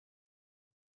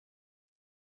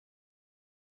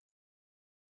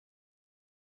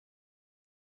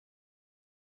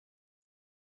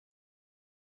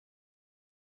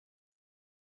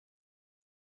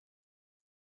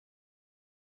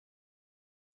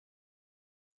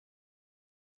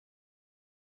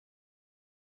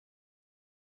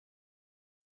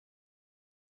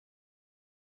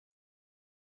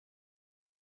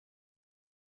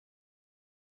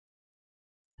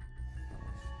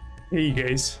Hey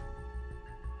guys.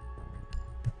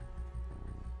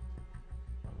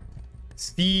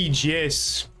 Siege,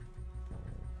 yes.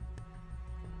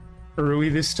 Early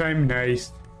this time,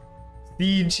 nice.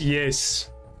 Siege, yes.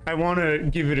 I want to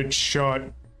give it a shot.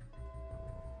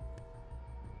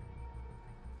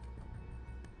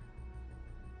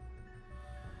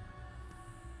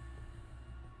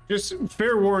 Just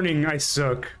fair warning, I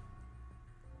suck.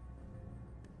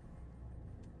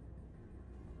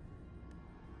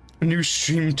 A new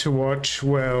stream to watch,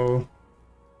 well...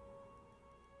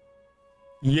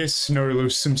 Yes,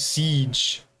 Narlo, some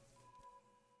Siege.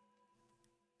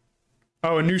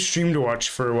 Oh, a new stream to watch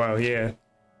for a while, yeah.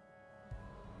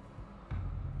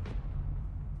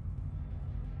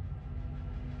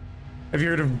 Have you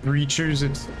heard of Breachers?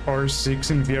 It's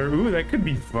R6 in VR. Ooh, that could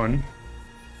be fun.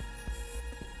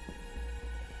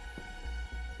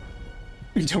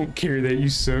 I don't care that you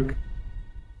suck.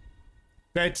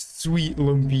 That's sweet,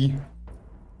 Lumpy.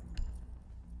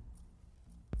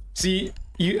 See,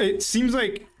 it seems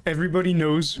like everybody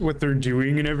knows what they're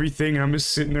doing and everything. I'm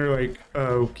just sitting there like,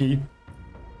 okay.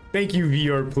 Thank you,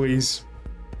 VR, please.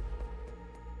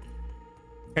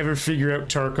 Ever figure out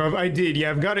Tarkov? I did,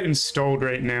 yeah, I've got it installed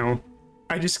right now.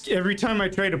 I just, every time I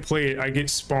try to play it, I get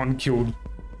spawn killed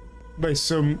by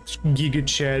some Giga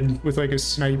Chad with like a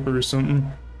sniper or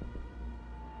something.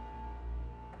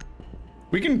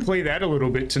 We can play that a little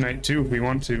bit tonight too if we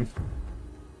want to.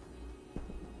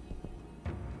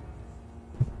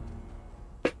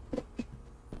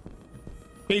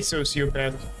 Hey,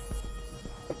 sociopath.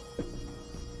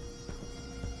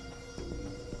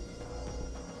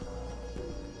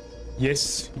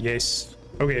 Yes, yes.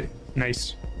 Okay,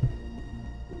 nice.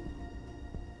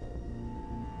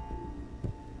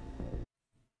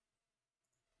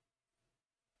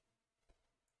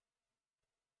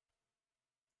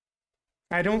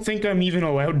 I don't think I'm even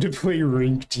allowed to play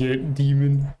ranked yet,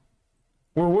 Demon.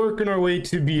 We're working our way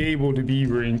to be able to be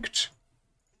ranked.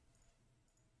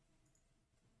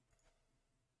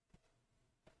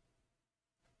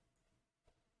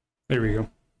 There we go.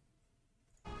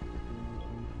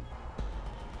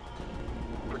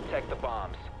 Protect the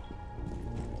bombs.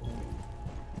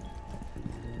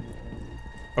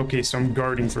 Okay, so I'm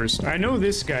guarding first. I know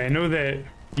this guy. I know that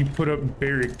you put up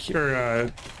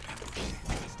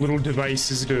little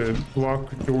devices to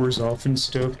block doors off and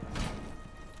stuff.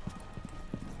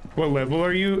 What level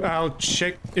are you? I'll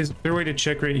check. Is there a way to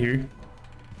check right here?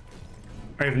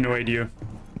 I have no idea.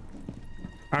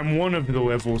 I'm one of the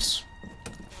levels.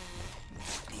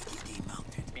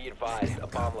 Be advised, a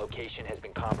bomb location has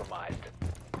been compromised.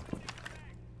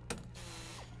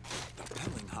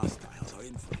 Repelling hostiles are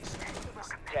in place.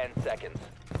 10 seconds.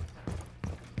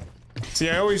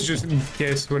 See, I always just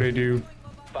guess what I do.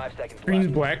 5 seconds Green's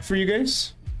left. black for you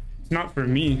guys? It's not for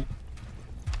me.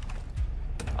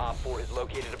 Op 4 has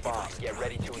located a bomb. Get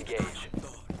ready to engage.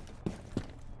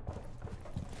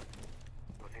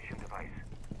 Position device.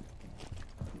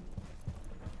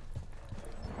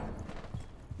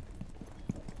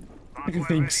 I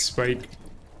think Spike.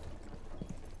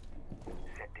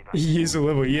 He is a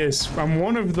level, yes. I'm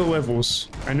one of the levels.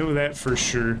 I know that for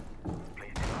sure.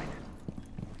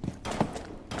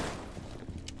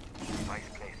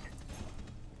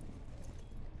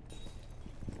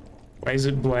 Why is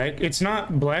it black? It's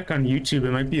not black on YouTube.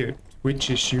 It might be a Twitch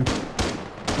issue.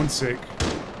 One sec.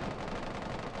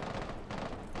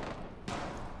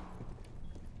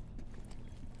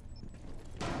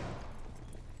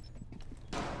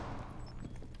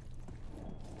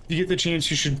 If you get the chance,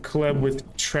 you should collab with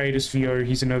Tritus VR.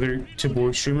 He's another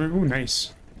Tabor streamer. Ooh,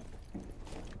 nice.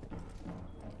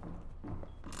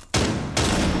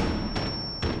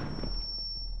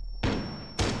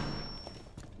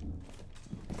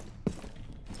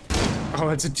 Oh,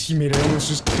 that's a teammate. I almost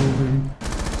just killed him.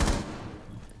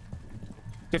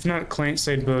 If not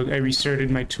client-side bug, I restarted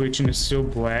my Twitch and it's still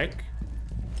black.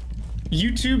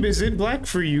 YouTube, is it black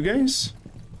for you guys?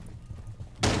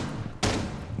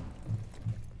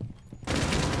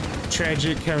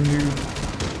 Tragic how new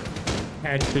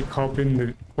had to hop in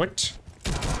the... What?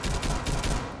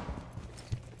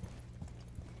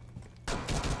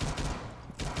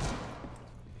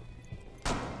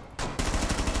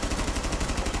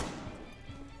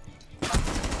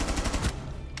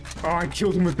 Oh, I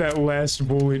killed him with that last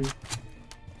bullet.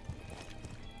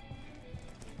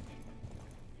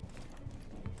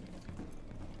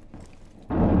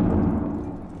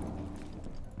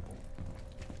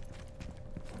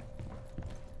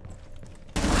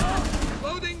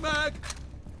 Loading mag.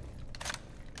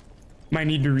 Might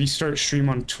need to restart stream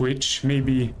on Twitch,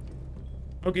 maybe.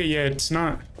 Okay, yeah, it's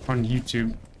not on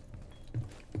YouTube.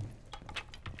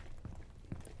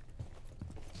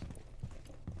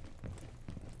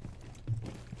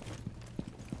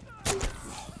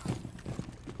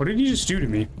 What did he just do to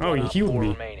me? Oh, he healed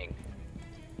me. Remaining.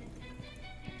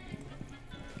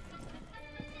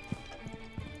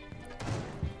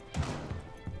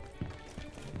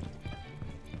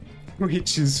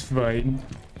 Which is fine.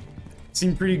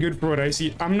 Seemed pretty good for what I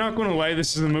see. I'm not gonna lie,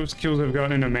 this is the most kills I've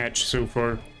gotten in a match so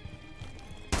far.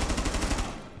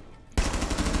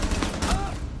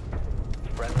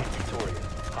 Friendly victorious.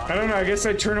 I don't know, I guess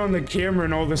I turn on the camera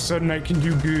and all of a sudden I can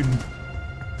do good.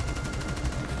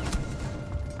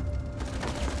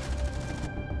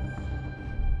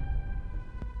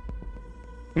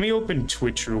 Let me open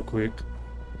Twitch real quick.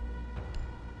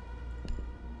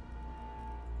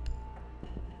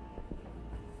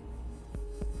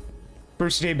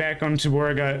 First day back on Tabor,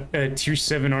 I got a tier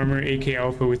 7 armor AK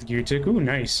Alpha with gear tick. Ooh,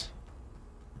 nice.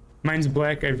 Mine's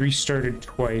black, I've restarted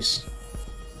twice.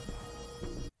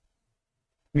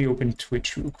 Let me open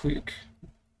Twitch real quick.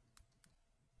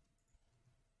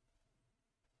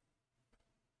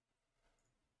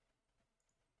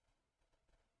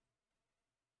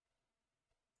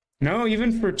 No,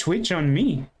 even for Twitch on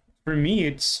me. For me,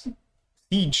 it's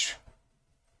Siege.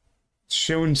 It's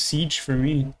showing Siege for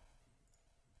me.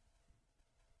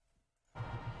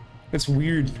 That's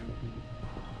weird.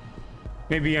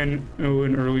 Maybe I know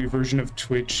an early version of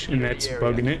Twitch and that's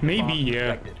bugging it. Maybe,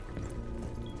 yeah.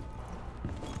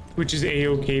 Which is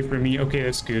A-okay for me. Okay,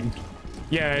 that's good.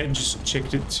 Yeah, I just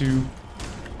checked it too.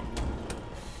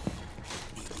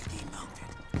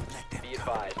 Be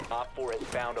advised, Op 4 has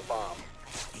found a bomb.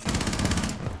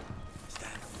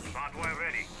 Hardware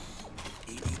ready.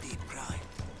 EDD prime.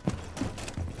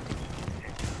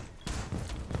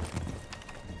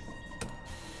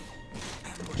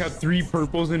 Got 3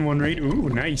 purples in 1 raid. Ooh,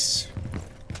 nice.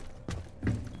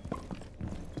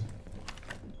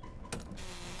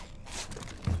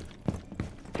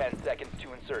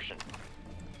 To insertion.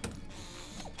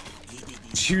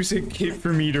 Choose a kit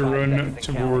for me to run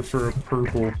to war for a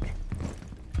purple.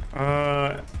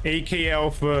 AK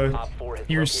Alpha, Op 4 has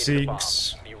Tier located a bomb.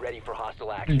 6, Be ready for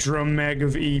hostile action. drum mag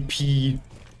of AP,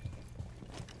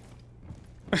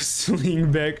 a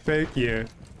sling backpack, yeah.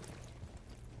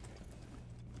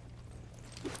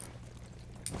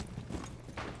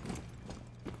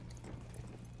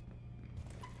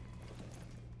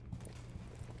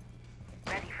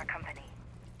 Ready for company.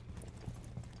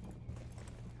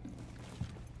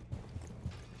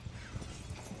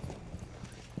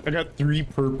 I got 3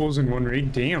 purples in 1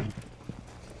 raid, damn.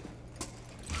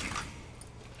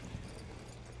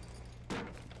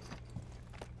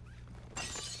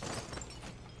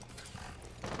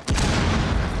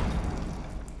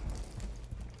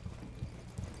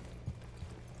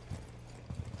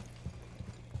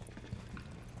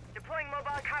 Deploying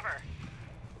mobile cover.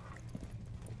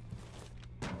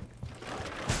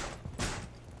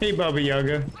 Hey, Baba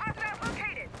Yaga. Hostile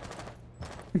located.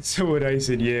 So what I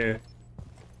said, yeah.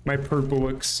 My purple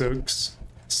look sucks.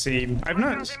 Same. I've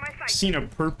not seen a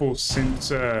purple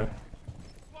since, well,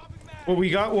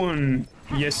 we got one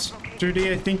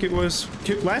yesterday, I think it was.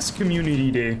 Last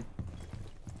community day.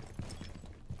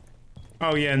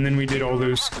 Oh yeah, and then we did all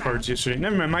those cards yesterday.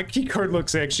 Never mind, my key card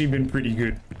looks actually been pretty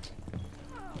good.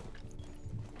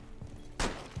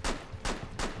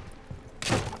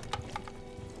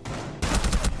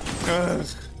 Ugh.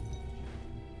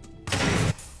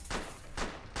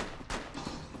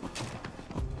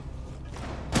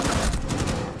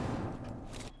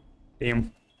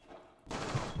 Damn.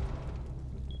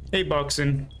 Hey,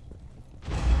 Boxin.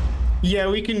 Yeah,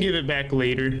 we can give it back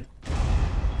later.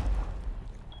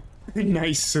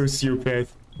 Nice sociopath.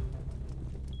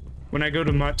 When I go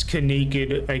to Matka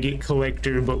naked, I get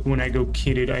collector, but when I go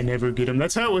kitted, I never get him.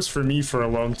 That's how it was for me for a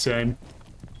long time.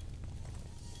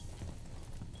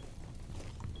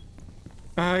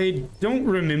 I don't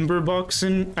remember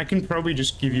Boxin. I can probably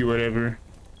just give you whatever.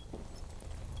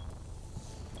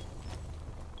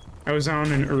 I was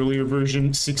on an earlier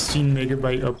version, 16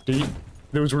 megabyte update.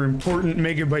 Those were important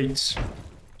megabytes.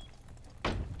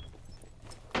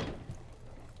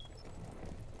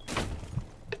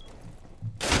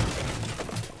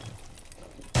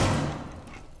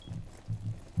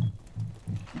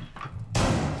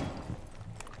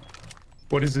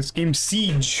 What is this game?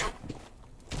 Siege!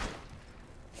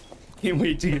 Can't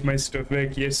wait to get my stuff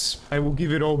back. Yes, I will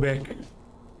give it all back.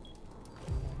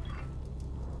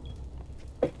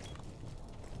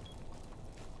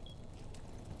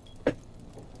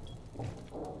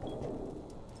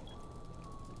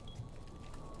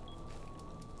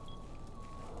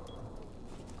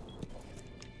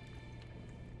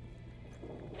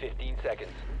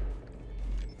 Seconds.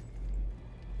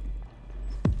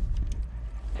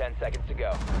 10 seconds to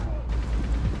go.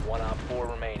 One op 4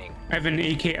 remaining. I have an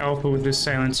AK Alpha with a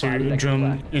silencer, 5 seconds drum,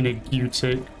 left. and a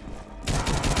Q-Tech.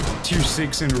 Tier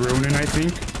 6 and Ronin, I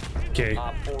think. Okay.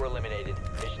 Op 4 eliminated.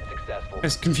 Mission successful. I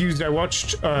was confused. I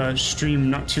watched a stream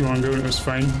not too long ago and it was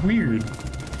fine. Weird.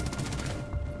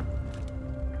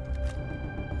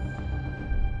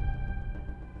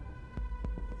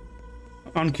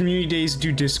 On community days,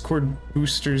 do Discord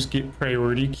boosters get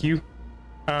priority queue?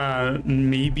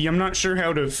 Maybe. I'm not sure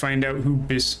how to find out who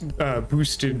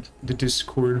boosted the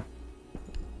Discord.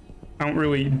 I don't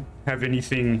really have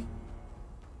anything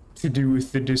to do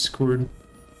with the Discord.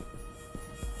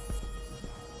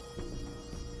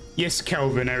 Yes,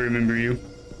 Calvin, I remember you.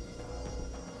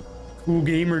 Cool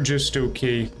game or just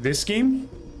okay? This game?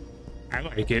 I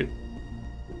like it.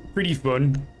 Pretty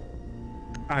fun.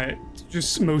 It's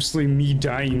just mostly me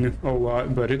dying a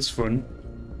lot, but it's fun.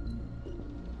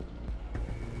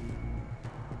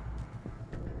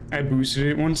 I boosted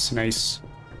it once. Nice.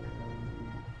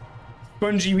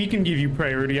 Bungie, we can give you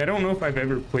priority. I don't know if I've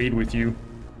ever played with you.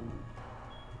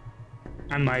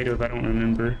 I might have. I don't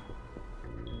remember.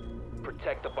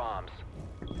 Protect the bombs.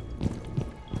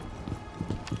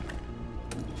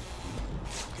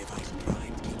 Device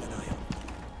prime, keep an eye on.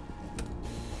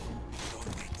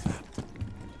 Don't get trapped.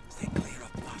 Stay clear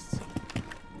of blast zone.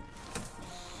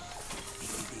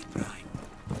 EDD prime,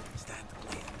 stand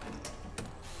clear.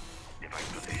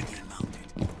 Device enemy mounted.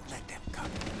 Let them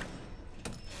come.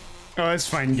 Oh, that's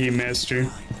fine, Game Master.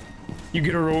 You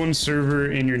get a role in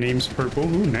server and your name's purple.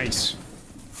 Ooh, nice.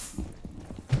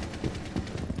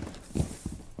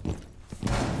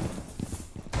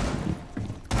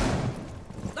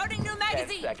 Loading new 10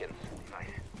 magazine. seconds.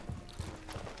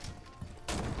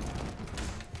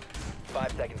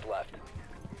 5 seconds left.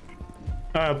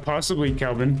 Possibly,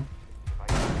 Calvin. Op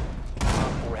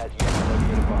 4 has yet to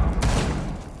locate a bomb.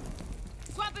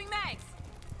 Swapping mags.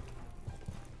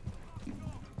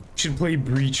 Should play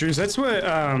Breachers. That's what,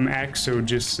 Axo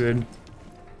just said.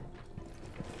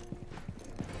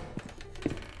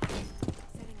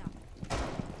 Setting up.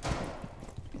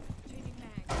 Changing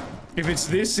mags. If it's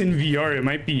this in VR, it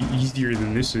might be easier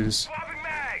than this is. Swapping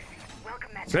mags. Welcome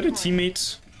that Is that a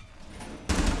teammate's?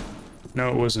 No,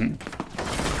 it wasn't.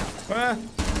 Ah!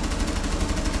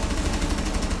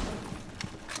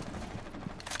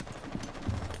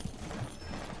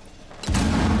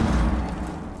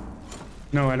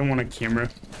 No, I don't want a camera.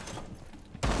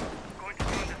 Going to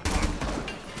drone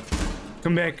this one.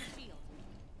 Come back. Shield.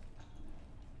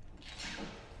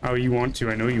 Oh, you want to.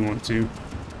 I know you want to.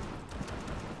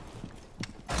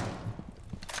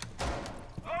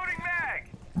 Loading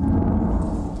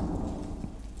mag.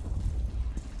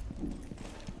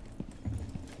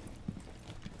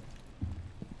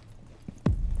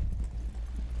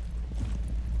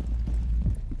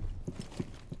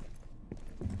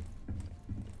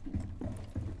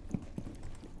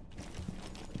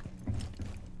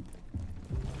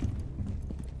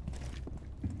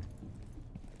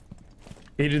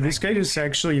 Hey, did this guy just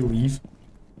actually leave?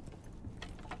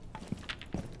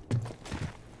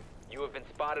 You have been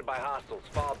spotted by hostiles.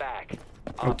 Fall back.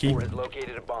 Op Okay. 4 has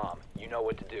located a bomb. You know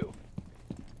what to do.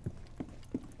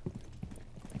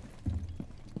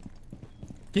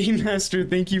 Game Master,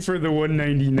 thank you for the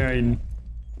 199.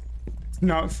 It's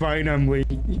not fine, I'm late.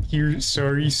 Here,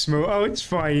 sorry, Smo. Oh, it's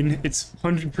fine. It's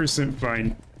 100%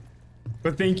 fine.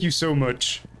 But thank you so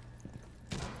much.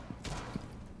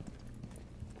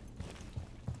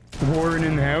 Warren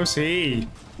in the house, hey.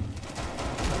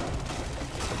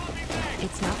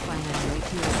 It's not fine. I'm right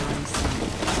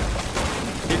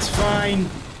here. It's fine.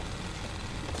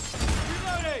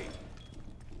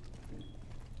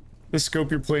 The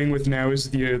scope you're playing with now is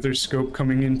the other scope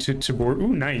coming into Tabor.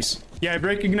 Ooh, nice. Yeah, I've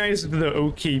recognized the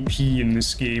OKP in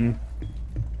this game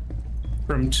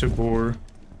from Tabor.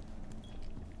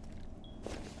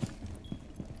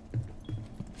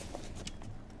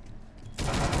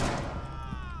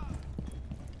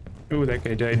 Oh, that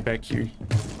guy died back here.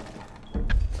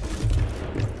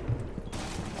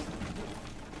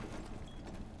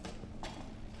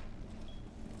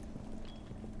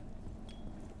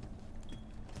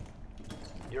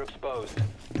 You're exposed.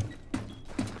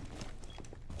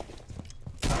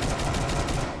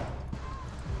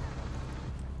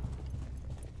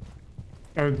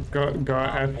 Oh, got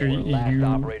after Op 4, last you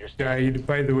operator standing. died.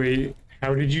 By the way,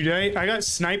 how did you die? I got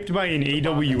sniped by an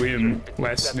AWM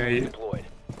last Successfully night. deployed.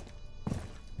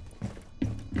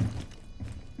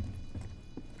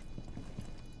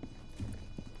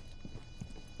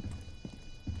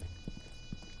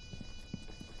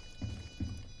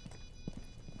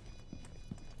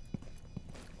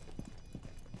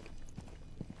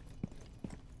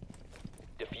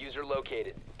 Diffuser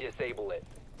located. Disable it.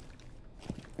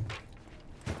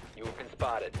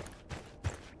 spotted.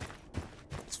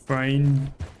 It's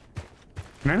fine.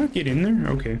 Can I not get in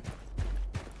there? Okay.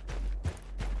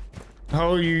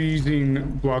 How are you using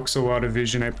blocks a lot of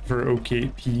vision? I prefer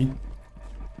OKP.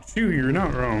 True, you're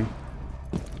not wrong.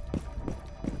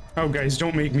 Oh, guys,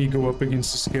 don't make me go up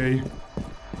against this guy.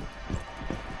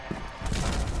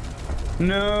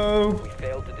 No. We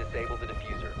failed to disable the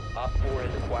diffuser. Op 4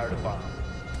 has acquired a bomb.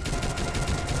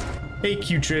 Hey,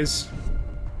 Q-Triz.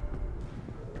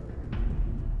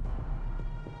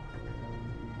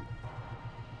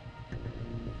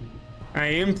 I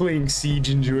am playing Siege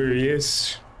Enjoyer,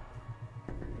 yes.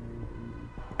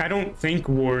 I don't think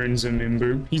Warren's a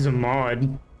member. He's a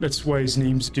mod. That's why his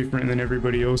name's different than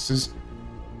everybody else's.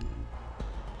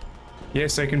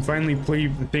 Yes, I can finally play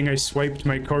the thing I swiped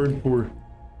my card for.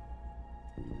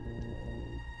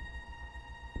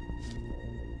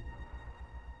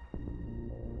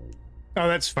 Oh,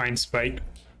 that's fine, Spike.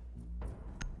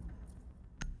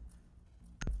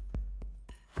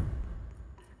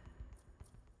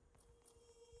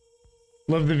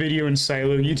 Love the video in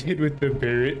Silo you did with the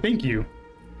Barrett. Thank you.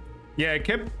 Yeah,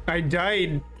 I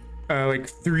died like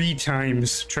 3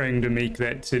 times trying to make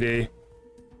that today.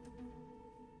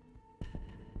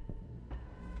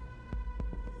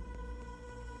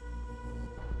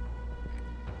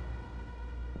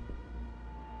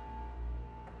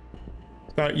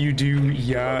 Thought you do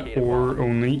yeah or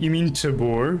only. You mean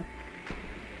Tabor?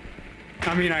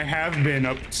 I mean, I have been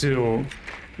up till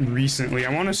recently.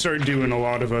 I want to start doing a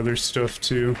lot of other stuff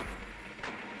too.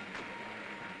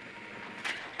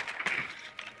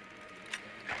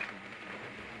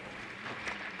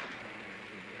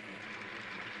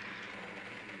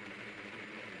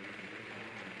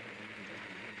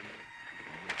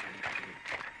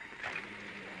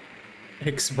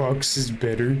 Xbox is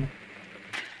better.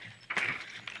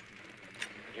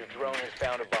 Your drone has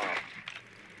found a bomb.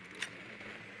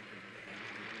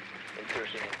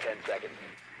 Insertion in 10 seconds.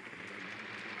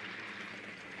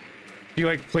 Do you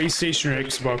like PlayStation or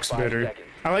Xbox 5 better? seconds.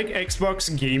 I like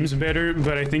Xbox games better,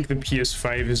 but I think the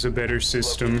PS5 is a better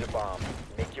system. Locate the bomb.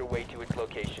 Make your way to its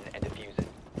location and defuse it.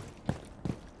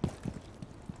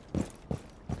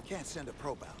 Can't send a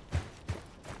probe out.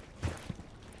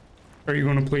 Are you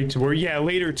going to play Tabor? Yeah,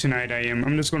 later tonight I am.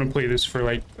 I'm just going to play this for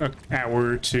like an hour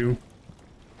or two.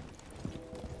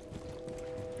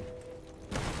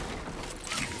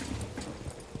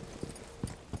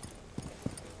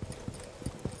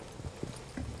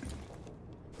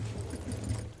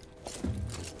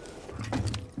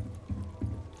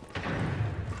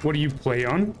 What do you play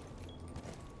on?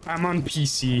 I'm on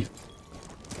PC.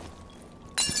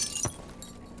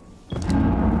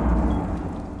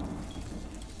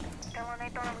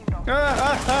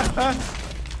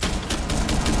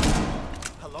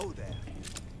 Hello there.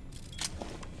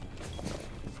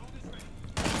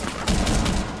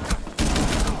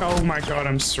 Oh my god,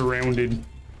 I'm surrounded.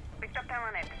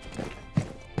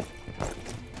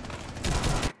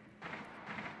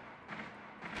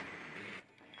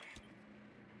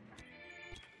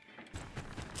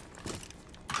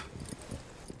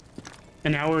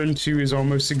 An hour and 2 is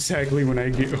almost exactly when I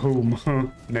get home, huh?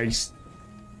 Nice.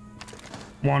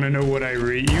 Wanna know what I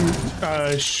rate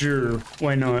you? Sure.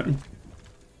 Why not?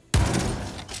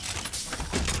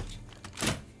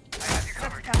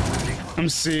 I'm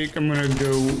sick. I'm gonna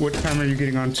go. What time are you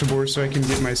getting on Tabor so I can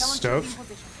get my stuff?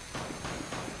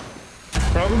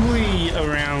 Probably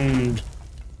around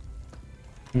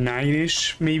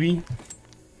 9-ish, maybe.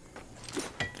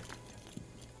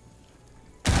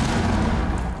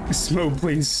 Smo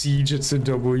plays Siege, it's a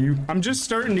W. I'm just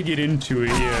starting to get into it,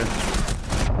 yeah.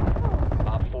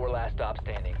 Op 4 last stop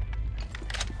standing.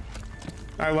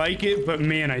 I like it, but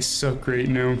man, I suck right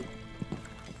now.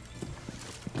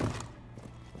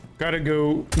 Gotta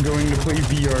going to play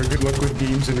VR. Good luck with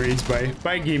games and raids. Bye.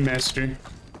 Bye, Game Master.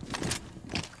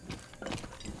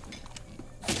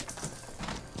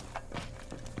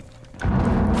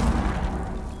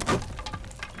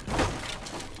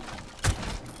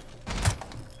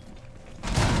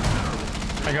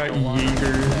 I got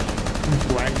Jaeger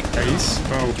Black Ice.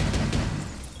 Oh.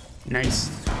 Nice.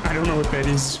 I don't know what that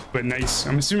is, but nice.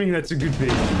 I'm assuming that's a good thing.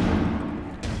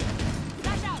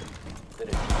 The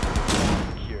diffuser is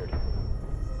secured.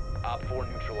 Op 4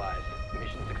 neutralized.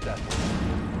 Mission successful.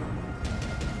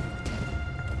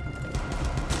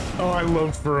 Oh, I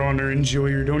love For Honor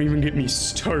Enjoyer. Don't even get me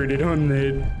started on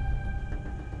that.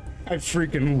 I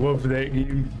freaking love that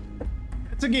game.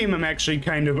 It's a game I'm actually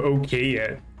kind of okay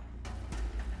at.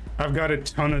 I've got a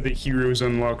ton of the heroes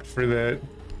unlocked for that.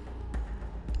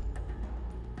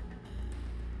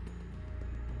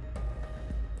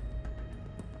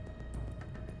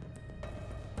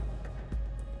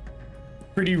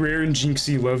 pretty rare and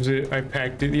Jinxie loves it. I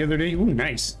packed it the other day. Ooh,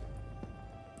 nice.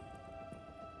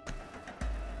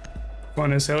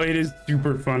 Fun as hell. It is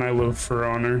super fun. I love For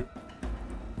Honor.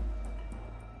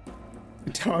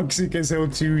 Toxic as hell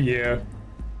too, yeah.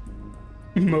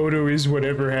 Motto is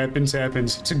whatever happens,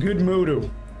 happens. It's a good motto.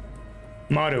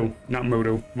 Motto, not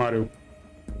moto. Motto.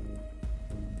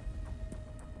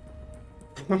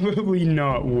 Probably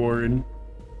not, Warren.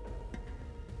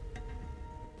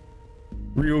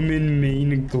 Realman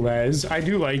Main Glass. I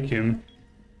do like him.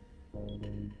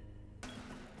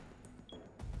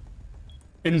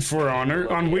 And For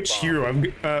Honor, on which hero?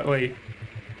 I've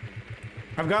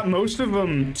got most of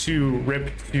them to rep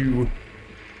to.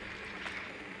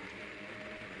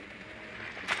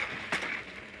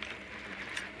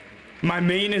 My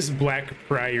main is Black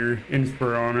Prior in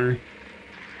For Honor.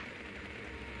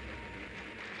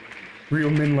 Real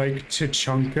men like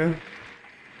Chichanka.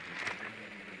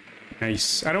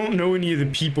 Nice. I don't know any of the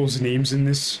people's names in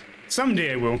this.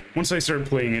 Someday I will, once I start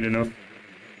playing it enough.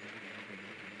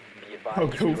 I'll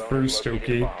go first,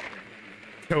 okay.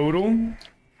 Total?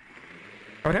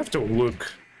 I would have to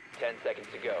look. 10 seconds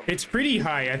to go. It's pretty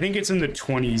high. I think it's in the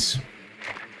 20s.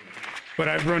 But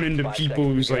I've run into people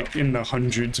who's like in the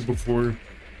hundreds before.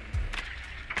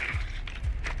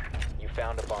 You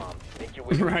found a bomb. Make your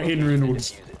way to Ryan the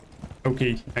Reynolds. defuse it.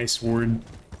 Okay, nice word.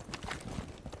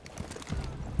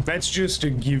 That's just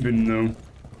a given, though.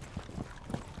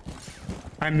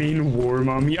 I mean, War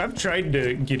Mommy. I've tried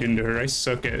to get into her. I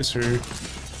suck as her. Set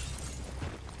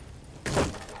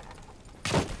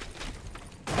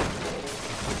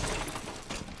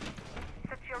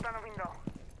shield on a window.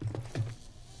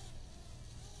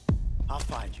 I'll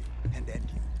find you and end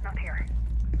you. Not here.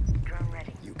 Drone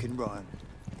ready. You can run,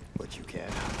 but you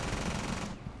can't hide.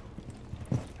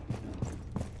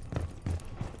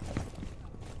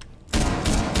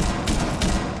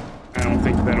 I don't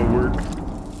think that'll work.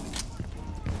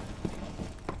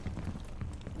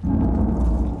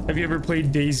 Have you ever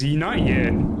played DayZ? Not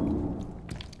yet.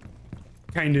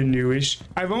 Kinda newish.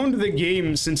 I've owned the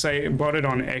game since I bought it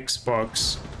on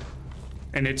Xbox.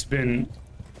 And it's been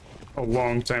a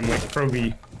long time, like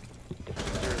probably...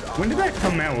 When did that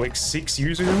come out? Like 6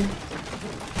 years ago?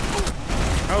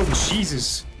 Oh,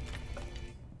 Jesus.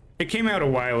 It came out a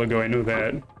while ago, I know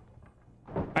that.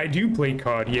 I do play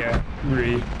COD, yeah.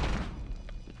 Ray.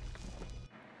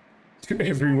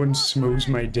 Everyone smokes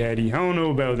my daddy. I don't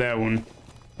know about that one.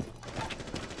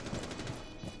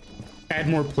 Add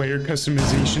more player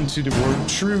customization to the world.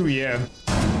 True, yeah.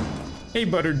 Hey,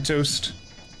 Buttered Toast.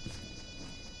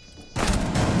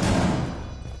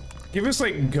 Give us,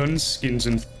 like, gun skins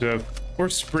and stuff. Or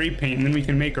spray paint, and then we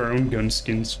can make our own gun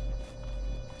skins.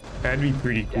 That'd be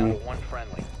pretty Down to cool. one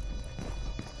friendly.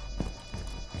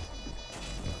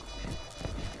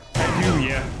 I do,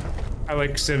 yeah. I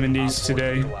like 7 days Op 4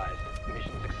 today. neutralized.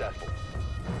 Mission successful.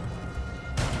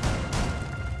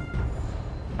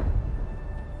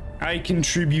 I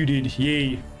contributed,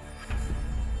 yay.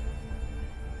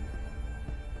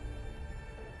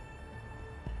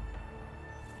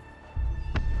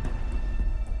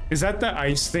 Is that the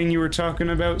ice thing you were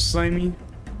talking about, Slimy?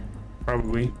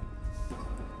 Probably.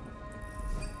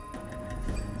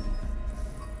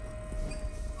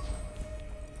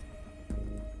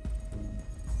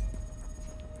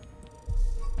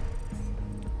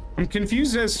 I'm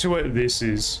confused as to what this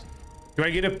is. Do I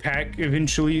get a pack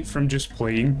eventually from just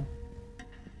playing?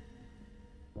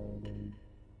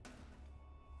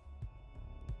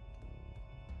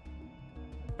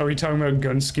 Are we talking about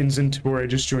gun skins in Tabor? I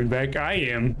just joined back. I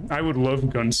am. I would love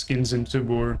gun skins in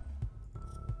Tabor.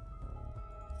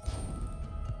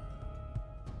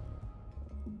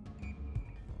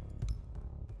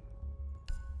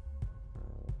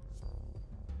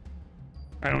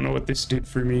 I don't know what this did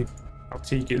for me. I'll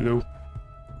take it though.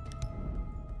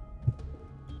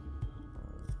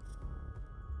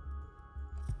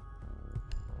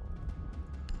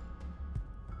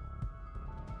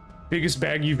 Biggest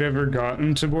bag you've ever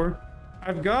gotten, Tabor?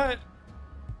 I've got...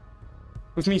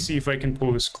 Let me see if I can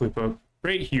pull this clip up.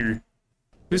 Right here.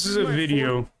 This is a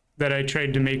video that I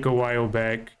tried to make a while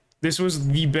back. This was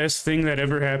the best thing that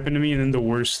ever happened to me, and then the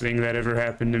worst thing that ever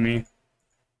happened to me.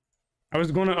 I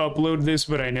was going to upload this,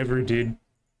 but I never did.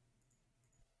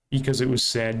 Because it was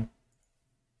sad.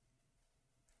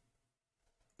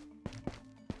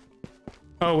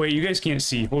 Oh, wait, you guys can't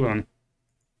see. Hold on.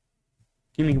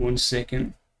 Give me 1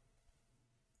 second.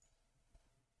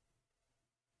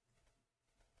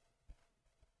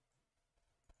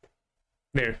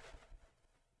 There.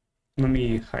 Let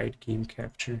me hide game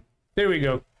capture. There we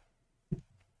go.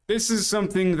 This is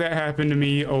something that happened to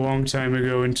me a long time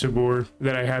ago in Tabor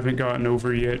that I haven't gotten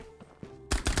over yet.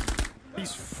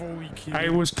 He's fully killed. I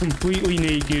was completely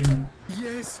naked.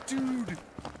 Yes, dude.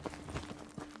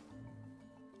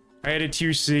 I had a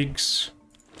tier 6.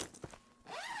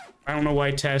 I don't know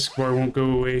why taskbar won't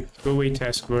go away. Go away,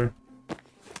 taskbar.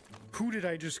 Who did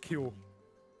I just kill?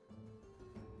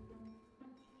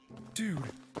 Dude.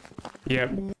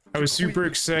 Yep. I was super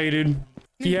excited.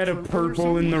 He had a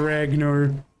purple in the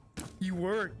Ragnar. You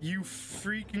were. You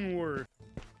freaking were.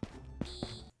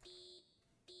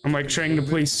 I'm like trying to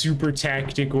play super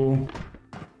tactical.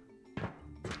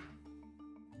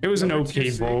 It was an okay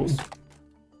vault.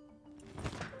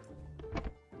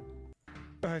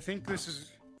 I think this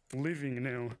is living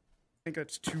now. I think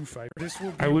that's 2-5. This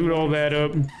will be I loot all that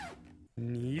up.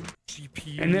 Need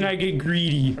GP. And then I get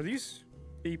greedy. Are these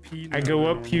AP? I go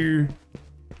up here.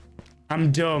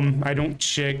 I'm dumb. I don't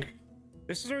check.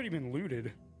 This has already been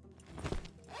looted.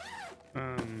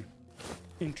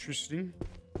 Interesting.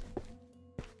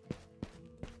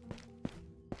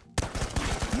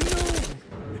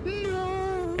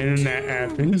 No! And then that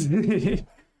happened.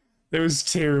 That was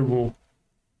terrible.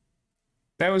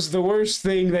 That was the worst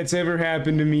thing that's ever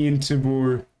happened to me in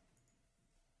Tabor.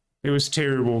 It was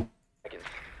terrible.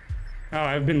 Oh,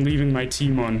 I've been leaving my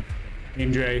team on.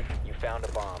 Andre. You found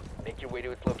a bomb. Make your way to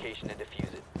its location and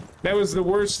defuse it. That was the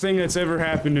worst thing that's ever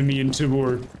happened to me in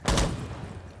Tabor.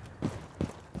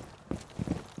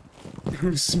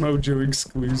 Smojo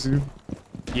exclusive.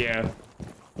 Yeah.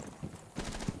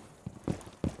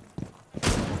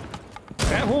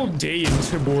 That whole day in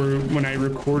Tabor when I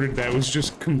recorded that was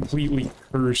just completely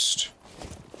cursed.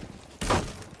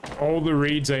 All the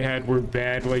raids I had were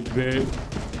bad like that.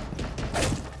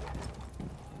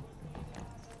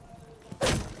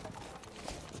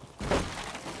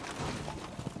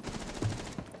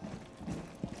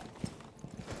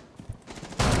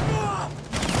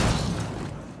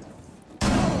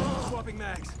 Swapping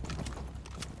mags.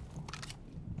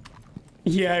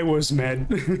 Yeah, I was mad.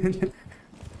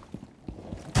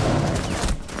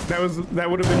 That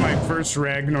would have been my first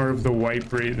Ragnar of the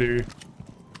wipe right there.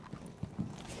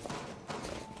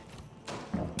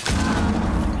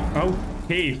 Oh,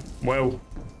 hey, whoa.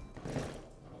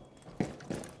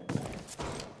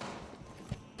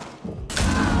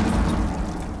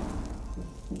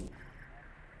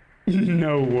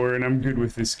 No, Warren, I'm good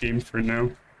with this game for now.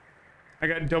 I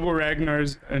got double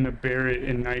Ragnars and a Barret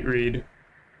in Night Raid.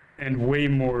 And way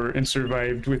more and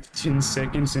survived with 10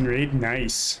 seconds in raid.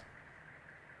 Nice.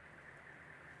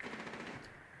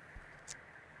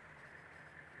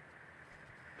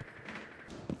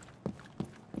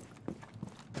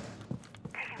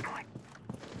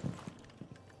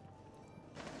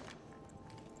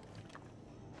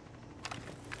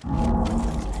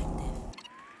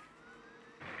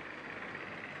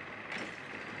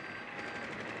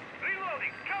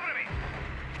 Reloading. Cover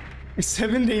me.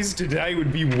 7 Days to Die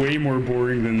would be way more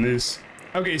boring than this.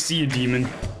 Okay, see you, demon.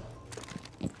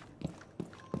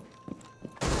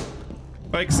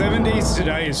 Like, 7 Days to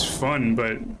Die is fun,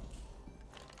 but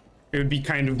it would be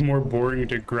kind of more boring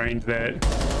to grind that.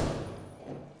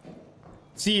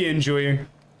 See you, Enjoyer.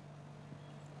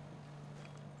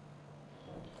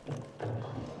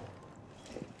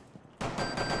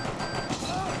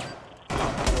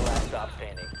 Last stop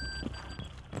standing.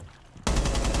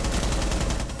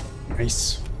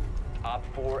 Nice. Op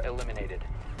 4 eliminated.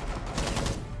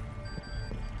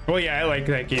 Well, yeah, I like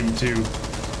that game too.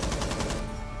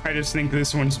 I just think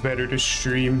this one's better to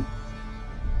stream.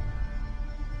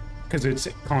 Because it's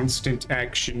constant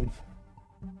action.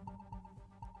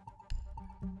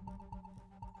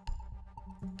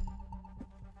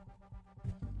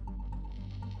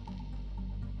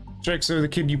 Strike, so the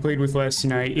kid you played with last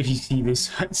night, if you see this,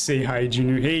 say hi,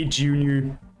 Junior. Hey,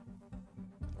 Junior.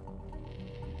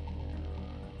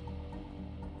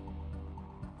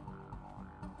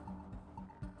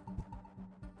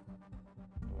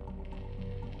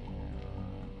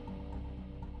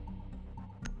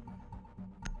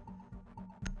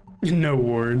 No,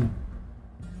 Warren.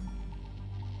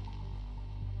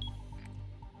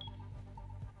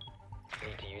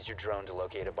 Need to use your drone to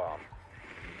locate a bomb.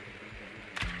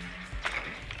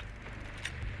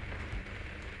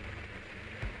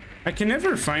 I can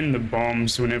never find the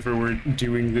bombs whenever we're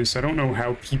doing this. I don't know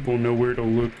how people know where to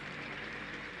look.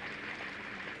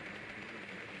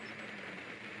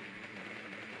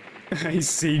 I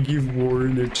say give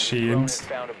Warren a Drone has chance.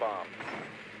 found a bomb.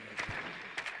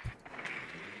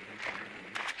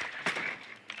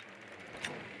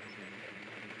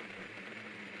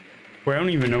 Well, I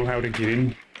don't even know how to get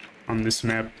in on this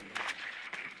map.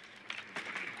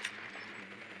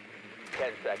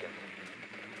 10 seconds.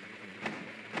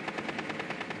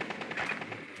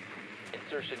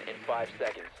 Insertion in 5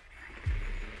 seconds.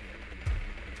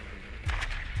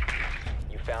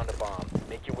 found a bomb.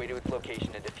 Make your way to its location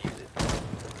and defuse it.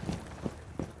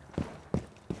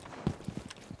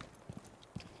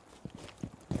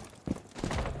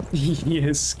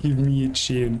 Yes, give me a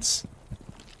chance.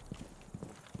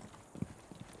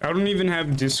 I don't even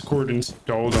have Discord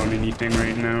installed on anything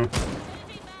right now.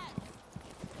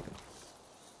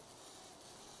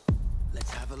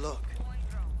 Let's have a look.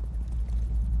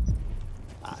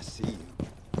 I see you.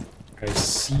 I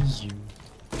see you.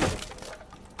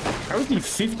 How is he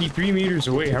 53 meters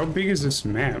away? How big is this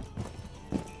map?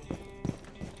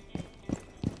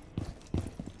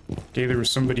 Okay, there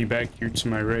was somebody back here to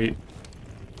my right.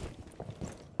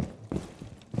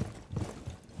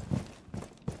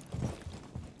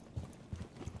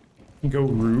 Go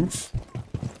roof.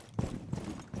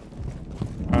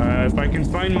 If I can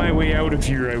find my way out of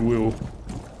here, I will.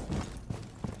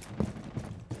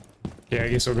 Yeah, I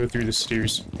guess I'll go through the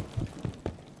stairs.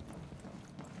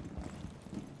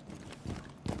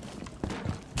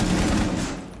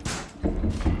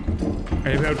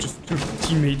 I about just took the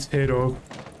teammate's head off.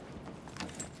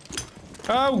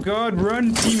 Oh god,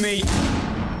 run, teammate!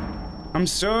 I'm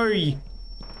sorry.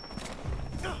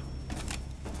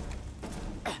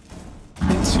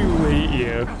 Too late,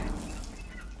 yeah.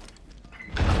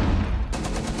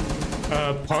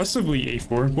 Possibly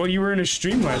A4. Well, you were in a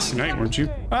stream last night, weren't you?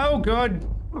 Oh god,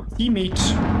 teammate.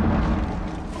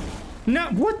 No,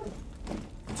 what?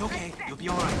 It's okay. You'll be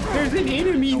alright. There's an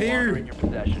enemy No longer there. in your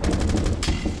possession.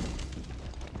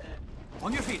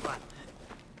 On your feet, lad.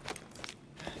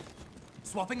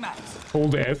 Swapping mags.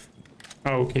 Hold F.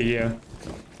 Oh, okay, yeah.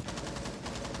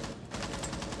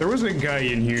 There was a guy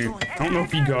in here. I don't know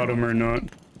if he got him or not.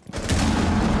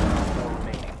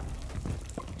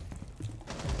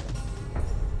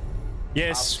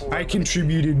 Yes, I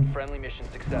contributed. Friendly mission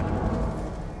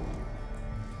successful.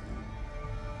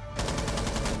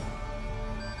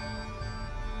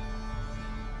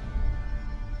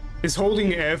 Is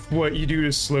holding F what you do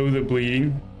to slow the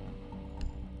bleeding?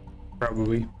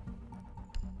 Probably.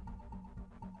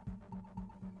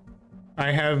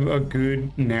 I have a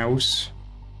good nouse.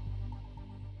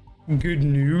 Good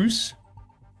news.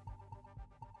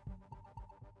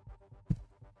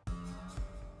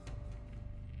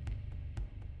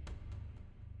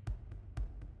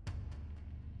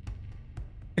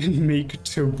 And make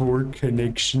Tabor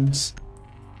connections.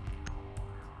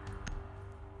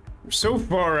 So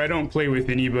far, I don't play with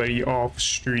anybody off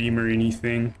stream or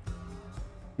anything.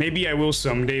 Maybe I will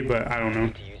someday, but I don't know.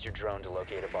 To use your drone to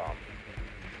locate a bomb.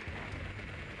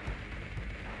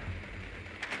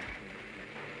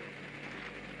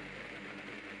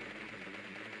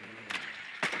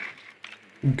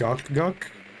 Gok gok?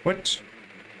 What?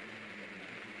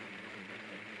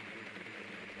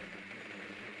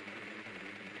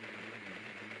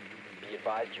 Be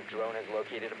advised your drone has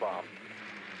located a bomb.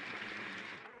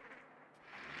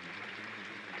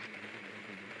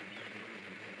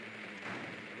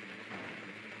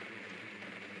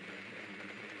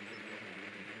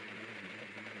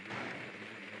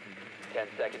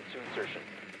 Seconds to insertion.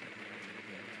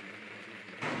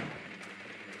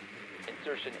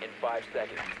 Insertion in 5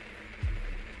 seconds.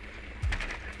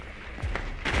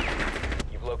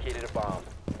 You've located a bomb.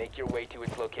 Make your way to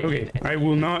its location. Okay, and I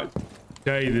will not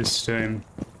die this time.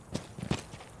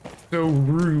 So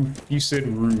roof, you said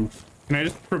roof. Can I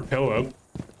just propel up?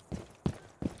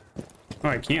 Oh,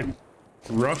 I can.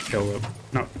 Rappel up,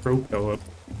 not propel up.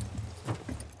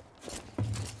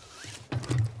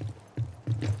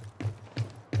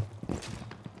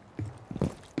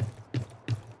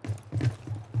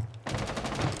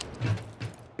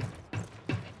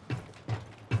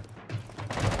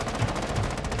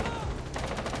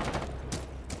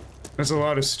 There's a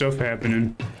lot of stuff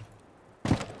happening.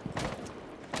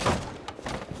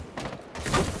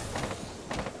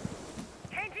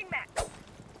 Changing back.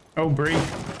 Oh, break.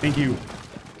 Thank you.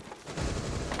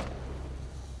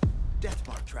 Death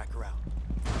mark tracker out.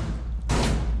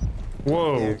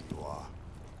 Whoa. There you are.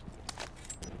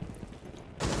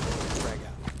 Frag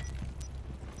out.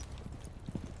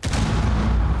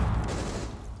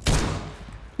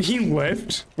 He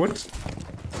left? What?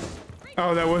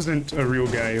 Oh, that wasn't a real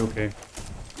guy. Okay.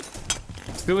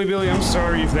 Billy Billy, I'm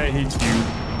sorry if that hits you.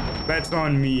 That's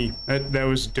on me. That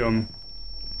was dumb.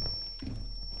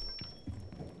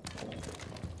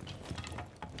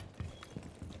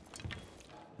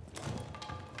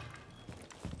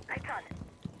 Lights on.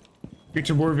 Your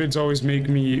Tabor vids always make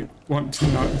me want to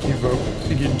not give up,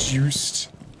 to get juiced.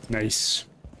 Nice.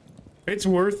 It's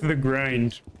worth the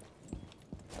grind.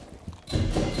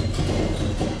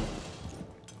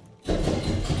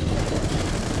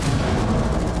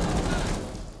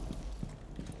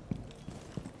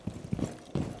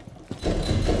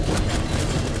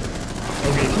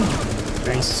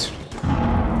 Nice.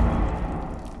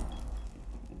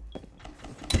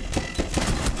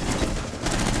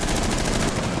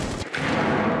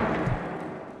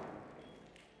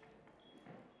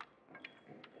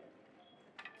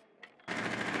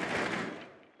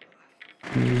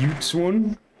 Mutes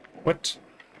one? What?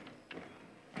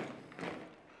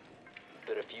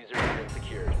 The diffuser has been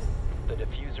secured. The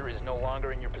diffuser is no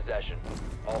longer in your possession.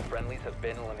 All friendlies have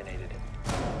been eliminated.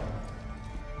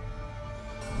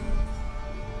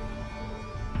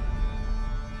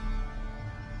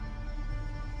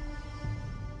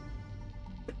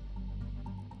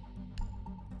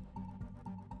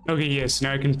 Okay, yes,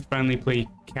 now I can finally play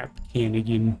Cap Can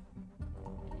again.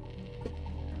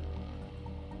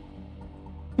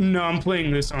 No, I'm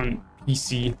playing this on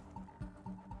PC.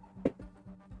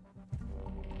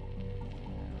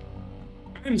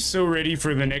 I'm so ready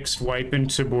for the next wipe in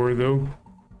Tabor, though.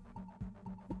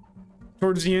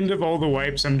 Towards the end of all the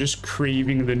wipes, I'm just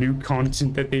craving the new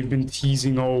content that they've been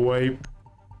teasing all wipe.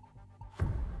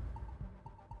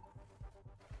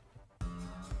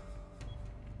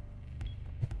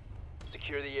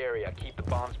 Secure the area. Keep the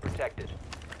bombs protected.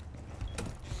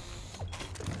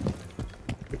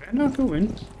 Did I not go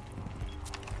in?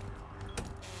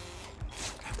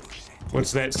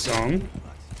 What's that song?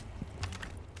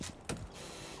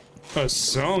 A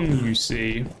song, you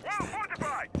say?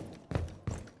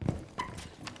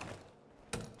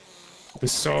 The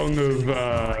song of,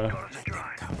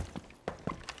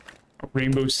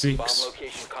 Rainbow Bomb Six.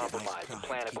 location compromised.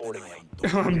 Plan accordingly.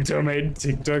 I'm dumb, I had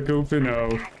TikTok open,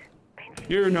 oh.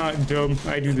 You're not dumb,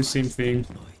 I do the same thing.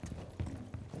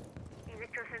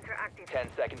 Electro sensor active. 10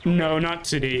 seconds. No, not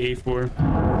today, A4.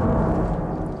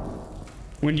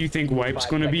 When do you think wipe's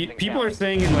gonna be? People are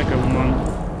saying in like a month.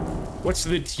 What's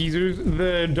the teasers?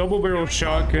 The double barrel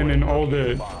shotgun and all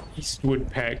the Eastwood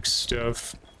pack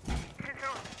stuff. Sensor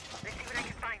on. Let's see what I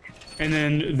can find. And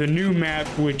then the new map,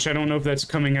 which I don't know if that's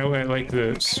coming out at like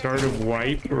the start of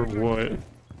wipe or what.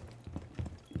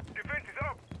 Defense is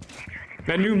up.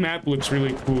 That new map looks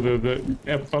really cool though, the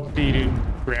updated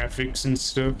graphics and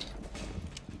stuff.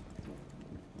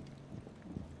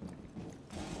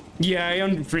 Yeah, I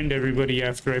unfriend everybody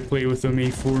after I play with them,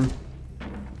 A4.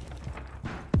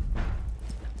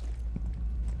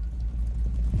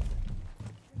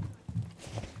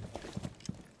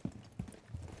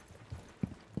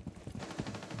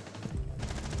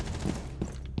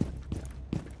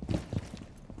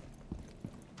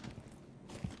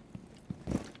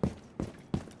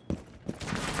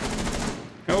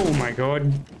 Oh my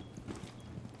god.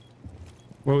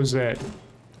 What was that?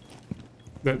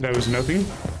 That was nothing?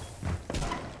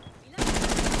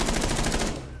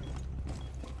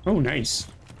 Oh, nice.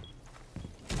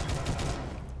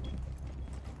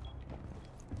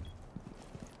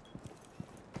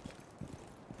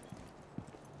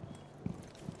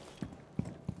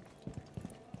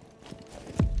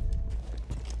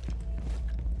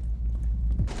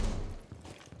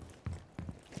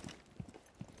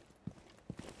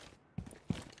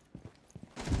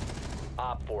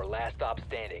 Op 4, last stop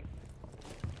standing.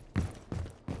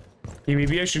 Hey,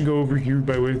 maybe I should go over here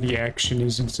by where the action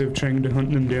is instead of trying to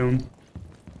hunt them down.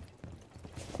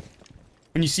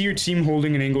 When you see your team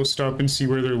holding an angle, stop and see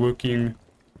where they're looking.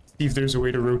 See if there's a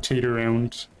way to rotate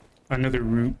around another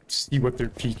route, see what they're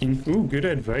peeking. Ooh, good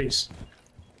advice.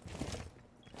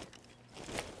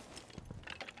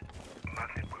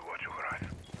 Nothing will watch over us.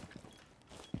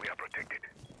 We are protected.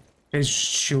 Guy's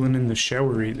just chilling in the shower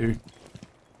right there.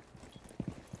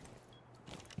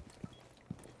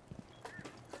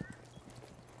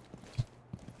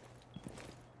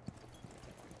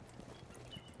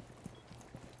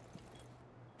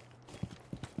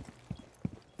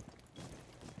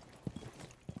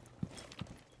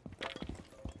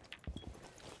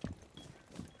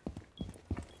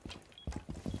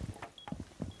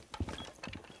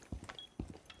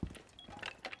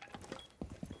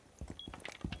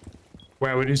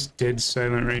 Wow, it is dead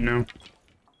silent right now.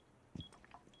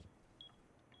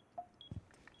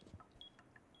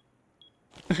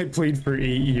 I played for 8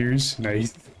 years.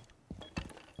 Nice.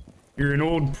 You're an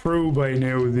old pro by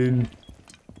now, then.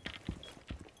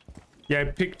 Yeah, I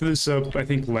picked this up, I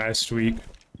think, last week.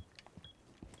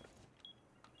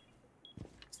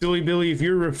 Silly Billy, if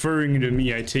you're referring to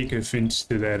me, I take offense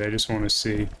to that, I just want to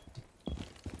say.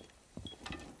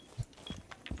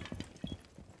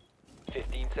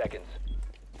 15 seconds.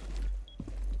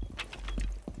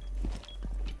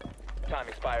 Time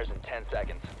expires in 10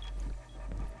 seconds.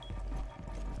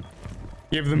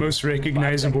 You have the most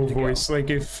recognizable 5 seconds to go. voice. Like,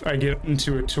 if I get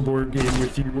into a Tabor game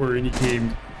with you or any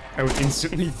game, I would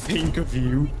instantly think of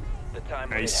you. The time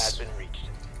limit Nice. has been reached.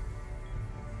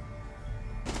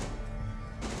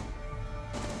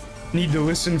 need to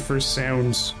listen for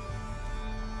sounds.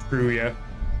 True, yeah.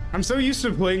 I'm so used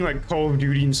to playing like Call of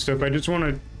Duty and stuff. I just want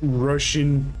to rush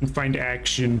in and find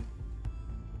action.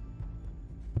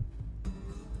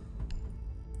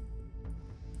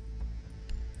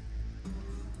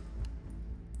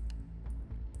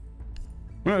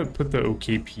 I'm gonna put the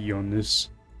OKP on this.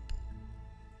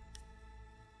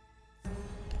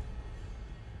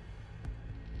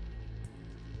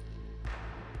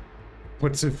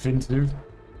 What's offensive?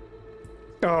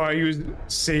 Oh, he was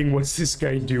saying, what's this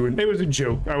guy doing? It was a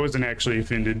joke. I wasn't actually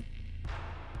offended.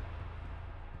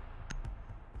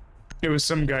 It was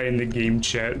some guy in the game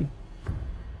chat.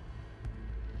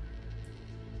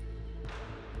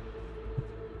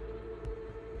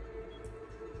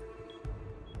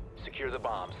 Secure the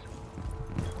bombs.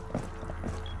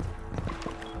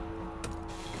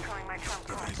 Throwing my trump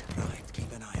card. Right,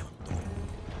 keep an eye on door.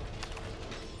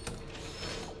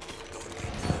 Don't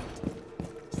get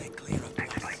trapped. Stay clear of the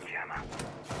Thanks, Mike Jammer.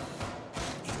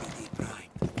 EVD prime.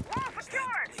 Wall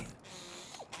secured! Clear.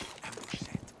 Ambush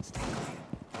set. Stay clear.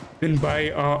 Then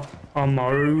buy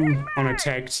Amaru on a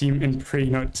tag team and pray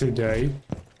not to die.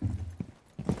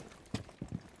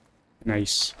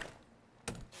 Nice.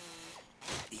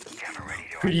 Jammer ready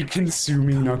to Pretty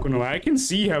consuming, not gonna lie. I can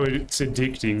see how it's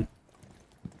addicting.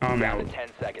 I'm Down out. to 10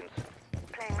 seconds.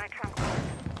 playing my trump card.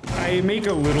 I make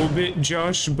a little bit,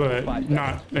 Josh, but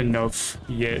not enough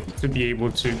yet to be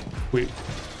able to quit.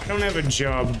 I don't have a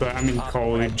job, but I'm in Op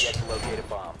 4 has college. yet to locate a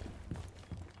bomb.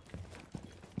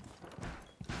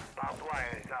 Barbed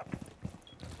wire is up.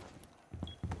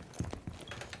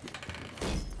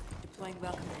 Deploying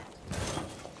welcome mat.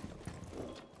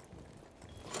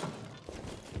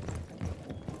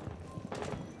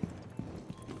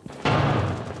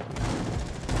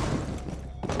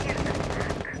 Here's the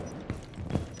snack.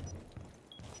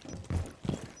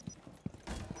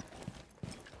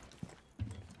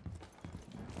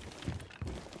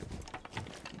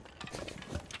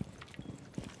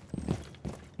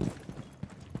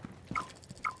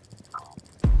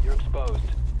 You're exposed.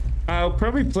 I'll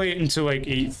probably play it until like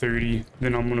 8:30,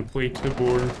 then I'm gonna play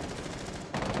Tabor.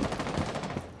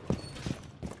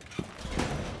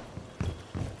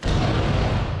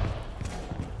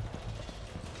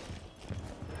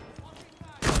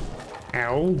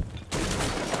 Ow.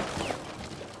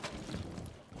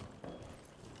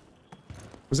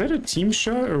 Was that a team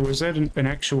shot or was that an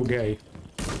actual guy?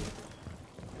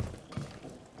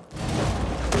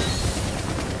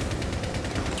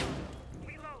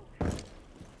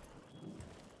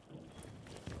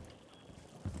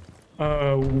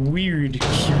 Weird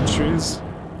creatures.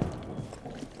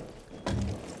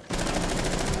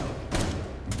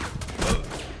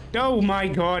 Oh my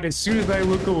god, as soon as I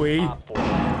look away. Op 4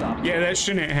 stop. Yeah, that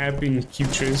shouldn't happen,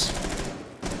 creatures.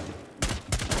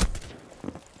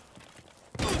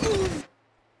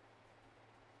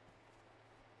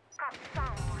 Got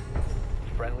someone.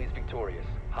 Friendly's victorious.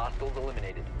 Hostiles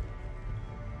eliminated.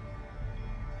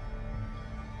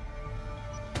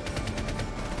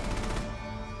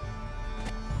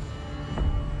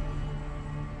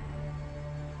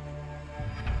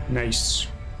 Nice.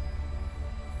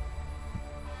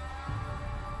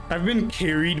 I've been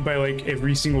carried by like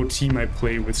every single team I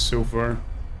play with so far.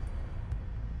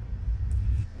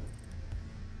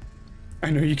 I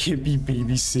know you can't be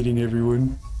babysitting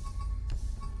everyone.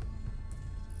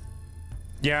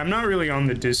 Yeah, I'm not really on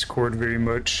the Discord very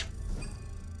much.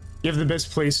 You have the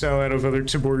best playstyle out of other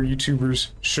Tabor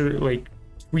YouTubers. Sure, like,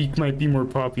 Tweak might be more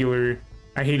popular.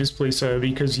 I hate his playstyle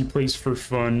because he plays for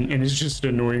fun and it's just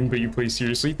annoying, but you play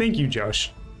seriously. Thank you,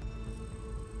 Josh.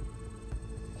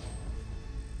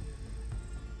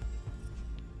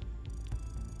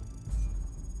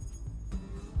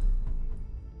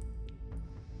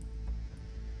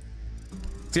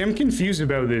 See, I'm confused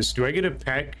about this. Do I get a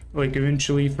pack, like,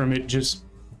 eventually from it just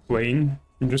playing?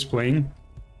 I'm just playing?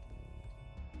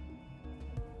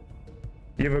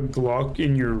 You have a Glock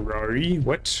in your Rari?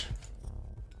 What?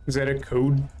 Is that a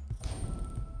code?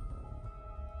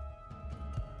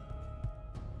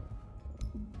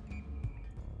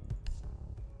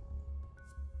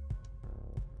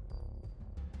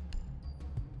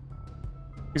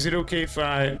 Is it okay if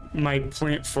my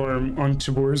plant farm on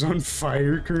Tabor is on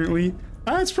fire currently?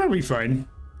 It's probably fine.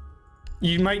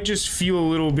 You might just feel a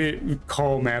little bit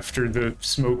calm after the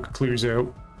smoke clears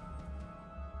out.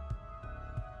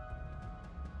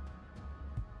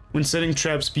 When setting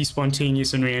traps, be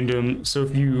spontaneous and random, so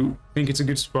if you think it's a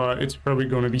good spot, it's probably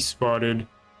going to be spotted.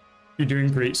 You're doing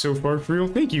great so far, for real.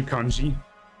 Thank you, Kanji.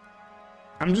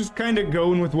 I'm just kind of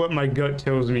going with what my gut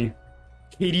tells me.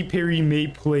 Katy Perry may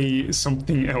play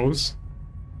something else.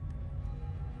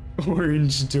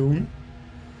 Orange don't.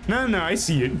 No, no, I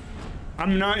see it.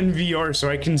 I'm not in VR, so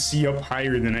I can see up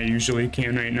higher than I usually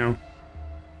can right now.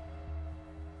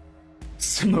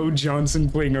 Samo Johnson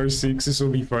playing R6, this will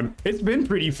be fun. It's been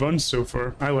pretty fun so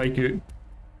far. I like it.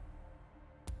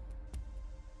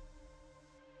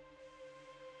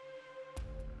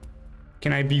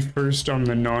 Can I be first on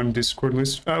the non-Discord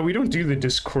list? We don't do the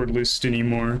Discord list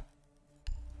anymore.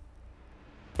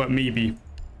 But maybe.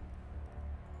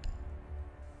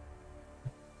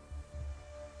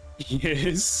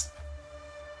 Yes.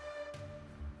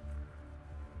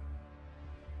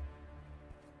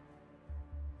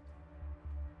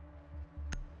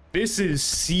 This is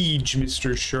Siege,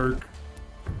 Mr. Shark.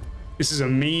 This is a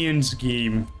man's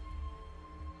game.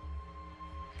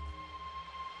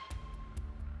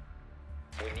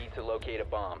 We need to locate a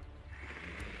bomb.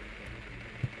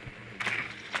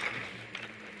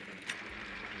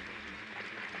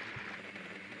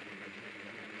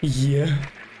 Yeah.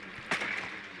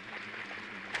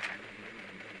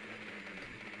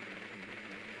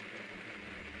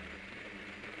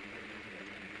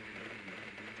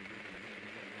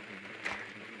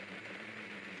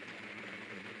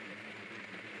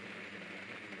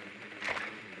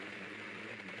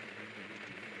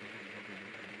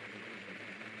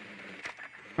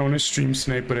 I want to stream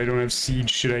snipe, but I don't have Siege.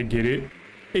 Should I get it?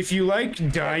 If you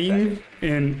like dying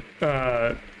and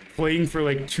playing for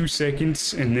like 2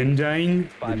 seconds and then dying,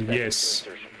 5 then seconds to yes.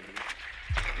 insertion.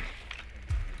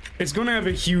 It's gonna have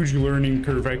a huge learning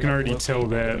curve, I can already tell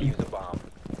that. Use a bomb.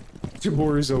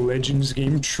 Tabor is a Legends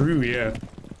game, true, yeah.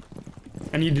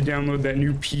 I need to download that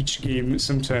new Peach game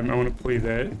sometime. I want to play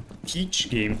that. Peach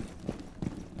game?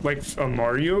 Like a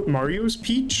Mario's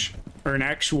Peach? Or an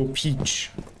actual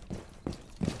Peach?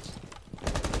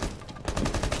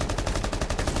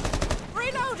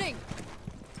 Reloading!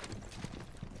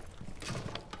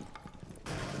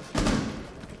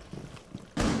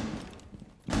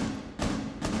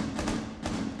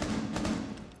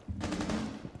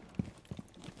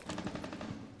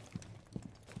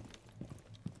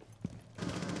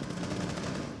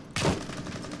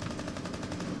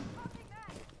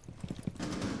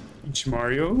 Peach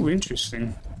Mario? Ooh,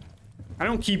 interesting. I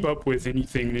don't keep up with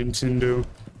anything Nintendo.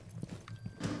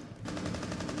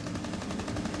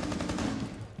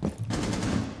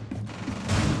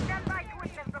 Stand by to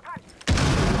witness the punch.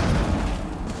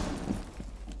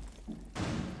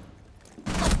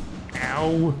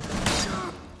 Ow.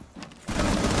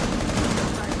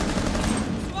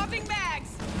 Swapping bags!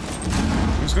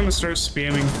 I'm just gonna start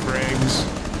spamming frags.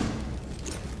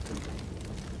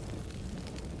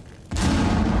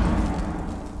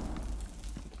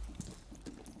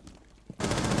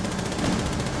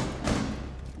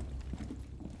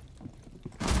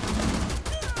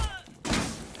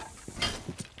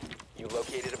 You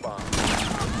located a bomb.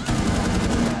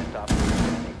 Last operator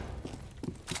standing.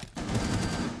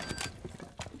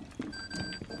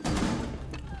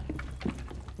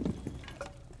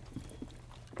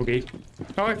 Okay.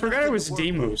 Oh, I forgot I was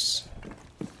Deimos.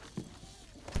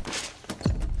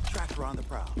 Tracker on the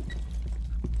prowl.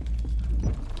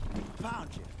 Found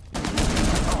you.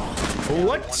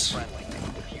 What? One friendly.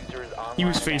 Diffuser is online He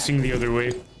was and facing the other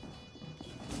way.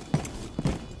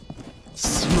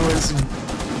 Smells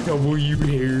W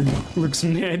hair. Looks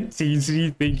mad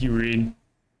tasty. Thank you, Rain.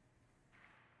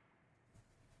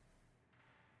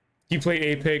 Do you play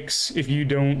Apex? If you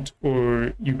don't,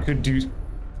 or you could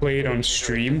play it on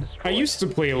stream. I used to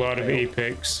play a lot of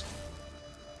Apex.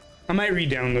 I might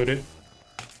re-download it.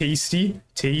 Tasty,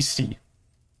 tasty.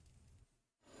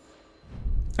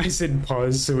 I said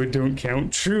pause so it don't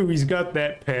count. True, he's got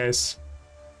that pass.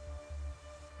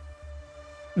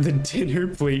 The dinner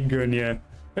plate gun, yeah.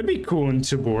 That'd be cool in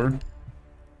Tabor.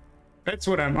 That's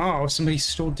what I'm... Oh, somebody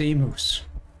stole Deimos.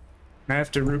 I have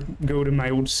to go to my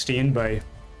old standby.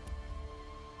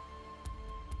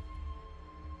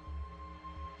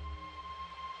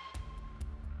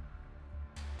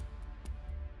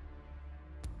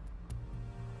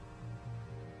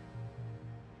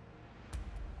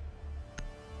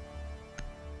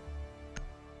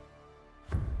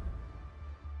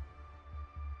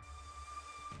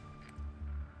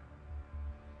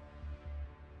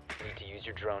 need to use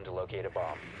your drone to locate a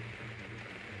bomb.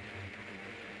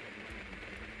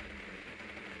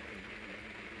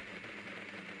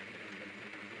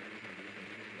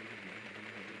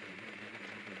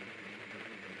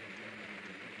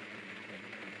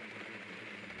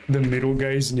 The middle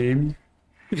guy's name?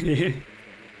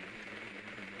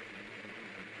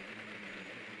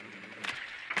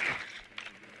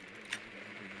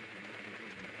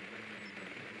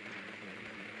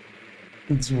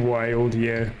 It's wild,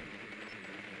 yeah.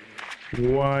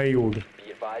 Wild.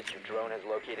 Be advised your drone has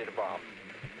located a bomb.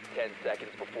 10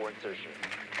 seconds before insertion.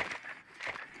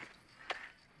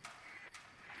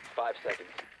 5 seconds.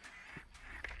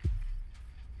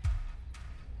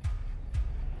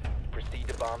 Proceed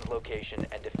to bomb's location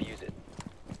and defuse it.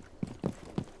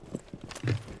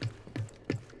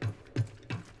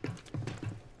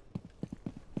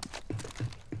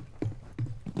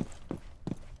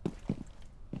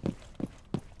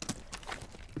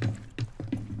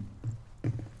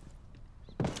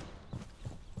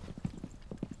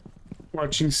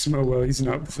 Watching Smo while he's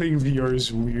not playing VR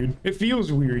is weird. It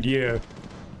feels weird, yeah.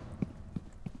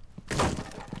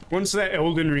 Once that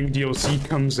Elden Ring DLC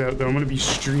comes out, though, I'm gonna be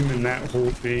streaming that whole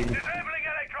thing.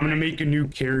 I'm gonna make a new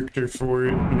character for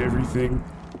it and everything.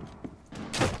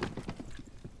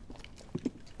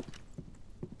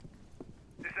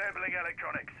 Disabling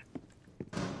electronics.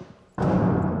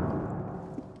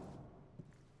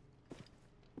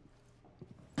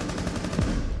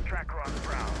 Tracker on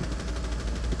ground.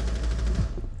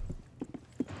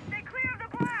 Stay clear of the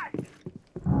blast!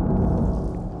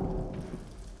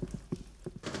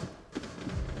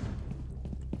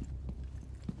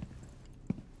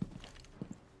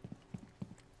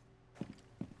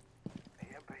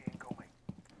 EMP incoming.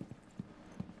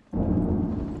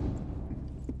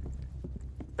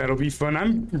 That'll be fun.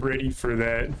 I'm ready for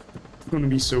that. It's gonna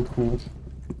be so cool.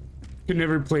 Could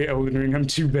never play Elden Ring. I'm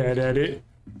too bad at it.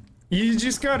 You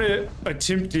just gotta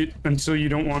attempt it until you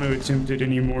don't want to attempt it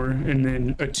anymore, and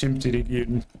then attempt it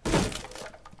again.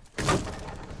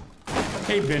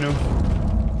 Hey, Venom.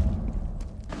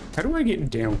 How do I get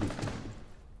down?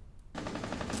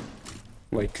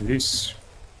 Like this.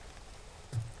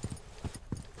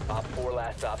 Op 4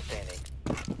 last stop standing.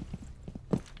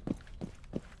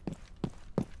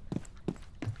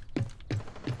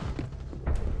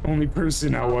 Only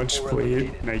person I watch Op 4 play it.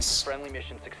 eliminated. Nice. Friendly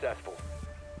mission successful.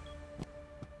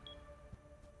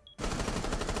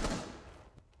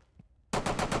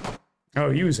 Oh,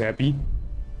 he was happy.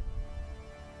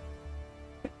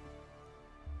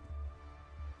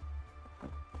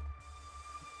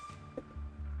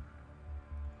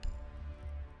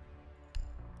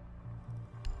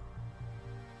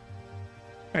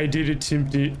 I did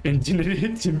attempt it and didn't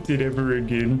attempt it ever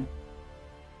again.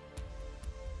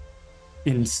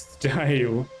 In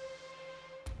style.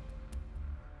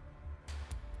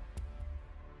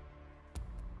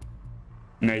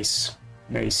 Nice.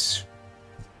 Nice.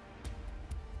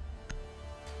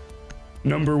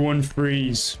 Number one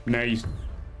phrase. Nice.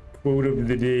 Quote of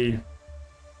the day.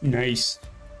 Nice.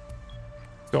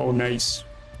 It's all nice.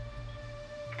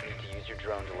 Need to use your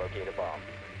drone to locate a bomb.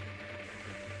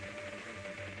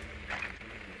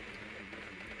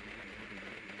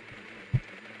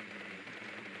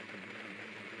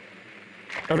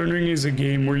 Elden Ring is a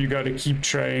game where you gotta keep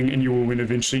trying and you will win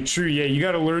eventually. True, yeah, you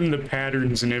gotta learn the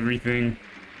patterns and everything.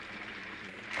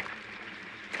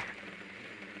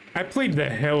 I played the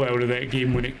hell out of that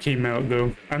game when it came out,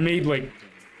 though. I made like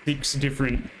 6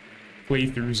 different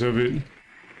playthroughs of it.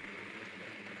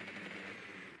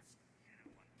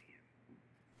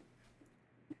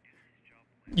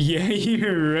 Yeah,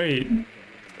 you're right.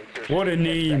 Insertion What a in 10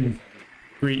 name. seconds.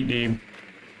 Great name.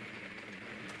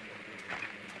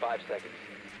 5 seconds.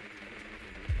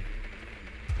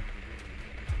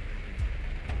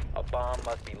 A bomb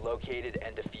must be located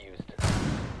and defused.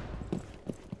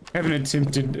 Haven't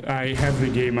attempted. I have the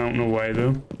game. I don't know why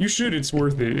though. You should. It's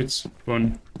worth it. It's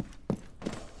fun.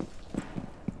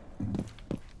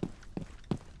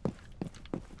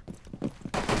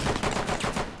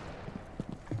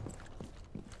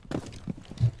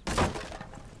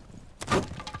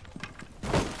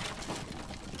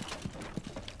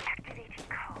 Activating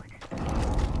code.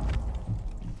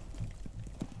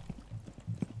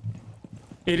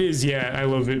 It is. Yeah, I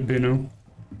love it, Bino.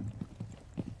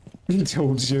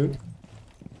 Told you.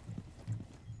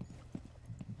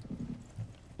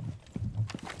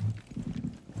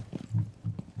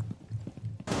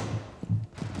 I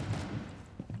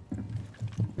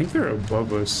think they're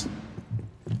above us.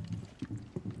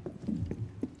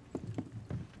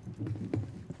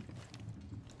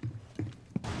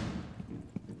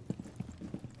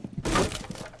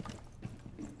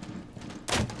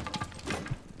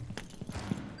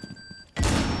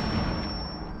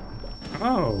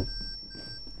 Oh.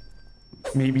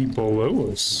 Maybe below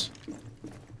us.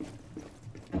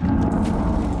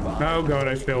 Oh god,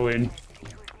 I fell in. Who's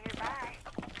nearby?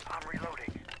 I'm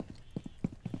reloading.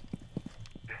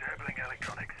 Disabling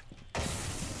electronics.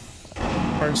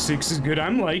 Part 6 is good.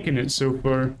 I'm liking it so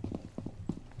far.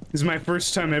 This is my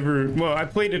first time ever. Well, I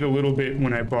played it a little bit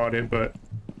when I bought it, but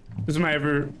this This is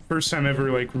my first time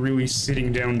ever like really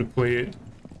sitting down to play it.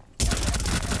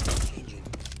 Changing.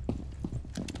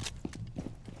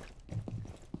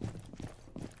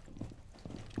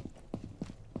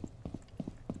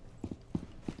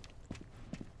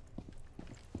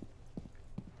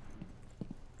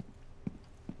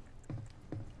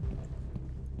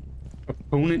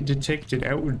 Opponent detected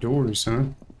outdoors, huh?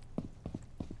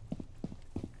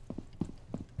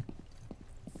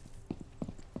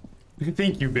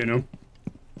 Thank you, Benno.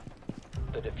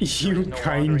 The diffuser You is no longer in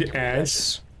kind your possession.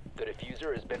 ass. The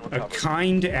diffuser has been A recovered.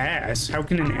 kind ass? How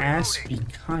can an ass be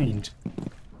kind?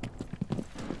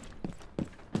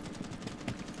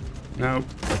 No,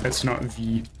 that's not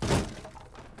V.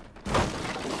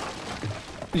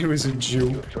 It was a You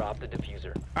joke. have dropped the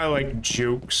diffuser. I like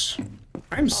jokes.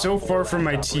 I'm so far from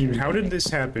my team. How did this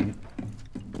happen?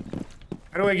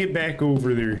 How do I get back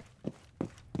over there?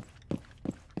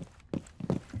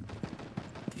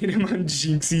 Get him on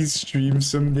Jinxie's stream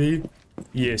someday.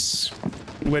 Yes.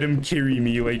 Let him carry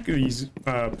me like these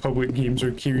public games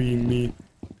are carrying me.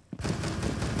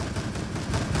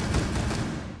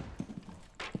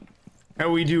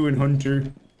 How we doing,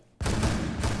 Hunter?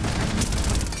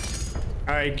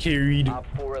 I carried. Op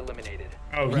 4 eliminated.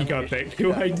 Oh, he Friendly got mission that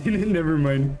kill. I successful. didn't. Never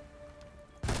mind.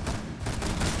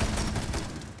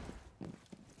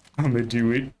 I'ma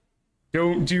do it.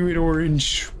 Don't do it,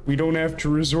 Orange. We don't have to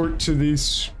resort to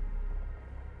this.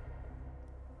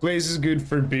 Blaze is good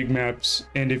for big maps,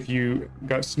 and if you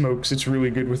got smokes, it's really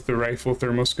good with the rifle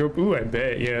thermoscope. Ooh, I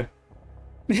bet, yeah.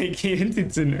 I can't,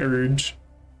 it's an urge.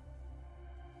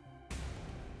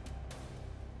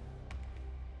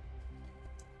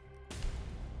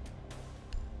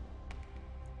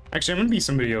 Actually, I'm gonna be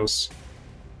somebody else.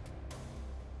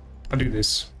 I'll do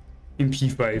this in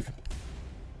P5.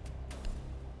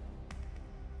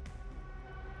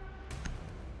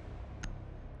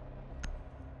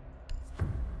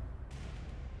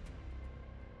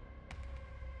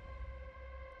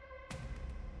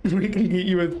 We can get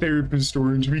you a therapist,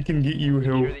 Orange. We can get you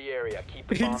Secure help. the area. Keep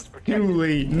the bombs It's protected. too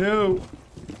late. No.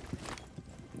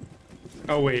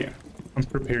 Oh wait, I'm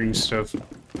preparing stuff.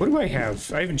 What do I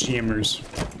have? I have jammers.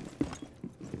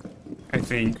 I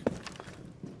think.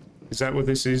 Is that what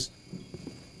this is?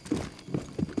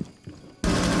 Do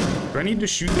I need to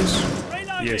shoot this?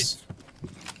 Yes.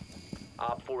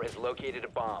 Op 4 has located a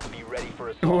bomb. Be ready for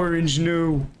assault. Orange,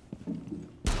 no.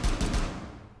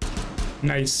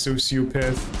 Nice,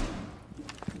 sociopath.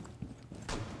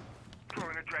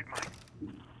 Throwing a dread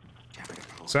mine.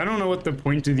 So I don't know what the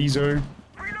point of these are.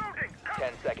 Reloading.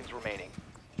 10 seconds remaining.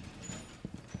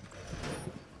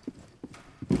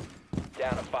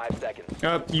 Down to 5 seconds.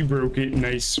 Oh, you broke it.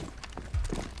 Nice.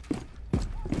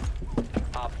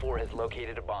 Op 4 has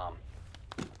located a bomb.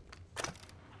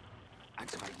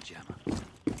 Activating jammer.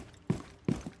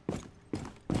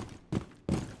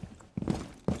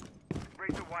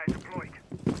 Razor wire deployed.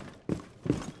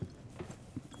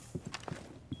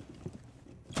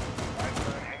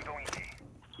 Handle easy.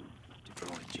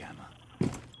 Deploying jammer.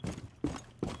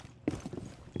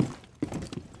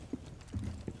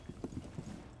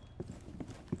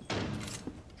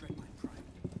 Dreadmine prime.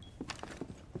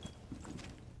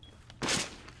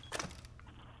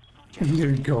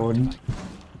 They're gone.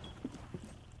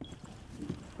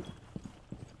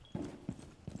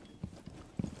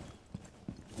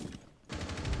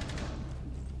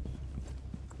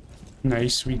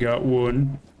 Nice, we got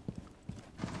one.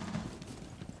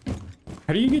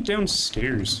 How do you get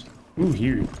downstairs? Ooh,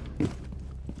 here.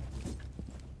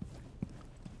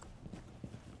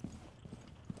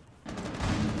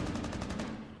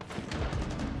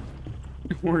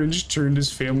 Orange turned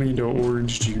his family into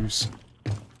orange juice.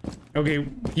 Okay,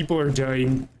 people are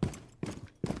dying.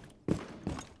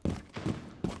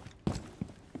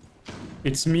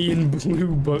 It's me and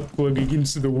Blue Butt Plug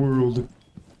against the world.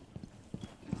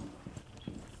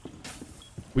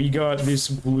 We got this,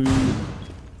 Blue.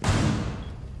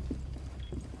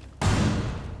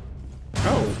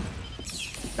 Oh.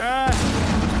 Ah!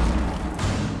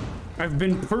 I've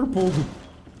been purpled.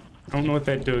 I don't know what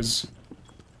that does.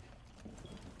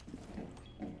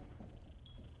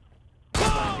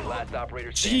 Last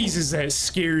operator standing. Jesus, that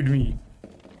scared me.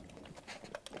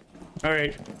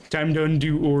 Alright, time to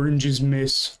undo Orange's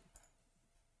miss.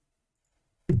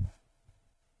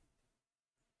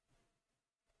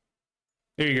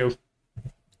 There you go.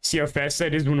 See how fast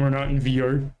that is when we're not in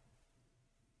VR?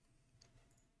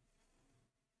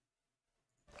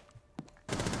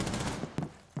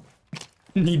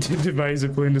 Need to devise a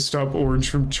plan to stop Orange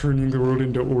from turning the world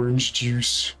into orange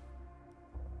juice.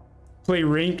 Play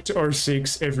ranked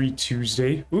R6 every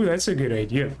Tuesday. Ooh, that's a good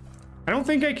idea. I don't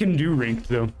think I can do ranked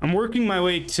though. I'm working my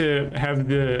way to have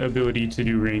the ability to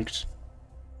do ranked.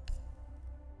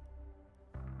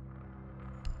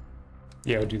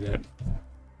 Yeah, I'll do that.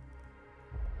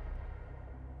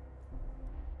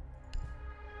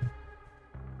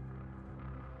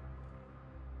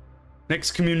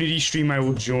 Next community stream I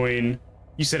will join.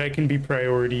 You said I can be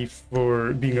priority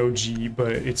for being OG,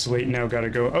 but it's late now, gotta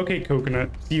go. Okay, Coconut,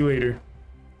 see you later.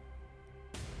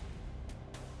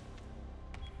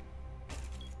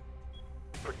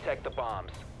 Protect the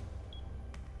bombs.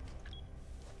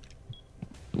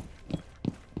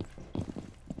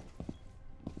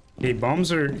 Okay,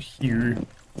 bombs are here.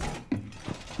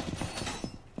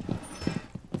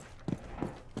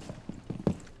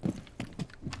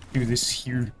 Do this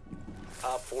here.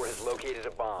 Op 4 has located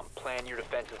a bomb. Plan your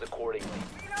defenses accordingly.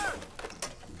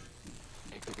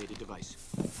 Activated device.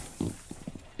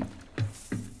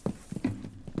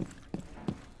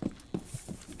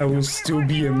 I will still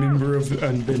be a member of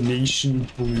the Nation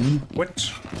Blue. What?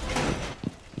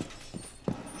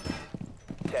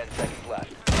 10 seconds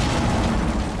left.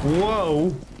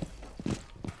 Whoa!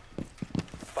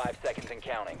 5 seconds and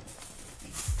counting.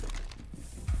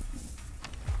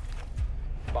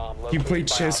 Bomb You located play by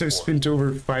chess, Op I've 4. spent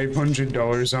over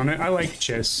 $500 on it. I like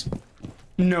chess.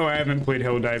 No, I haven't played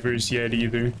Helldivers yet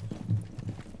either.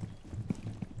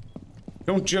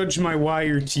 Don't judge my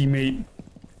wire, teammate.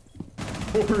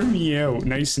 Pour me out.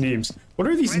 Nice names. What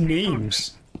are these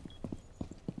names?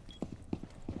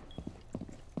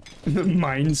 The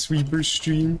Minesweeper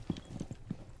stream.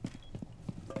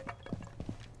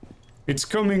 It's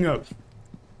coming up.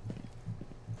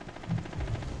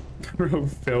 Bro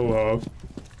fell off.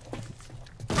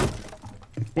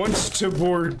 Once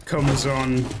Tabor comes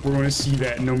on, we're gonna see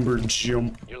that number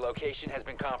jump. Your location has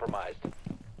been compromised.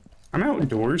 I'm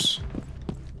outdoors.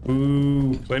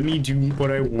 Ooh, let me do what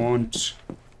I want.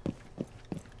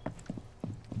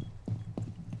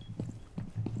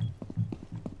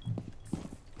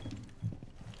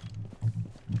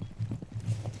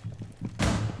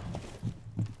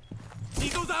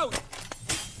 Eagles out!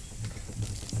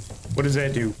 What does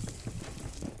that do?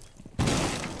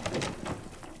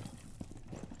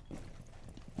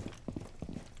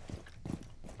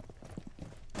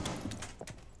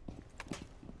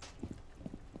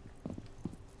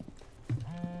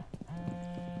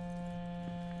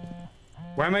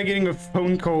 Why am I getting a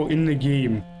phone call in the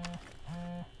game?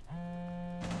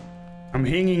 I'm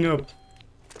hanging up.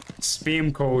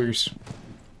 Spam callers.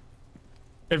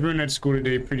 Everyone at school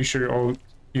today, pretty sure all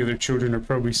the other children are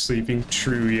probably sleeping.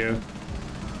 True, yeah.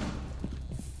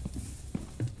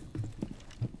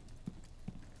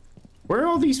 Where are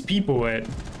all these people at?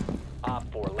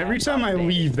 Op 4 Every last time I standing.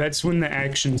 leave, that's when the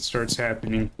action starts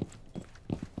happening.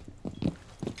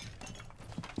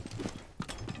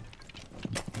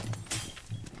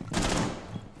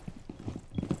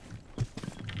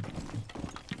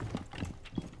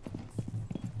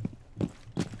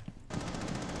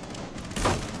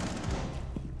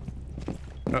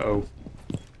 Uh-oh.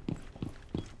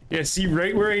 Yeah, see,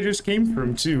 right where I just came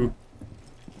from, too.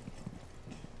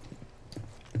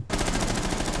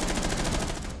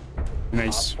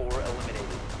 Nice. Op 4 eliminated.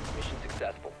 Mission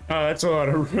successful. Oh, that's a lot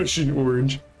of Russian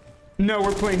orange. No,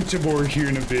 we're playing Tabor here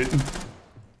in a bit.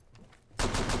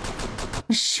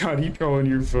 Shoddy call on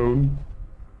your phone.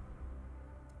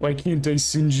 Why can't I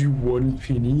send you 1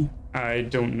 penny? I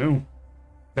don't know.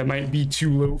 That might be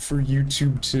too low for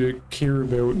YouTube to care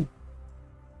about.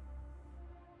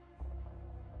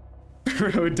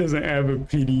 Bro, it doesn't have a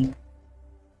penny.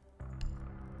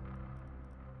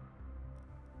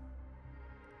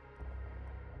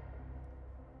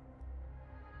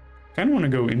 I don't want to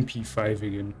go NP5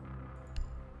 again.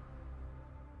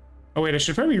 Oh wait, I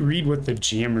should probably read what the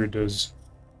jammer does.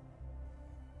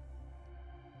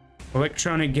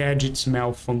 Electronic gadgets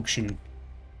malfunction.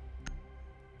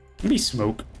 Maybe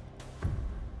smoke.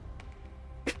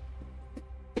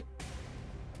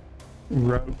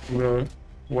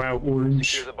 Wow,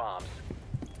 orange. Secure the bombs.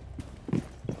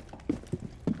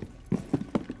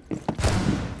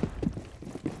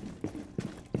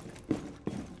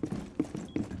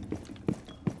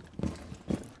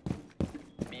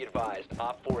 Be advised,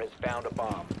 Op 4 has found a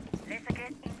bomb. Laser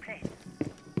gate in place.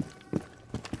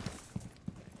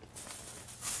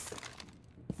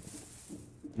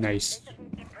 Nice.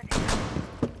 In position.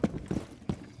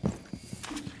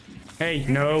 Hey,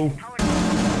 no. Power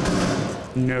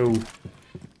No.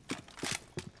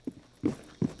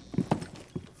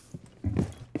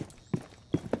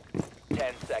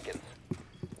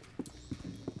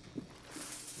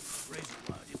 Razor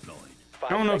wire deployed. I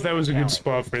don't know if that was a good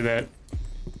spot for that.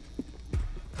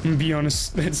 I'm gonna be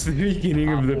honest, that's the beginning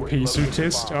of the Op 4 has pacer located the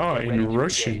test. bomb. Ah, Get ready in to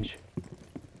Russian. engage.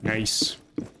 Nice.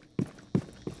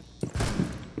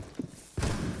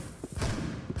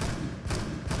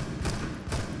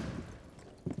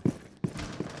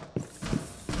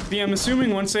 Yeah, I'm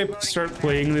assuming once I start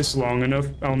playing this long enough,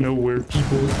 I'll know where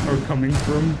people are coming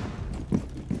from.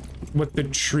 What the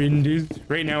trend is.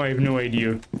 Right now, I have no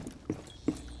idea.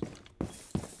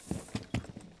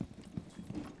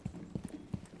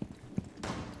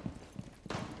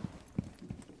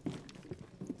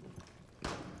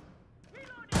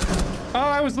 Oh,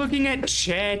 I was looking at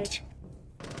chat.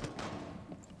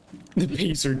 The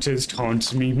pacer test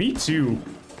haunts me. Me too.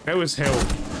 That was hell.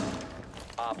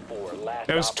 Op 4, last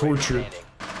That was operator torture. standing.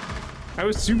 I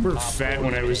was super fat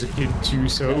when I was a kid too,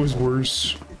 so it was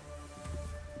worse.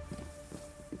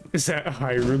 Is that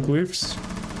hieroglyphs?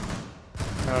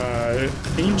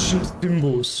 Ancient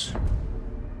symbols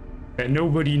that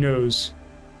nobody knows.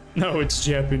 No, it's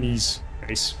Japanese.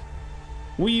 Nice.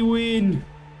 We win!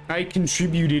 I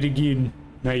contributed again.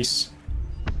 Nice.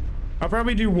 I'll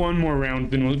probably do one more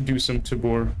round, then we'll do some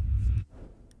Tabor.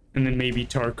 And then maybe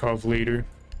Tarkov later.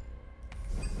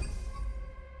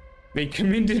 They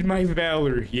commended my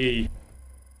valor, yay.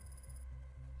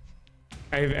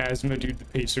 I have asthma, dude, the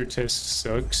pacer test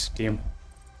sucks. Damn.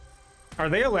 Are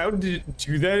they allowed to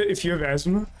do that if you have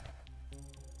asthma?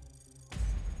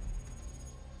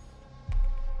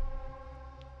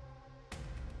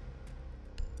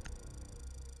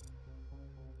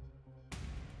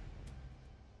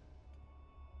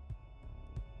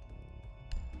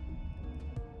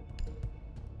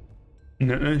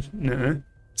 Nuh-uh, nuh-uh.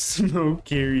 Smoke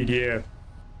carried, yeah.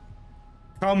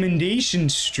 Commendation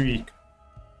streak.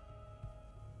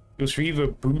 You'll receive a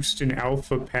boost in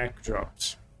alpha pack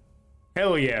drops.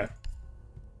 Hell yeah.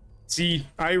 See,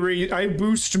 I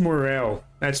boost morale.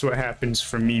 That's what happens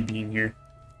from me being here.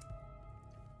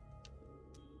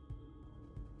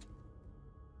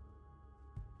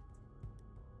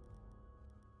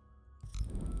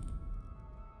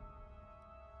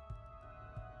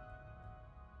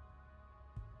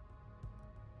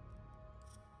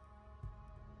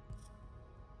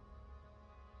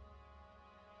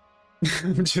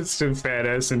 I'm just a fat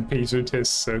ass and pacer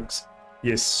test sucks.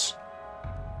 Yes.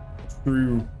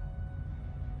 True.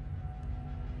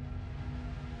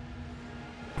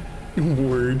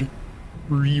 Word.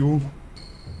 Real.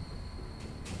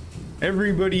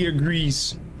 Everybody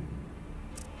agrees.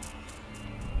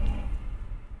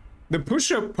 The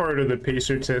push-up part of the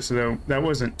pacer test, though, that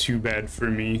wasn't too bad for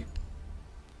me.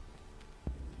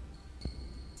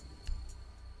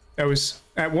 I was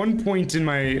at one point in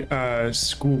my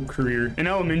school career, in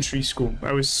elementary school,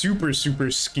 I was super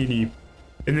skinny,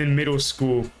 and then middle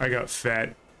school I got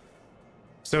fat.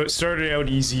 So it started out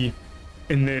easy,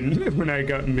 and then when I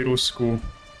got middle school,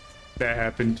 that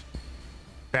happened.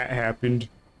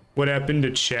 What happened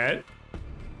to chat?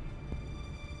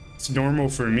 It's normal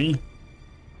for me.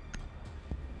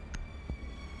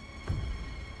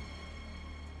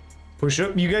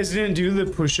 Push-up? You guys didn't do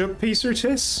the push-up pacer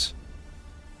test?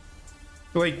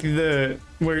 Like the,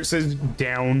 where it says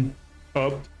down,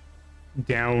 up,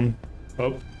 down,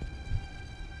 up.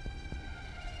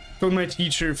 Told my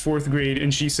teacher 4th grade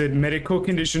and she said medical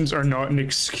conditions are not an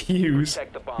excuse.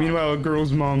 Meanwhile, a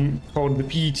girl's mom called the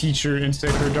PE teacher and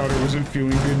said her daughter wasn't feeling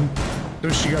good. So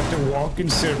she got to walk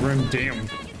instead of run. Damn.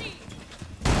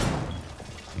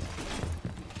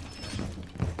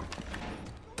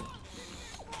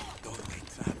 Don't get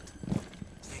trapped.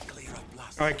 Stay clear of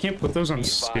blast. Oh, I can't put those on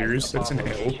stairs. That's an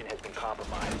L.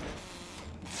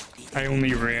 I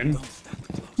only ran. Don't stand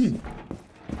close.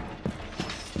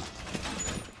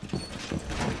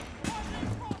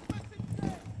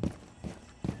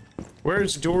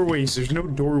 Where's doorways? There's no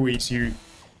doorways here.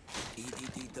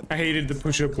 I hated the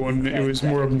push-up one. It was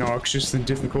more obnoxious than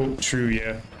difficult. True,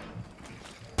 yeah.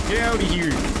 Get out of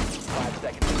here. 5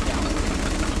 seconds down.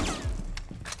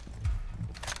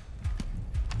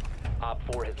 Op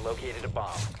 4 has located a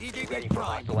bomb. Get ready for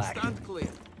hostile action. Stand clear.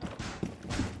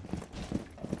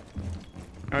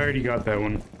 I already got that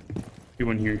one. Do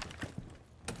one here.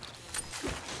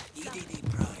 EDD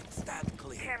Prime, stand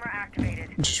clear. Camera activated.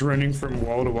 Just running from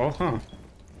wall to wall, huh?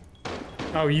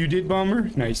 Oh, you did, Bomber?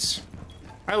 Nice.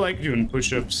 I like doing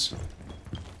push-ups.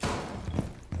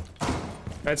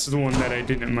 That's the one that I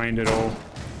didn't mind at all.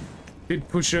 Did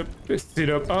push-up,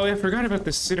 sit-up. Oh, I forgot about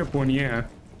the sit-up one, yeah.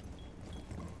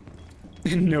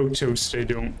 No toast, I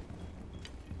don't.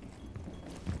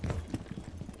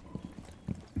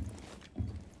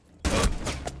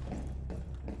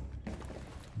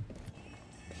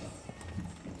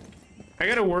 I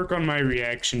gotta work on my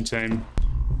reaction time.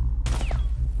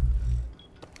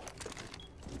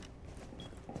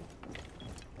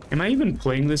 Am I even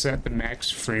playing this at the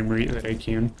max frame rate that I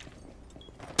can?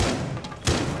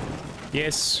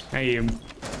 Yes, I am.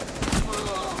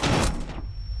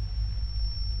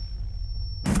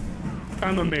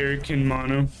 I'm American,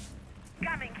 Mono.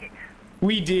 Coming, kid.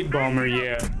 We did, Bomber,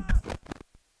 yeah.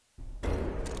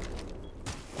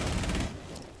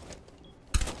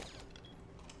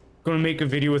 Gonna make a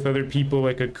video with other people,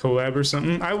 like a collab or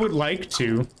something? I would like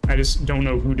to. I just don't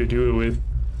know who to do it with.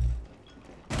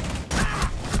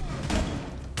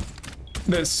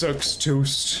 That sucks,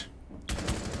 Toast.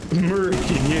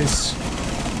 American, yes.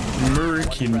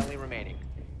 American. Friendly remaining.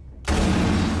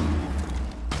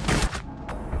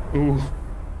 Ooh.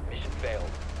 Mission failed.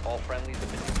 All friendlies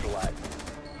have been neutralized.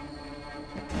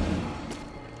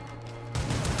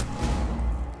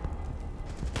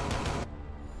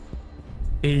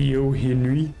 Hey, yo,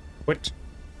 Henry. What?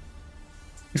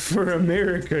 For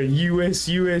America, US,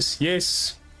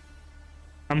 yes.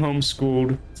 I'm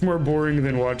homeschooled. It's more boring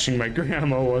than watching my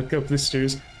grandma walk up the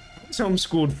stairs. I was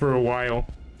homeschooled for a while.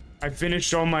 I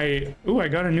finished all my... Ooh, I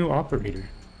got a new operator.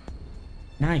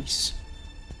 Nice.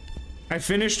 I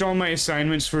finished all my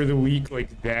assignments for the week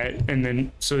like that, and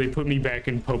then so they put me back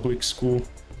in public school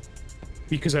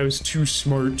because I was too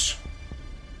smart.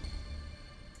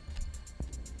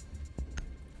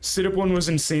 Sit-up one was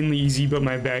insanely easy, but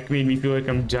my back made me feel like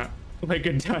I'm like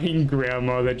a dying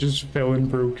grandma that just fell and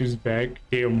broke his back.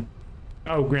 Damn.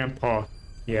 Oh, grandpa.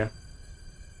 Yeah.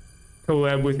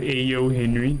 Collab with Ayo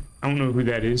Henry. I don't know who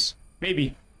that is.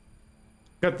 Maybe.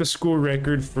 Got the school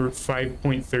record for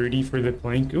 5.30 for the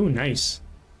plank. Ooh, nice.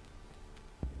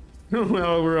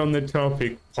 Well, we're on the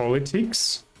topic.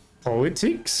 Politics?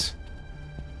 Politics?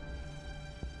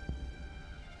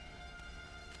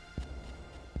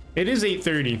 It is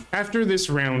 8:30. After this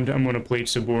round, I'm gonna play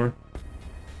Tabor.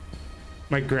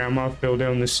 My grandma fell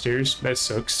down the stairs. That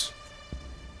sucks.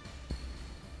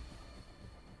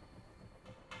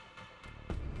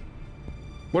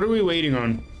 What are we waiting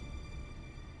on?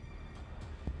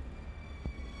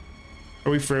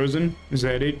 Are we frozen? Is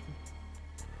that it?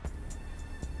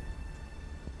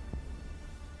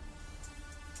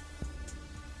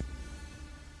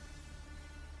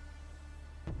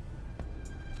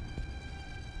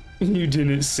 You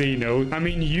didn't say no. I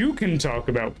mean, you can talk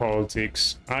about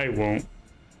politics. I won't.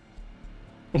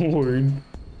 Lord.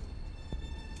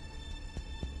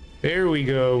 There we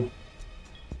go.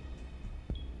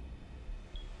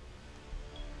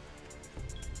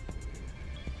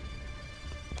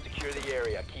 Secure the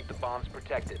area. Keep the bombs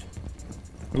protected.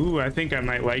 Ooh, I think I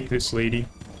might like this lady.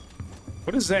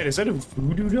 What is that? Is that a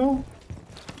voodoo doll?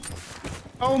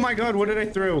 Oh my god, what did I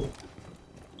throw?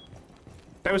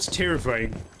 That was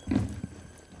terrifying.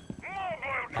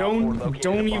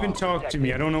 Don't even talk to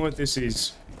me. I don't know what this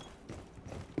is.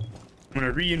 I'm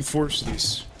gonna reinforce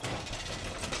this.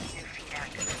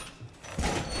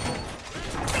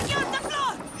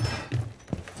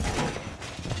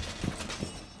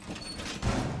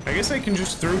 I guess I can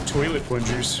just throw toilet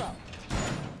plungers.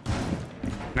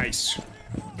 Nice.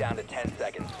 Down to 10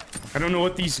 seconds. I don't know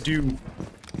what these do.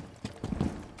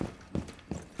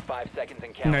 5 seconds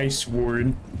and count. Nice,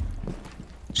 Warren.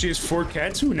 She has 4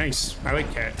 cats? Ooh, nice. I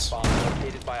like cats. Bomb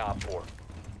located by Op 4.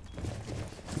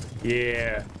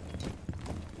 Yeah.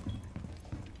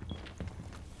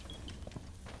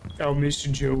 I'll miss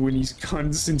Joe when he's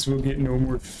gone since we'll get no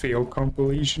more fail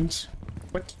compilations.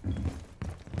 What?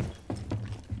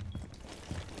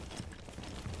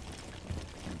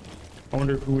 I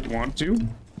wonder who would want to.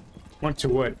 Want to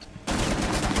what?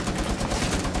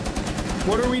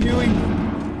 What are we doing?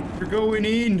 We're going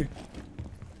in.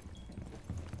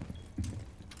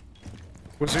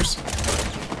 Was there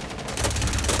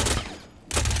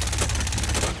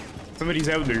somebody's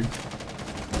out there?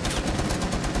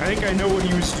 I think I know what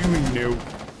he was doing now.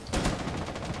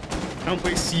 I don't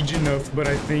play Siege enough, but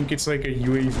I think it's like a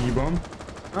UAV bomb.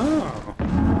 Oh.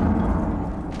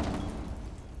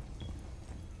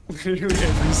 Literally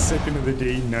every second of the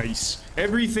day, nice.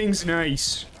 Everything's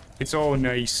nice. It's all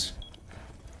nice.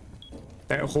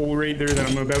 That hole right there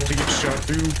that I'm about to get shot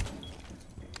through.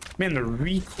 Man, the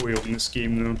recoil in this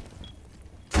game, though.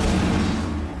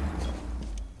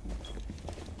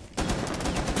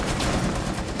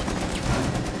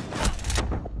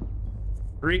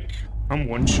 Freak. I'm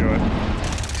one shot.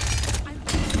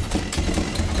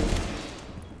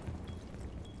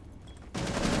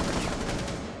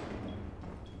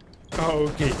 Oh,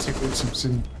 okay, Tickle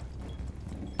Simpson.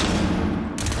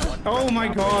 Oh my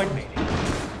god!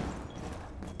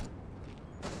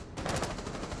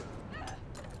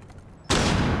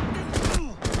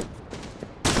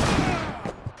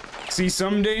 See,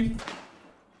 someday,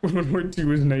 World War II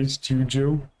was nice too,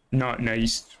 Joe. Not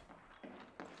nice.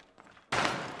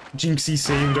 Jinxie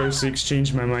saved R6,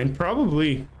 changed my mind.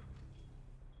 Probably.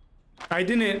 I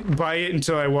didn't buy it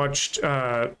until I watched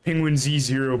Penguin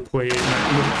Z0 play it,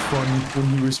 and it looked fun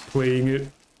when he was playing it.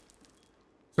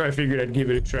 So I figured I'd give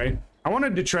it a try. I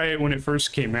wanted to try it when it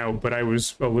first came out, but I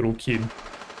was a little kid.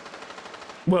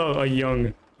 Well, a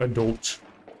young adult.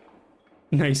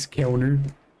 Nice counter.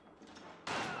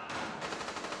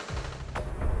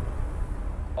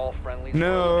 All friendlies.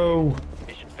 No!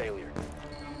 Mission failure.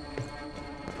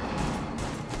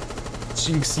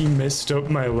 Jinxie messed up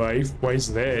my life. Why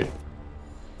is that?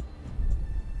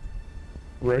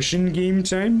 Russian game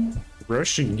time?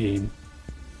 Russian game.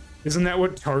 Isn't that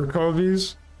what Tarkov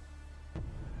is?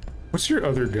 What's your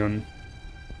other gun?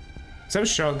 Is that a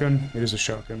shotgun? It is a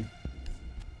shotgun.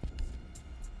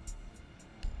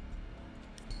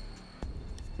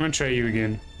 I'm gonna try you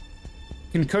again.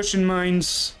 Concussion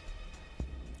mines.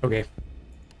 Okay.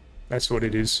 That's what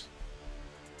it is.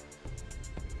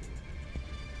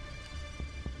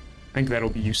 I think that'll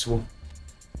be useful.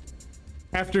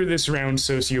 After this round,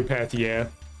 sociopath, yeah.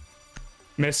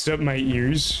 Messed up my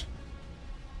ears.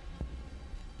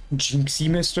 Jinxie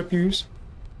messed up ears?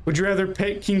 Would you rather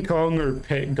pet King Kong or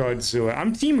pet Godzilla?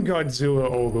 I'm team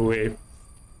Godzilla all the way.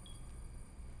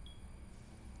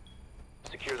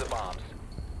 Secure the bombs.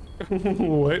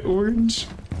 What, Orange?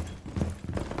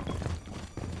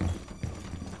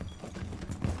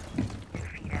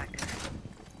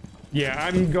 Yeah,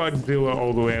 I'm Godzilla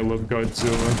all the way. I love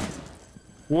Godzilla.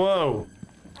 Whoa!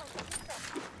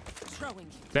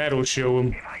 That'll show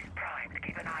him.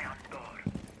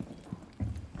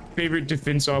 Favorite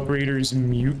defense operator is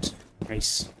Mute.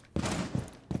 Nice.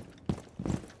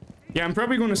 Yeah, I'm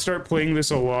probably going to start playing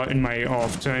this a lot in my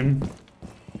off time.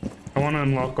 I want to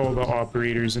unlock all the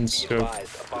operators and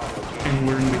stuff. And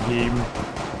learn the game.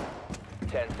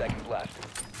 10 seconds left.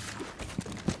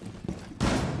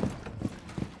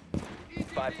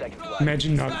 5 seconds left.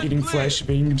 Imagine not getting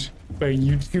flashbanged by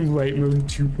YouTube Light Mode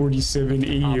 2:47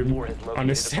 AM on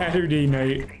a Saturday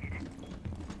night.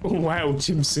 Oh, wow,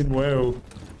 Timson, wow.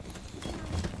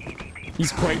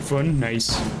 He's quite fun,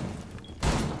 nice.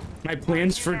 My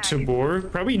plans for Tabor,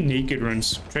 probably naked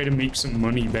runs, try to make some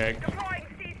money back.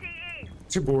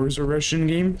 Tabor's a Russian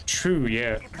game? True,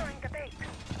 yeah.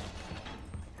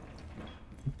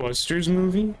 Buster's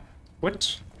movie?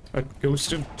 What? A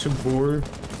Ghost of Tabor?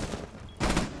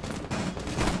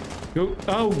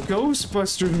 Oh,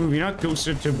 Ghostbusters movie, not Ghost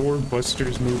of Tabor,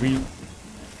 Buster's movie.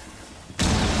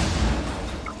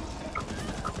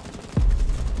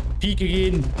 Peek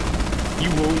again. You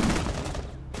won't.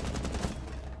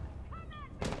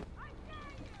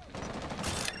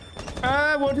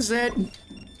 What is that?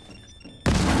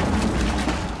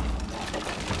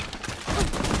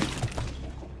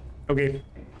 Okay.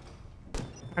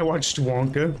 I watched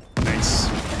Wonka. Nice.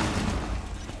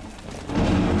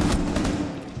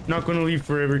 Not gonna leave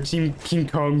forever. Team King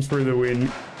Kong for the win.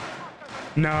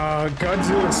 Nah,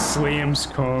 Godzilla slams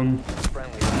Kong.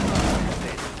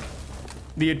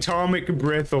 The atomic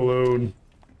breath alone.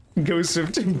 Ghost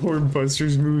of Tabor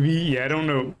Buster's movie? Yeah, I don't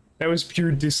know. That was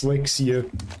pure dyslexia.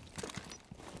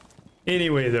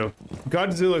 Anyway, though.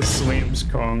 Godzilla slams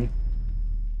Kong.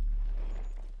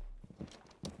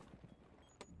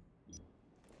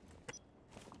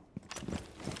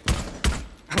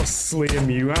 I'll slam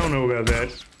you. I don't know about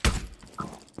that.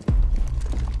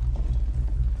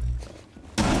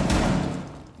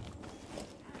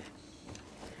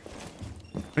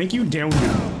 I think you downed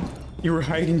him. You were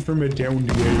hiding from a downed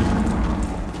guy.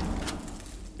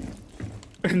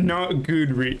 Not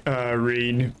good,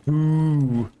 Rain.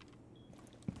 Ooh.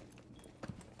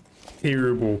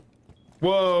 Terrible.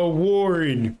 Whoa,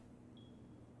 Warren.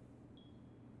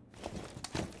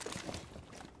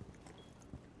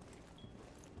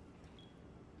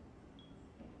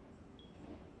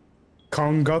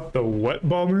 Kong got the what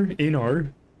bomber?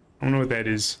 NR? I don't know what that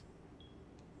is.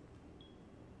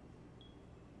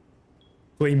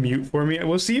 Play mute for me.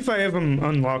 We'll see if I have them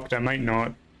unlocked. I might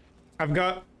not. I've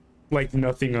got like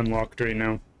nothing unlocked right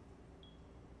now.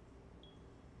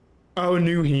 Oh,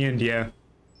 new hand, yeah.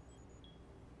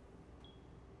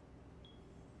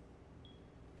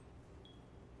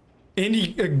 And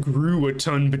he grew a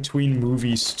ton between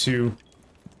movies too.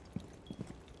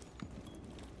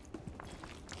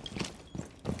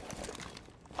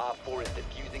 Op 4 is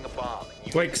defusing a bomb.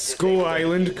 You Like need to Skull disable it.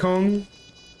 Island Kong?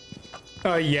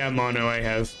 Yeah, Mono, I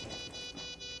have.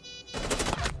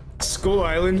 Skull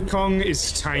Island Kong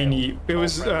is tiny. It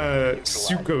was,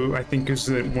 Suko, I think is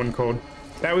the one called.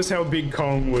 That was how big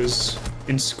Kong was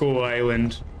in Skull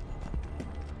Island.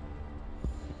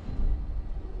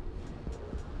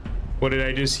 What did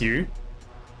I just hear?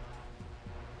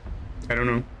 I don't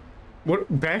know.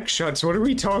 What back shots? What are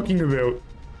we talking about?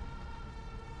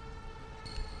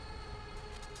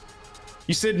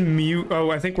 You said mute. Oh,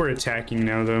 I think we're attacking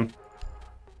now, though.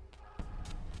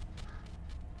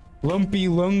 Lumpy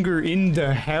Lunger in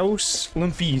the house.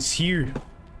 Lumpy is here.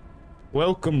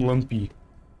 Welcome, Lumpy.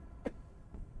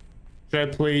 Should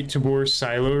I play Tabor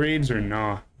silo raids or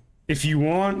nah? If you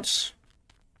want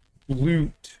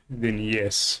loot, then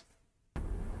yes.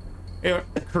 Yeah,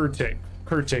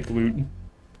 Kurtek loot.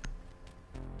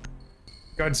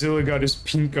 Godzilla got his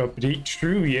pink update.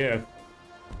 True, yeah.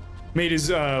 Made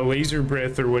his laser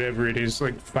breath or whatever it is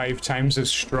like 5 times as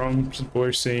strong, people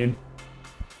are saying.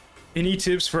 Any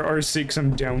tips for R6?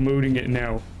 I'm downloading it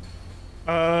now.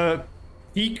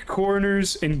 Peek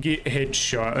corners and get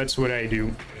headshot. That's what I do. You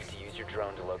need to use your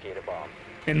drone to locate a bomb.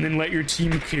 And then let your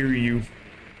team carry you.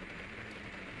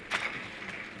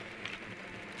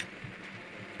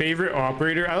 Favorite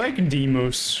operator? I like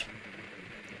Demos.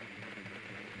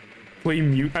 Play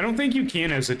mute. I don't think you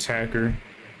can as attacker.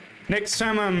 Next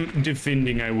time I'm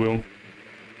defending, I will.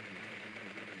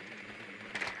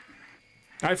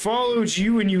 I followed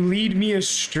you and you lead me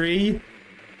astray.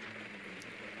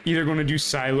 Either gonna do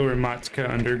Silo or Matka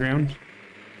Underground.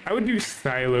 I would do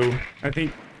Silo. I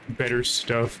think better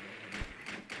stuff.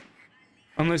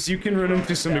 Unless you can run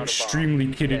into some extremely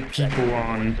kitted people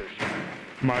on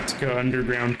Matka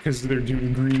Underground because they're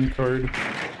doing green card.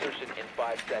 Insertion in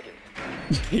 5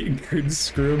 seconds. Good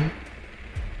scrub.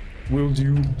 Will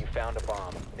do. You found a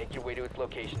bomb. Make your way to its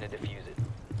location and defuse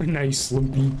it. Nice,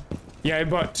 Lumpy. Yeah, I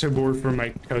bought Tabor for my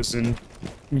cousin.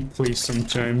 We play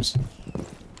sometimes.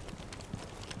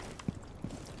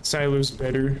 Silo's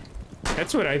better.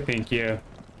 That's what I think, yeah.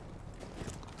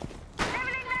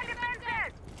 Leveling my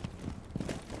defenses!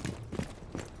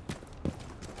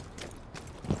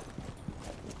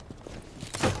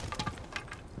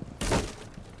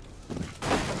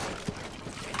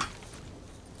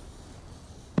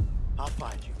 I'll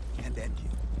find you and end you.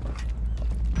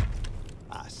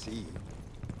 I see you.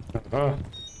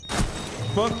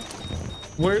 Fuck.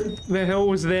 Where the hell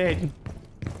was that?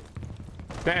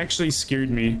 That actually scared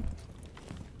me.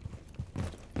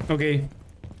 Okay.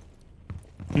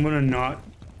 I'm gonna not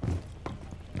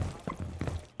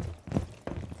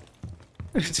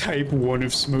type 1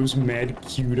 of Smo's mad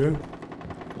cuter.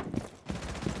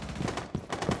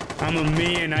 I'm a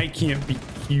man, I can't be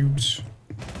cute.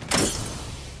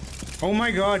 Oh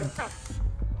my god.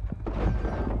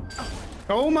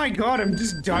 Oh my god, I'm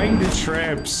just dying to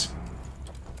traps.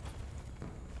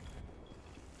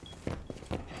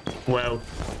 Wow.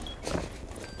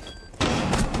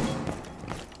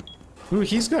 Ooh,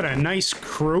 he's got a nice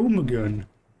chrome gun.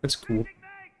 That's cool.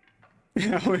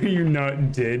 How are you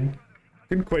not dead?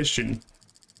 Good question.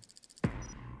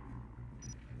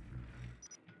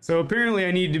 So apparently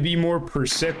I need to be more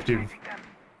perceptive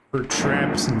for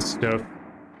traps and stuff.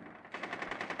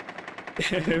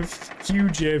 F,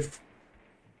 huge F.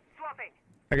 Swapping.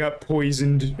 I got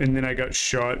poisoned and then I got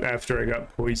shot after I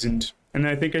got poisoned. And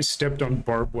I think I stepped on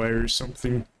barbed wire or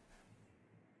something.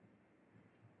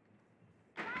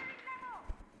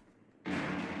 You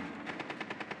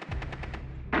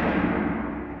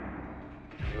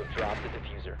have dropped the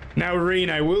diffuser. Now, Rain,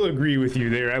 I will agree with you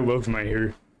there. I love my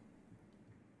hair.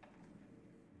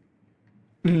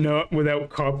 Not without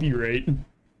copyright.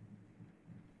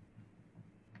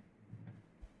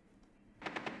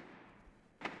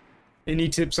 Any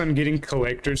tips on getting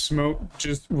collector smoke?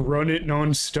 Just run it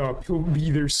non-stop. He'll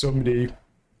be there someday.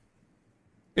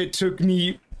 It took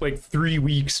me like 3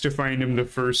 weeks to find him the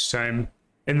first time.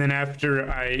 And then after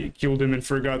I killed him and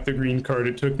forgot the green card,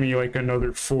 it took me like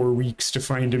another 4 weeks to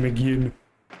find him again.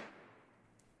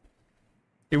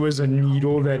 It was a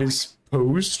needle that is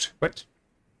posed. What?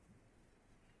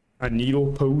 A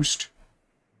needle post?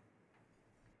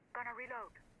 Gonna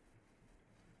reload.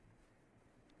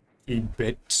 A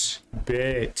bet.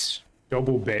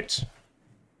 Double bet.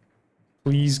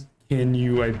 Please, can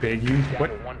you, I beg you? Down What?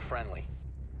 to 1 friendly.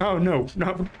 Oh no,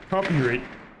 not copyright.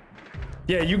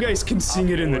 Yeah, you guys can sing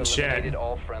it in the Op 4 chat, eliminated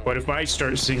all friendlies. but if I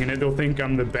start singing it, they'll think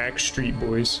I'm the Backstreet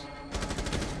Boys.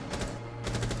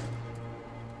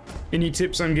 Any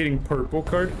tips on getting purple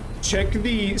card? Check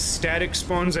the static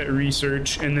spawns at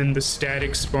research and then the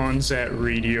static spawns at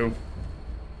radio.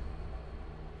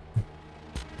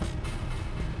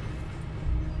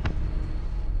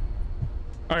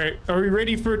 Alright, are we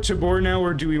ready for Tabor now,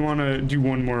 or do we want to do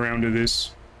one more round of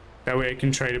this? That way I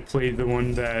can try to play the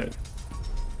one that,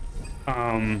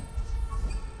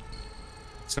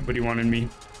 somebody wanted me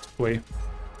to play.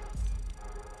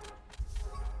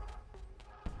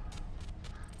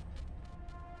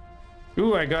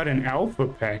 Ooh, I got an alpha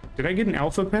pack. Did I get an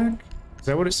alpha pack? Is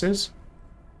that what it says?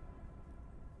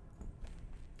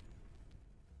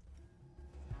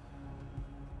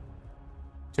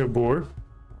 Tabor.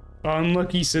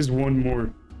 Unlucky says one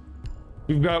more.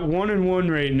 We've got 1 and 1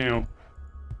 right now.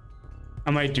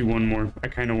 I might do one more. I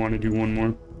kind of want to do one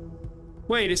more.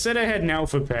 Wait, it said I had an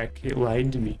alpha pack. It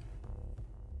lied to me.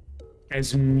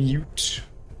 As mute.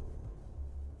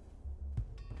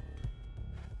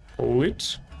 Pull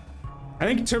it. I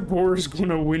think Tabor is going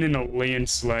to win in a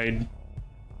landslide.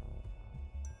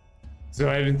 So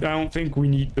I don't think we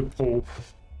need the poll.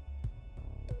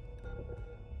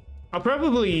 I'll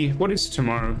probably... What is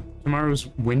tomorrow? Tomorrow's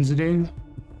Wednesday?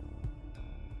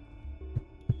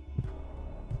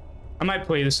 I might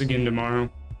play this again tomorrow.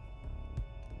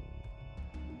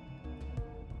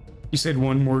 You said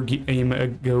one more game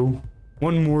ago.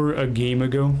 One more a game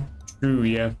ago? True,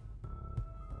 yeah.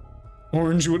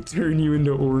 Orange would turn you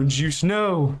into orange juice.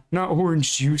 No, not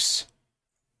orange juice.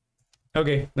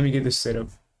 Okay, let me get this set up.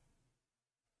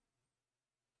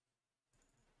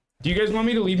 Do you guys want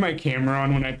me to leave my camera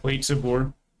on when I play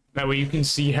Tabor? That way you can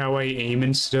see how I aim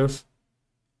and stuff.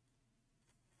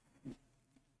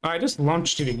 I just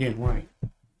launched it again. Why?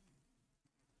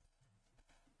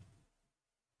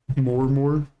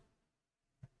 More.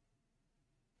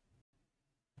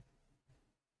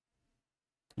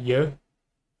 Yeah.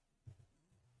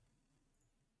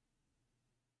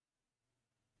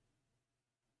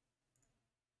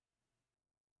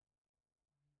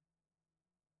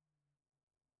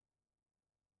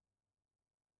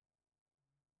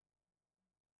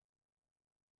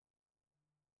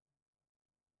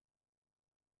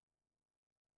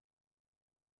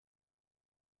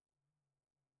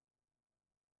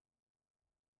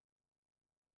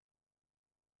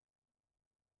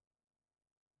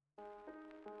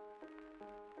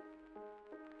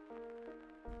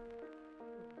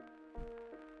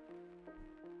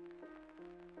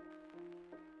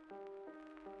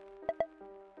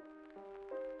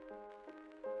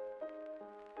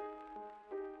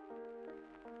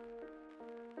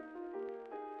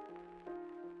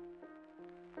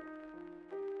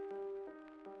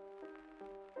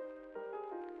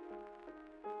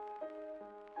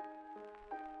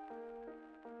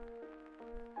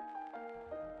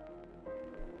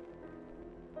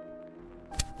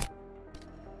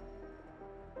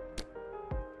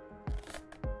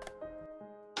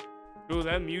 Oh,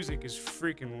 that music is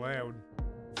freaking loud.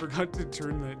 Forgot to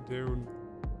turn that down.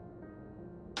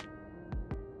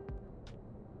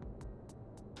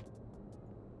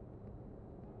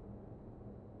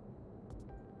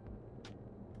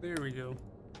 There we go.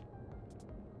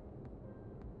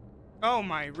 Oh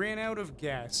my, ran out of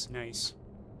gas. Nice.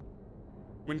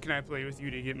 When can I play with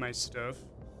you to get my stuff?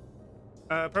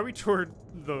 Probably toward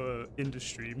the end of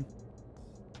stream.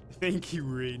 Thank you,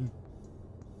 Rain.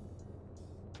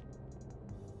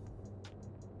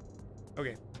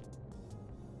 Okay.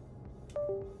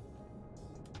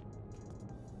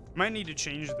 Might need to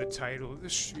change the title of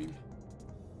this stream.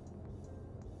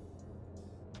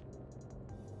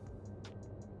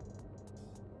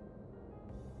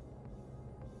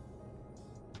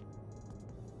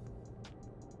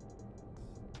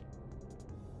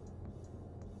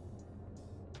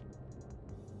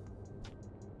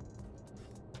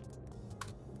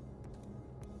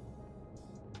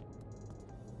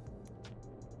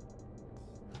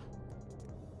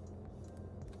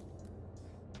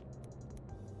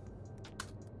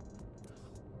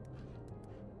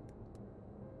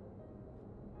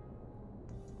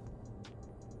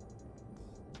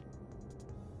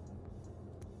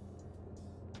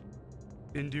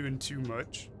 Been doing too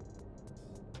much.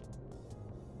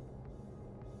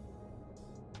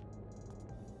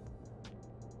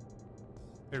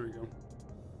 There we go.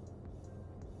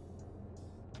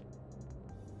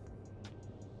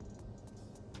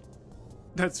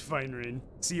 That's fine, Rain.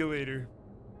 See you later.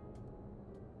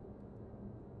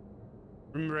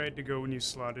 Remember I had to go when you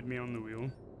slotted me on the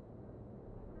wheel?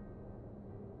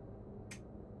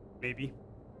 Maybe.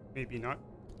 Maybe not.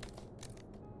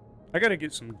 I gotta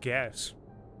get some gas.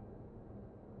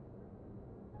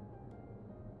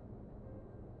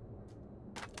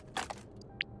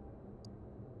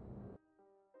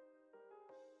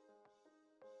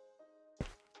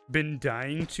 Been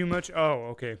dying too much? Oh,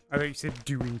 okay. I thought you said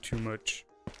doing too much.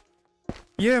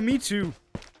 Yeah, me too.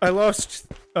 I lost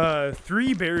 3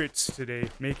 Barretts today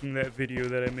making that video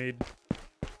that I made.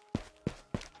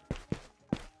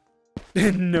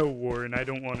 No, Warren, I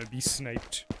don't want to be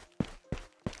sniped.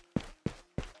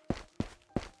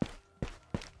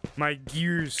 My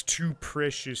gear's too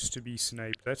precious to be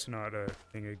sniped. That's not a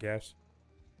thing, I guess.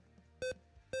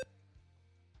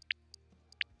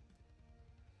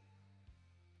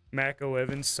 Mac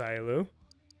 11 silo.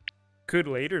 Could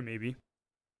later, maybe.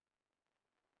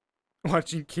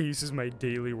 Watching Case is my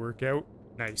daily workout.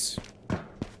 Nice.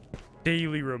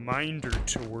 Daily reminder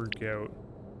to work out.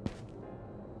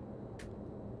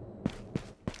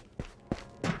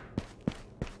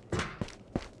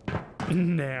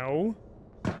 Now.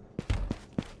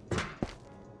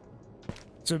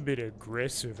 It's a bit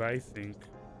aggressive, I think.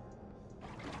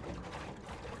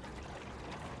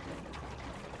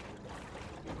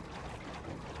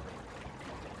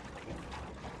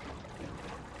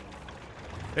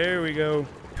 There we go.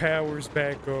 Power's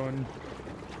back on.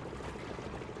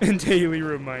 And daily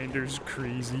reminders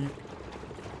crazy.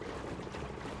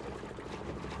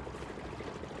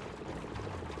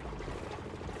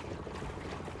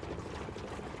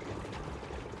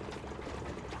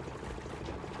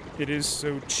 It is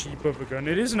so cheap of a gun.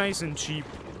 It is nice and cheap,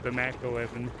 the Mac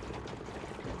 11.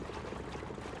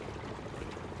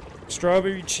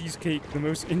 Strawberry cheesecake, the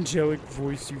most angelic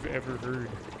voice you've ever heard.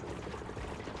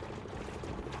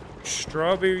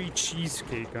 Strawberry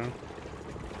cheesecake, huh?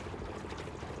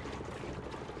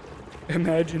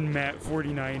 Imagine Matt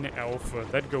 49 Alpha.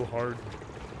 That'd go hard.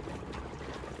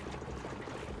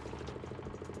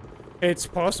 It's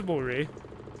possible, Ray.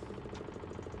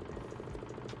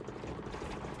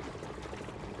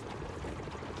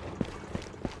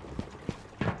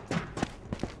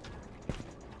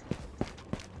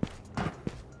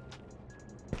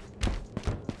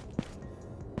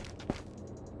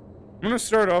 I'm gonna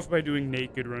start off by doing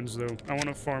naked runs, though. I want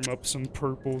to farm up some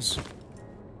purples.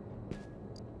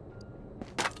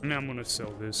 And then I'm gonna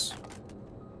sell this.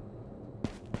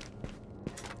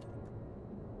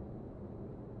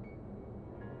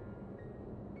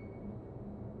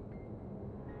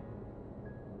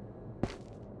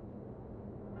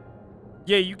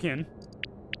 Yeah, you can.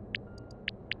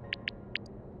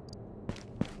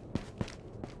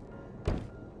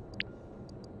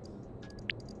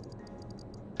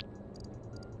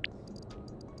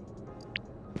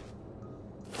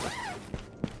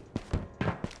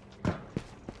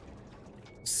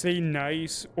 Say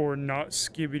nice or not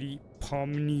skibbity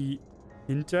pomni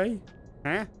hentai?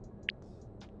 Huh?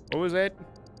 What was that?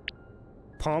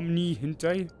 Pomni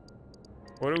hentai?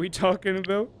 What are we talking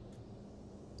about?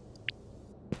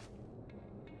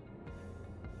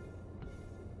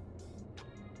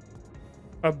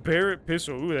 A Barrett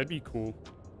pistol. Ooh, that'd be cool.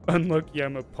 Unlucky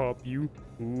I'ma pop you.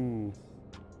 Ooh.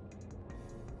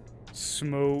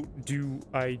 Smo do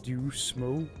I do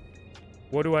smo?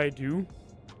 What do I do?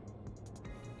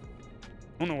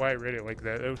 I don't know why I read it like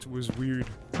that. That was weird.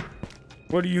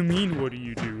 What do you mean, what do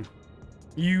you do?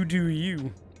 You do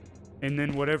you. And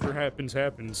then whatever happens,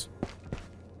 happens.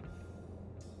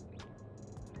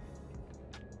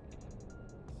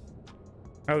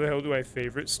 How the hell do I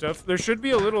favorite stuff? There should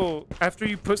be a little... After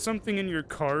you put something in your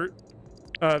cart,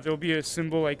 there'll be a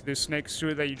symbol like this next to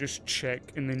it that you just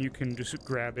check, and then you can just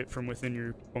grab it from within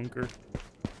your bunker.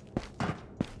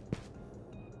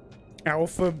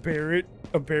 Alpha Barrett.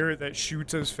 A Barrett that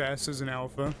shoots as fast as an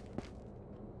Alpha.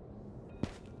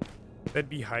 That'd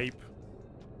be hype.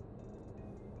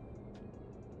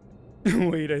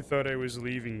 Wait, I thought I was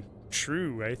leaving.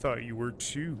 True, I thought you were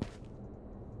too.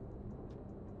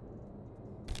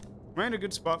 Am I in a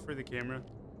good spot for the camera?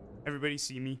 Everybody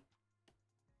see me?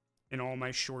 In all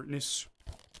my shortness.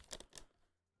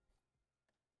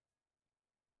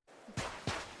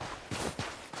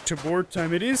 Tabor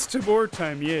time. It is Tabor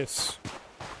time, yes.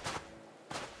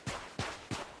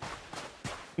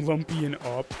 Lumpy and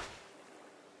up.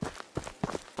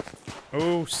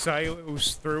 Oh,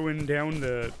 Silo's throwing down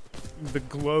the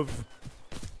glove.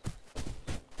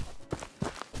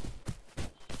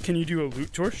 Can you do a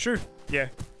loot tour? Sure. Yeah.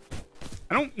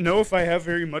 I don't know if I have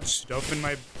very much stuff in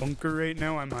my bunker right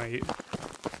now. I might.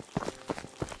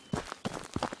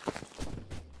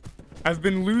 I've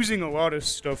been losing a lot of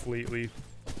stuff lately.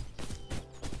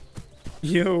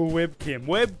 Yo, webcam.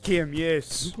 Webcam,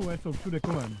 yes.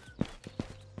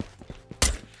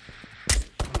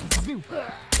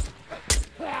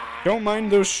 Don't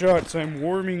mind those shots, I'm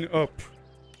warming up.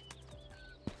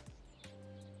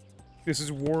 This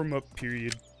is warm-up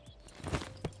period.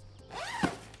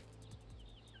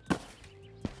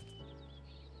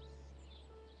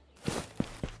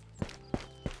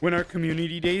 When are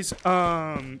community days?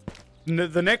 The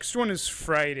next one is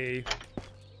Friday.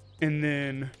 And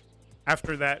then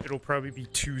after that, it'll probably be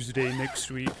Tuesday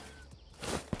next week.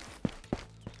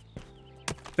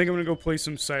 I think I'm gonna go play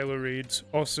some silo raids.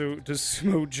 Also, does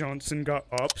Smo Johnson got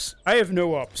ops? I have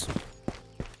no ops.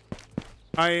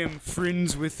 I am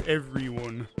friends with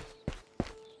everyone.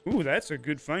 Ooh, that's a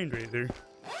good find right there.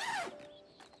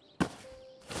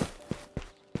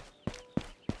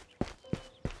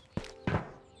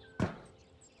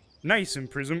 Nice in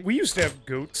prison. We used to have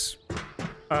goats.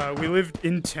 We lived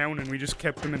in town and we just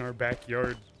kept them in our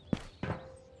backyard.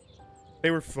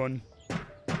 They were fun.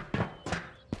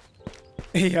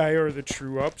 AI are the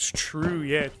true ops. True,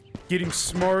 yeah. Getting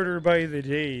smarter by the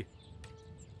day.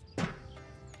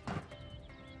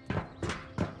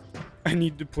 I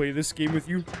need to play this game with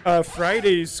you.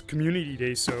 Friday's community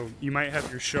day, so you might have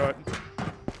your shot.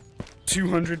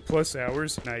 200 plus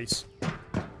hours. Nice.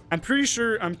 I'm pretty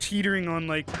sure I'm teetering on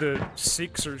like the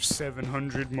 600 or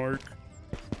 700 mark.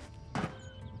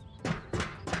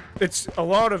 It's a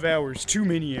lot of hours. Too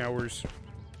many hours.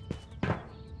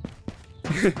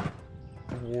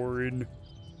 Warren.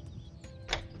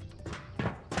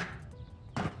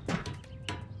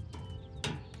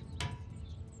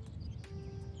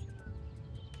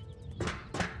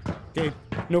 Okay,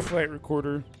 no flight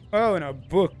recorder. Oh, and a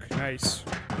book. Nice.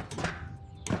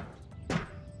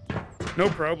 No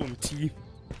problem, T.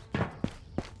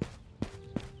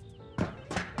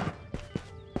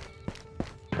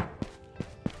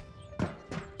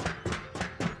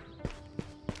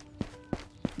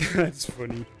 That's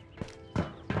funny.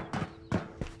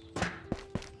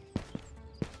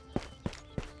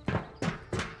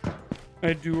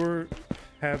 I do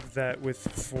have that with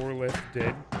 4 Left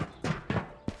Dead.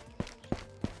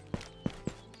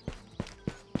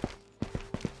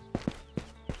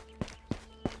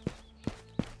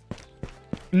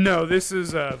 No, this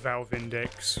is Valve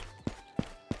Index.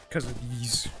 Because of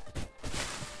these.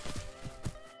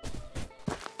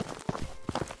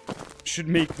 Should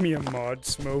make me a mod,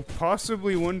 Smo.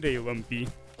 Possibly one day, Lumpy.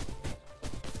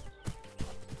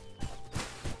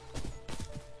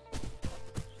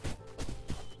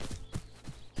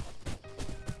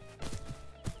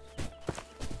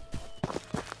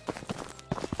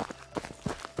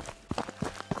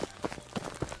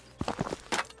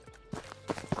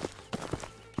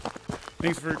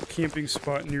 Thanks for camping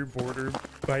spot near border.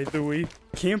 By the way,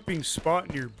 camping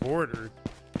spot near border?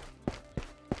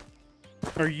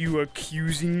 Are you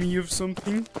accusing me of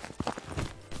something?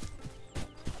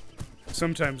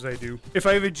 Sometimes I do. If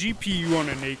I have a GPU on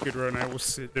a naked run, I will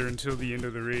sit there until the end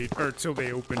of the raid, or till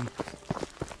they open.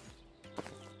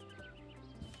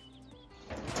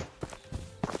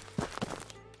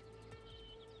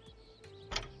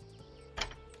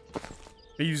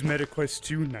 I use MetaQuest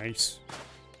 2, nice.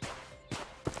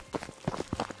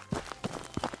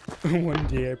 One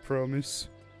day, I promise.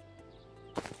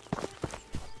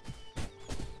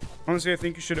 Honestly, I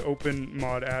think you should open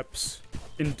mod apps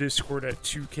in Discord at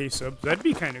 2K subs. That'd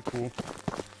be kind of cool.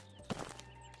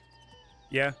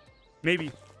 Yeah,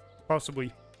 maybe.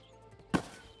 Possibly.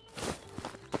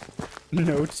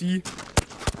 No, T.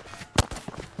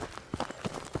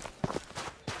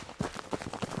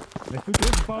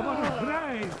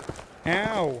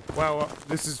 Ow! Wow,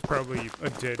 this is probably a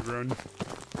dead run.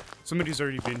 Somebody's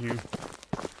already been here.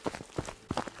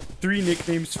 3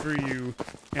 nicknames for you,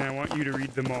 and I want you to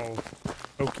read them all.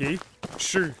 Okay?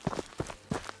 Sure.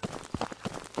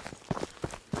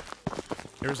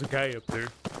 There's a guy up there.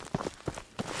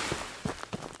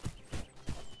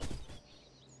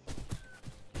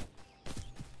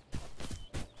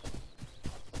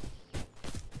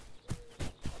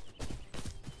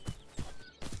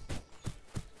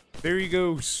 There he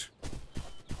goes.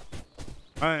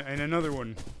 And another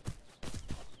one.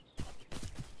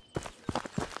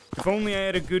 If only I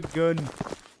had a good gun.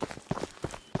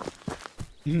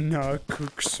 Nah,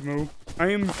 cook smoke.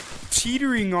 I am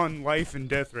teetering on life and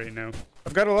death right now.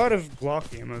 I've got a lot of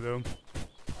Glock ammo though.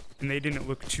 And they didn't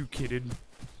look too kitted.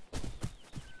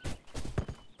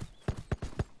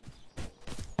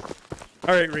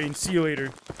 Alright, Rain, see you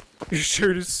later. Your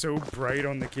shirt is so bright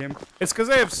on the cam. It's because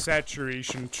I have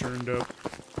saturation turned up.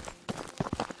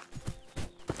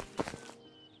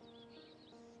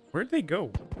 Where'd they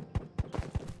go?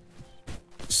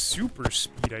 Super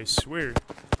speed, I swear.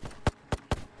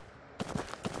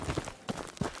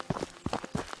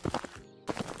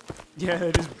 Yeah,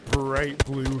 it is bright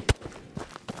blue.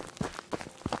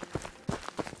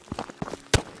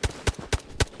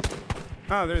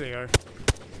 Ah, there they are.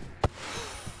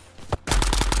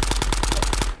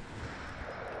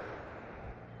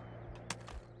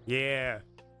 Yeah.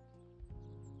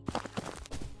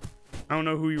 I don't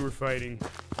know who you were fighting.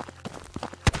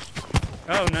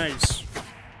 Oh, nice.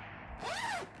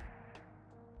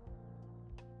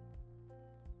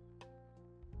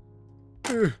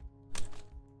 Ugh.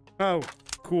 Oh,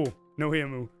 cool. No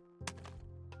ammo.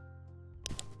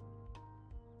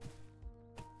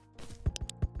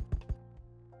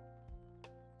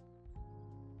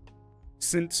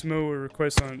 Sent Smo a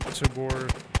request on Tabor.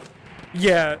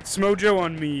 Yeah, Smojo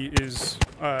on me is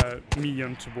me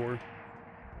on Tabor.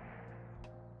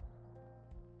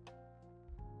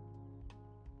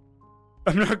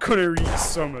 I'm not gonna read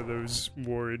some of those,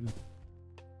 Warren.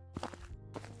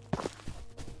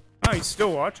 Oh, he's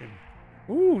still watching.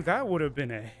 Ooh, that would have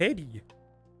been a heady.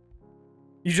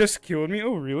 You just killed me?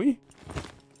 Oh, really?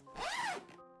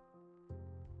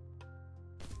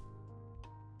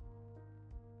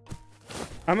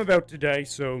 I'm about to die,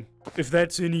 so if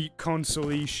that's any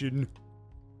consolation.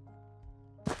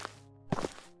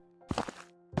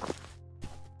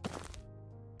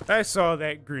 I saw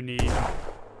that grenade.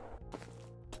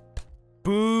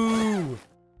 Boo!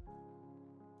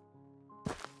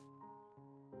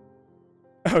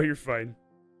 Oh, you're fine.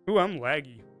 Ooh, I'm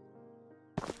laggy.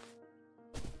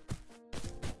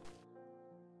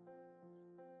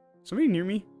 Somebody near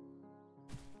me?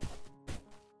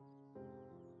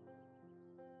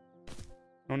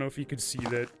 I don't know if you could see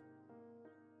that.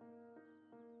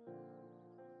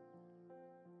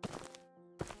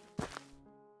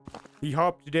 He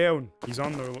hopped down. He's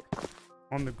on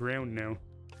the ground now.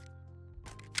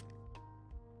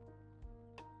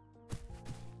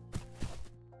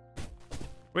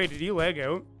 Wait, did he lag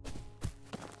out?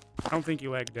 I don't think he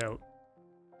lagged out.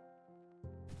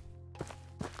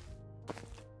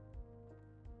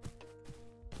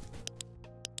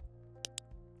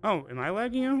 Oh, am I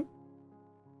lagging out?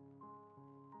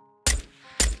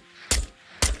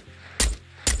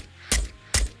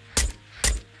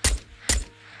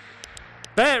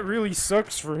 That really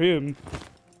sucks for him.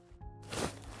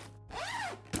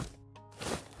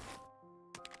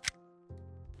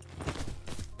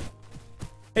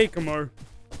 Hey, Kamar.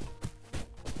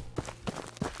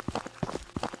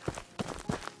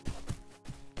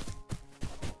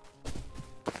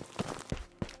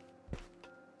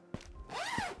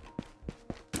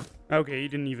 Okay, he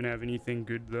didn't even have anything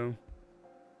good, though.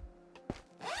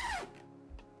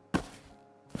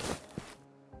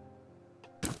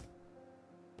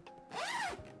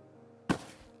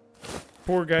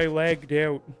 Poor guy lagged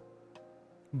out.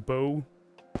 Bo.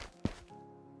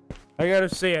 I gotta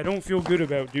say, I don't feel good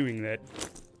about doing that.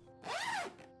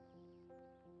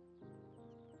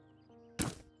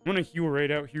 I'm gonna heal right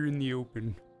out here in the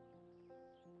open.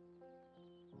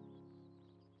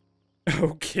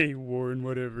 Okay, Warren,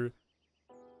 whatever.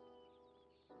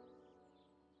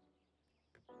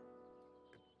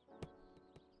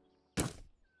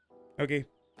 Okay.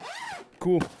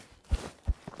 Cool.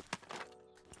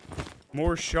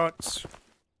 More shots.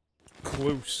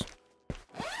 Close.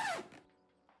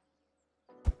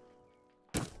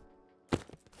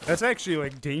 That's actually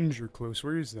like danger close.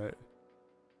 Where is that?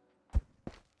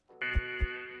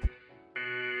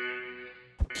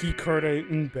 Key card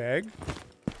item bag.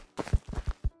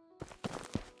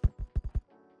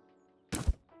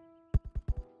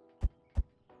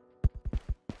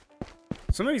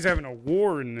 Somebody's having a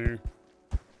war in there.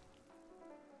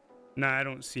 Nah, I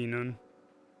don't see none.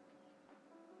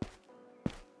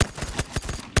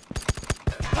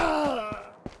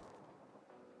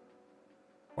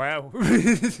 Wow.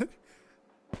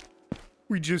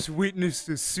 We just witnessed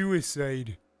a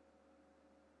suicide.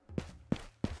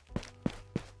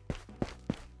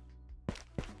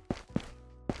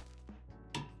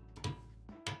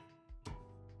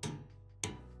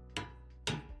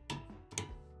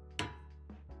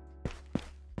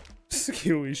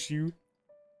 Skill issue.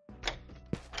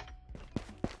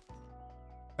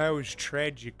 That was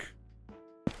tragic.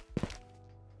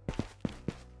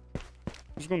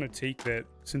 I'm just gonna take that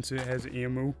since it has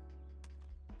ammo.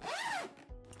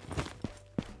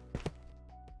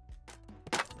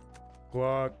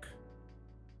 Glock.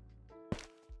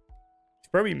 He's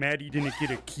probably mad he didn't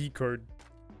get a key card.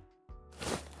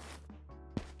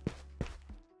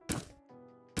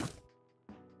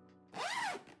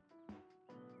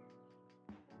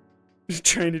 He's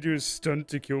trying to do a stunt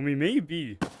to kill me.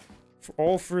 Maybe.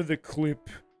 All for the clip.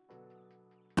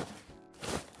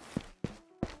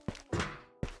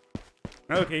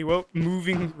 Okay, well,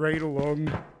 moving right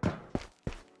along.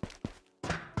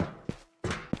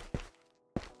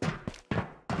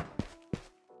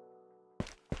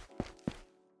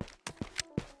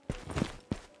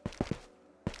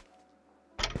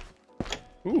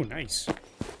 Ooh, nice.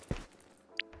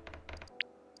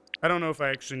 I don't know if I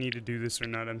actually need to do this or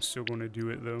not. I'm still going to do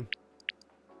it, though.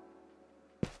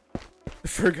 I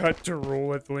forgot to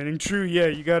roll at the landing. True, yeah,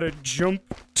 you gotta jump,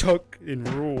 tuck, and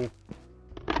roll.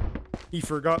 He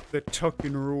forgot the tuck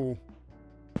and roll.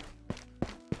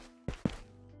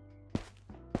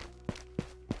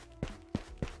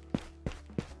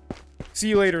 See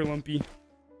you later, Lumpy.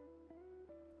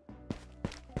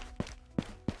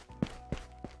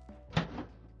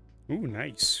 Ooh,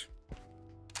 nice.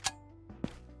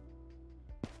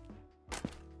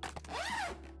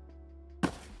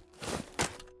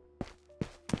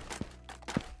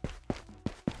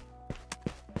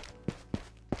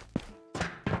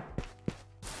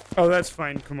 Oh, that's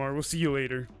fine, Kamar. We'll see you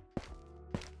later.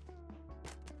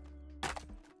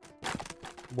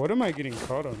 What am I getting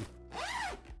caught on?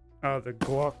 The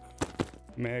Glock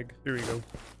mag. There we go.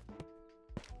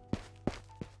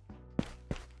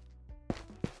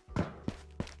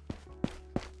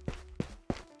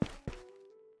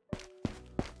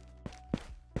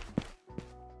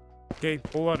 Okay,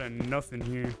 whole lot of nothing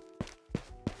here.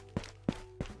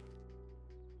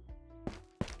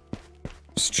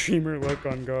 Streamer luck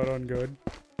on God on God.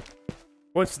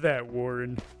 What's that,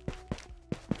 Warren?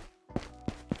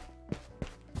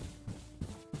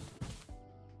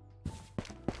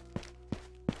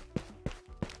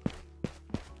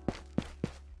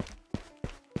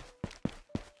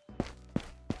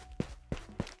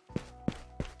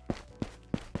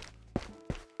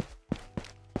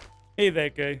 Hey,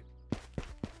 that guy.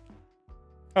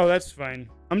 Oh, that's fine.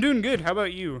 I'm doing good. How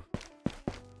about you?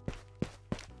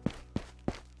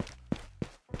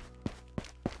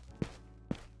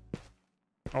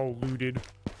 All looted.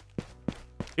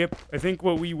 Yep, I think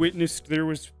what we witnessed there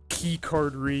was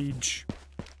keycard rage.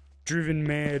 Driven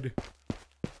mad.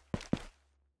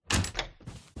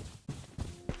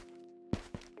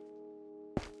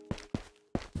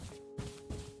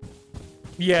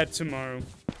 Yeah, tomorrow.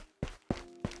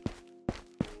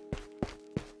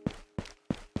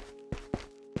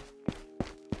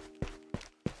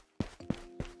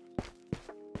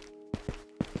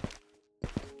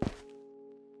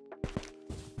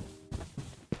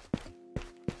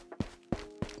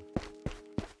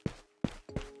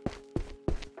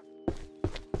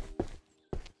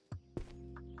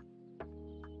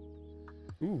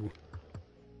 Ooh.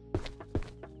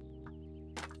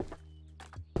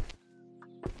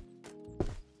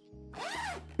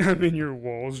 I'm in your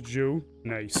walls, Joe.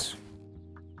 Nice.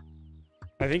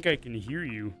 I think I can hear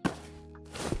you.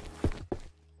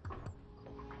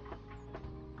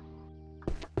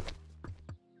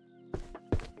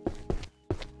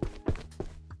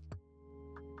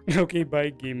 Okay, bye,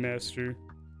 Game Master.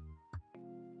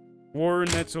 Warren,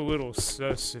 that's a little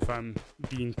sus if I'm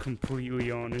being completely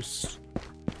honest.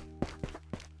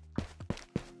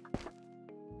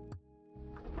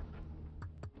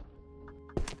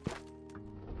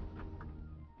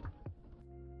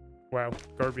 Wow,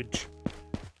 garbage.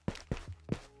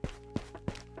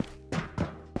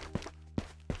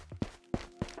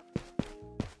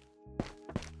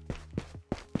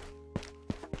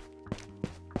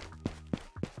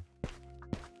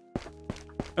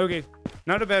 Okay,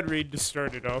 not a bad raid to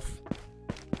start it off.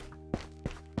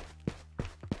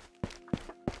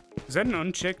 Is that an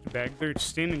unchecked bag there? It's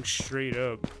standing straight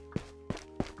up.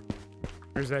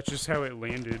 Or is that just how it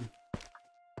landed?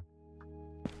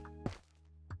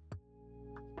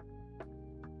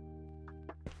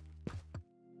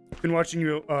 Been watching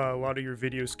you, a lot of your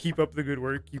videos. Keep up the good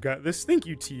work. You got this. Thank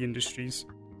you, T Industries.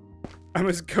 I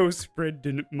must go spread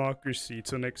democracy.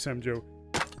 Till next time, Joe.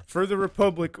 For the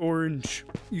Republic, Orange.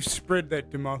 You spread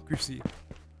that democracy.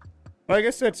 Well, I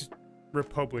guess that's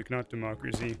Republic, not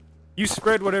democracy. You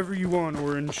spread whatever you want,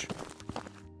 Orange.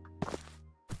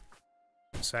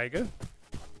 Saiga?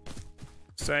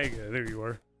 Saiga, there you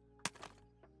are.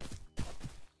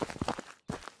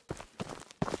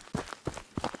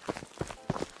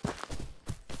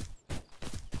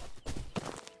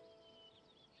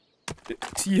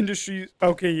 T Industries.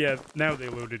 Okay, yeah, now they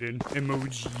loaded in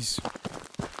emojis.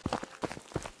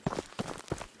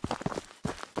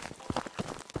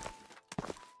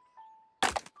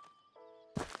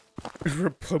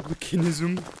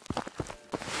 Republicanism.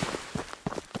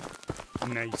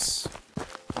 Nice.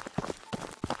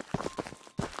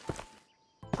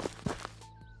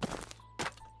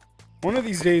 One of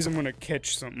these days I'm gonna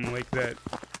catch something like that.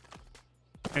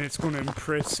 And it's gonna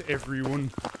impress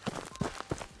everyone.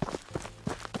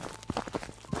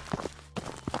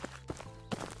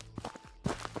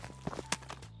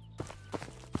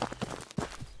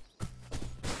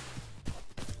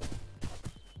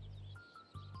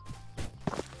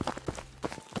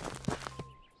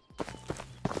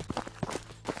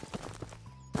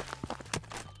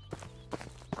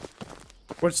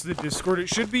 What's the Discord? It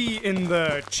should be in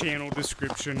the channel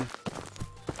description.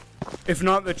 If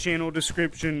not the channel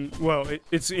description, well,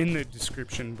 it's in the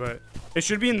description, but it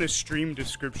should be in the stream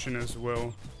description as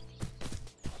well.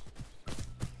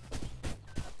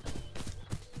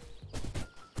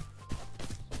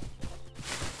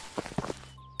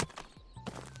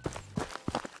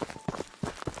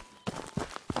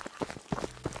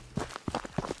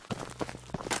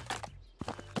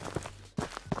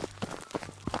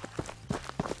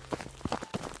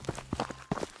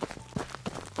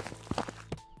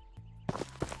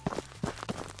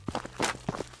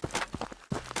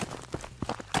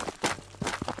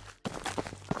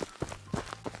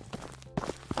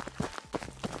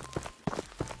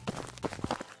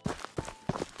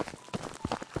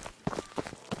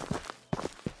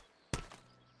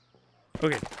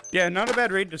 Okay. Yeah, not a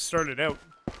bad raid to start it out.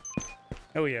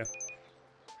 Hell yeah.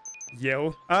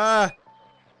 Yell. Ah!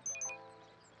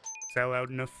 Is that loud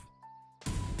enough?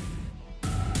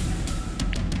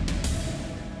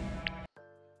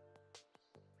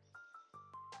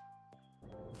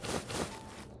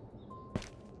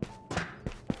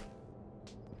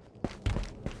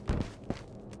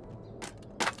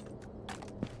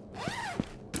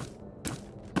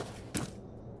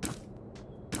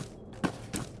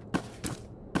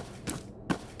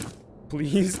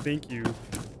 Please, thank you.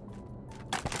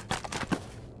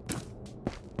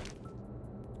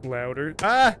 Louder.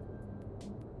 Ah!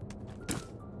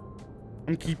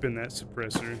 I'm keeping that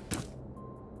suppressor.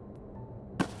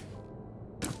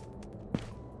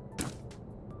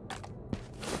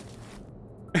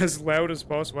 As loud as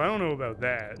possible. I don't know about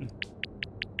that.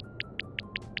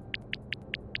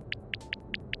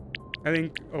 I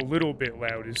think a little bit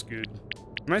loud is good.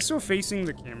 Am I still facing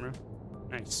the camera?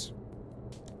 Nice.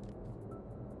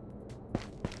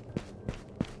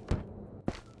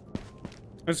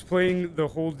 I was playing the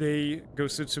whole day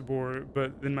Ghost of Tabor,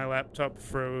 but then my laptop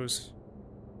froze.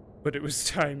 But it was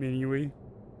time anyway.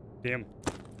 Damn.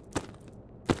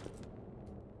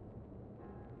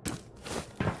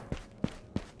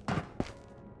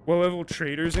 What level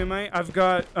traders am I? I've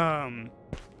got,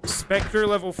 Spectre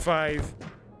level 5.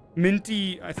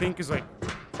 Minty, I think, is like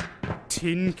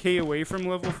 10k away from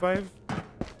level 5.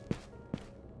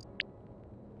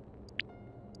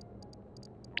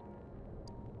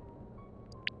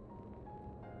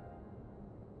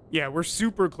 Yeah, we're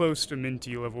super close to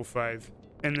Minty level 5.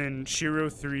 And then Shiro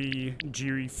 3,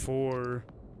 Jiri 4,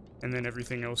 and then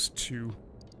everything else 2.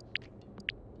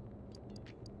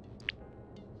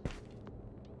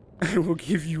 I will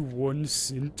give you 1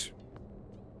 cent.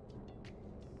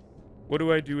 What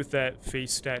do I do with that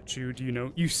face statue? Do you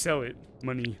know? You sell it.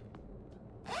 Money.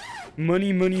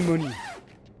 Money, money, money.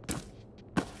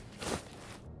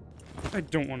 I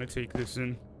don't want to take this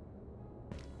in.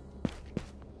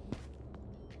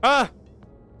 Ah!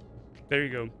 There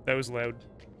you go. That was loud.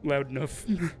 Loud enough.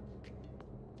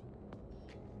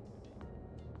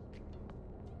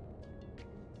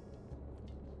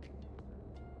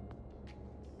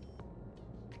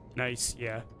 Nice,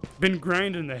 yeah. Been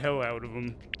grinding the hell out of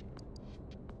them.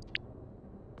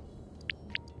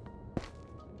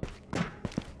 Do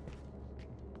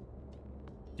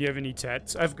you have any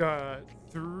tats? I've got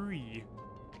 3.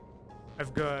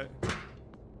 I've got...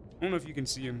 I don't know if you can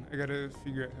see him. I gotta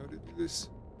figure out how to do this.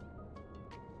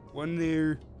 1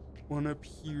 there, 1 up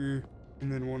here,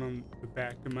 and then 1 on the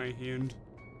back of my hand.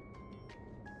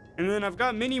 And then I've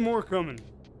got many more coming.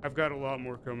 I've got a lot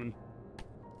more coming.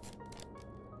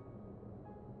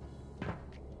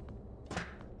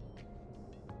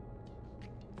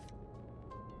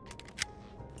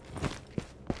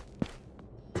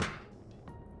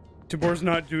 Tabor's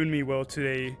not doing me well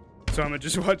today, so I'm gonna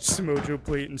just watch Samojo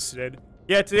play it instead.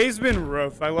 Yeah, today's been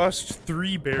rough. I lost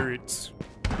 3 Barretts.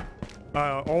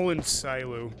 All in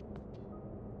silo.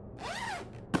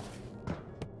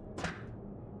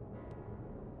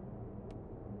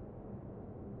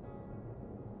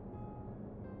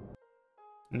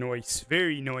 Nice.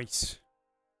 Very nice.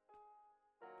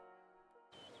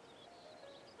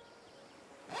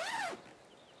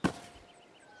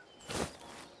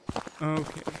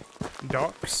 Okay.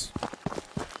 Docks.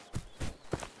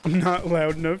 Not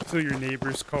loud enough till your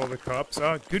neighbors call the cops.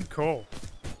 Ah, good call.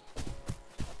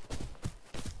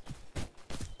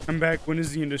 I'm back. When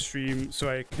is the end of stream so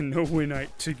I can know when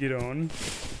to get on?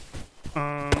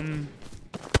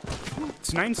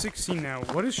 It's 9:16 now.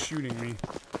 What is shooting me?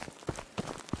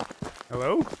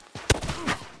 Hello?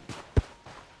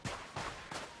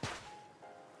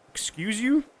 Excuse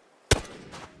you?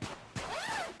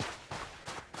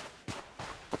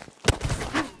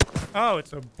 Oh,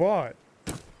 it's a bot.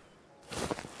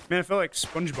 Man, I felt like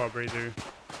SpongeBob right there.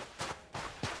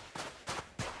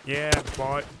 Yeah,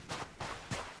 bot.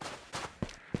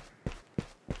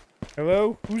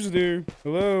 Hello? Who's there?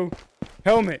 Hello?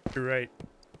 Helmet! You're right.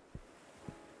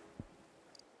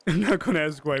 I'm not gonna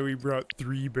ask why we brought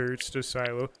 3 Barretts to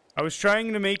Silo. I was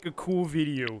trying to make a cool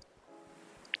video.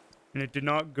 And it did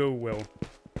not go well.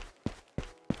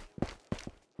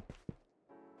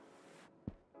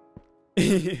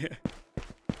 Yeah.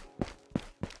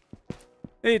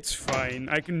 It's fine.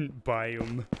 I can buy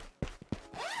them.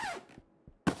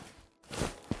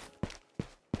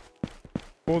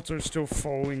 Bolts are still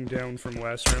falling down from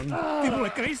last round.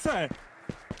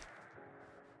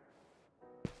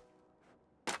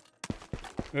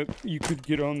 You could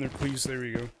get on there, please. There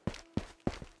we go.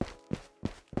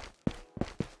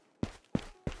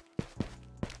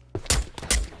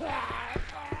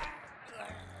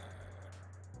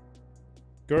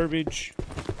 Garbage.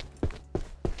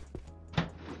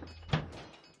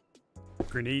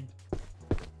 Grenade.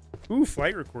 Ooh,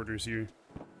 flight recorders here.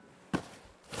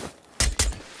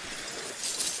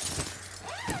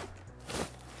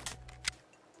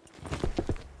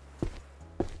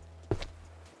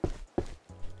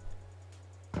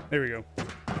 There we go.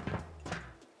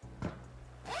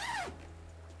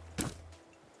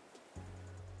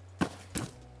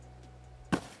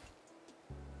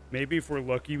 Maybe if we're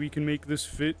lucky we can make this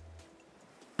fit.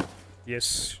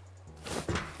 Yes.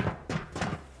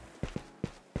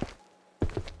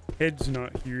 Head's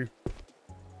not here.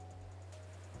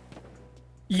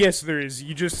 Yes, there is.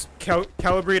 You just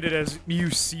calibrate it as you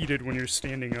seated when you're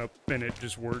standing up, and it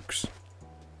just works.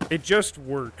 It just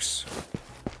works.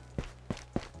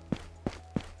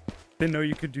 Didn't know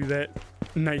you could do that.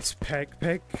 Nice pack,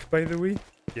 by the way.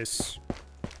 Yes.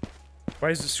 Why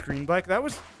is the screen black?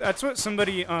 That's what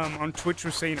somebody on Twitch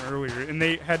was saying earlier, and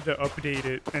they had to update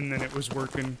it, and then it was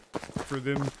working for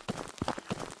them.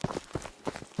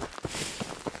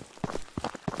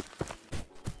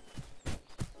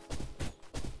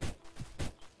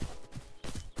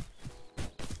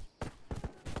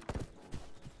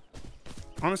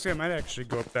 Honestly, I might actually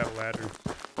go up that ladder.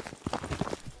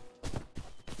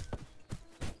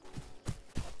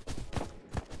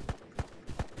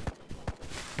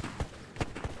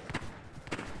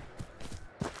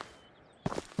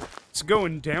 It's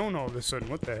going down all of a sudden.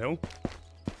 What the hell?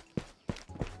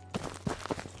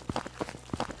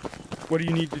 What do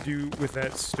you need to do with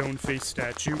that stone face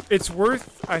statue? It's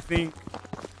worth, I think,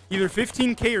 either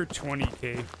 15k or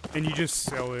 20k, and you just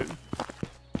sell it.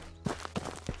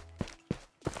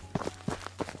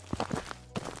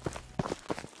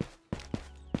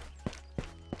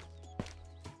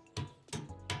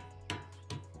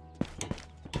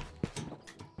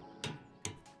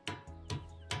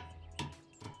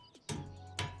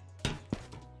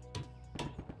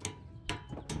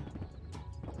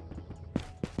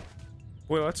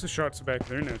 Boy, lots of shots back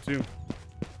there now, too.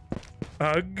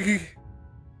 Ugh.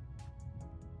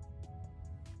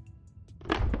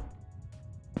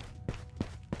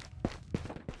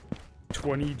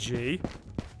 $20J?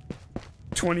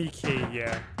 $20K,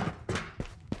 yeah.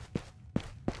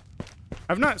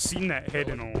 I've not seen that head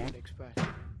in a long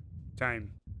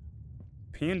time.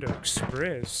 Panda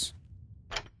Express.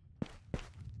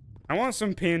 I want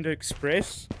some Panda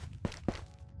Express.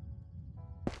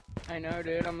 I know,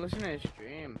 dude. I'm listening to his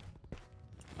stream.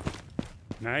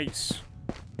 Nice.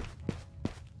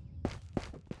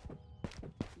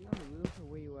 You on the roof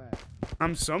or where you at?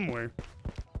 I'm somewhere.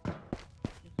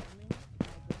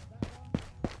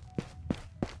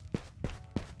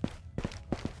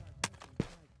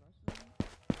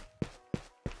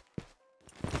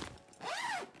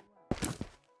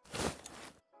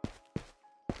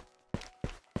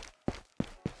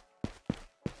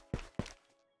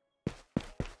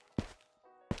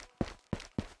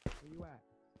 Where you at?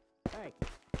 Hey.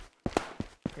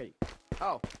 Okay.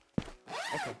 Oh.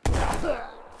 Okay.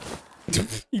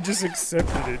 He just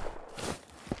accepted it.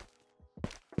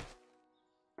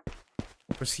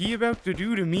 Was he about to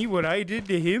do to me what I did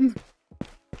to him?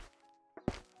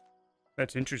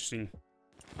 That's interesting.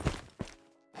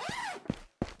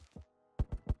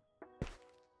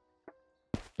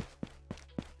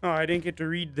 Oh, I didn't get to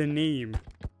read the name.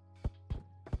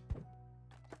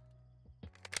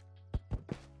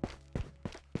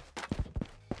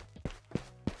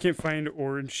 Can't find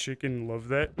orange chicken. Love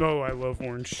that. Oh, I love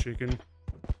orange chicken.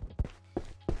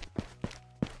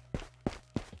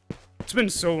 It's been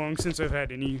so long since I've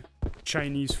had any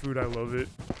Chinese food. I love it.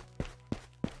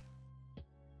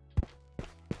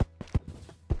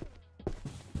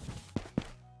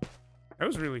 That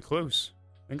was really close.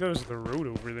 I think that was the road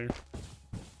over there.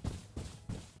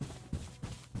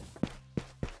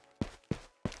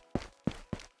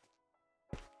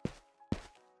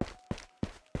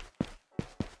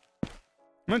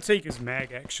 I'm gonna take his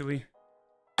mag, actually.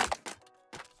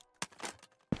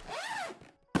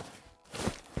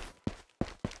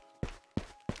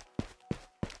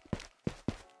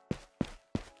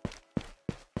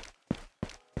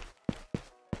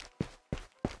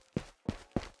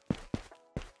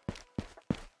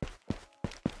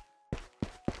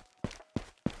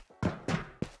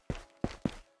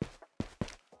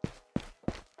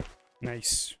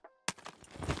 Nice.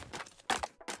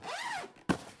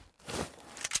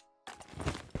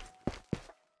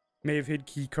 May have hid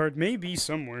key card. Maybe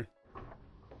somewhere.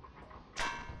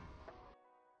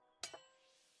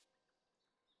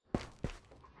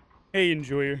 Hey,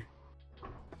 enjoyer.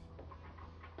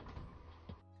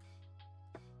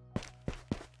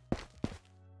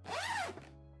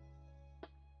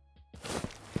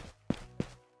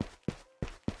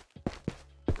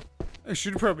 I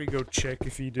should probably go check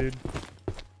if he did.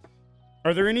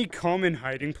 Are there any common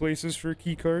hiding places for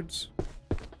keycards?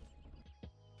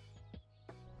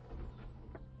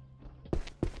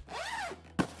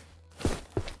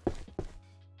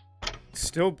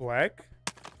 Still black?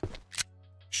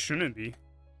 Shouldn't be.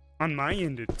 On my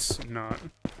end, it's not.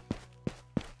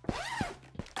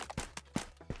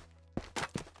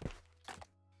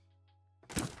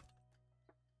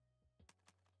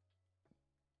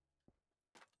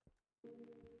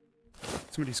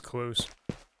 Somebody's close.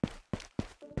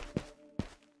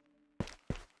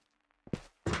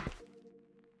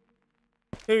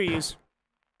 There he is.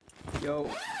 Yo.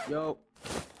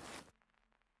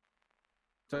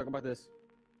 Talk about this.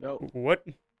 Yo. What?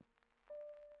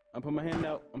 I'm putting my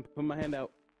hand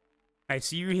out. I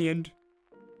see your hand.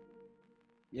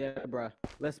 Yeah, bruh.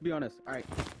 Let's be honest. Alright.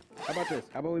 How about this?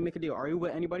 How about we make a deal? Are you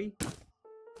with anybody?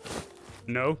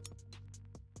 No.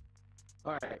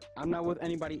 Alright. I'm not with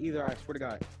anybody either, I swear to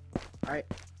God. Alright.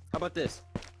 How about this?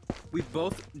 We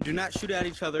both do not shoot at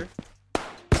each other.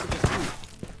 Just shoot.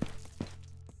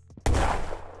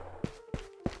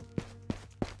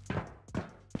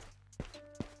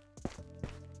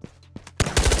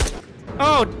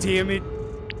 Oh, damn it.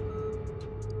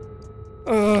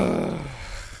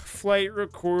 Flight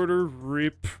recorder,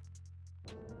 rip.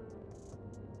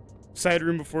 Side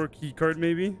room before keycard,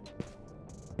 maybe?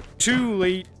 Too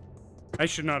late. I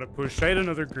should not have pushed. I had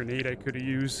another grenade I could have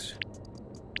used.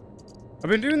 I've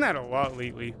been doing that a lot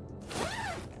lately.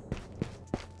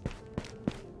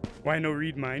 Why no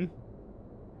read mine?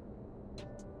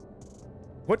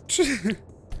 What?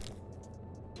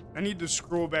 I need to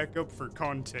scroll back up for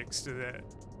context to that.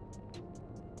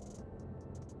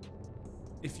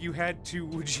 If you had to,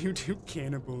 would you do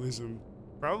cannibalism?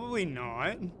 Probably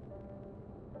not.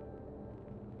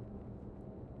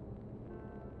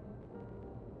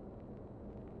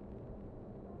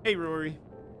 Hey, Rory.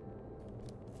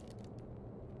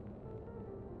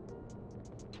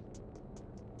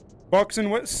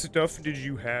 Boxin, what stuff did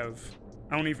you have?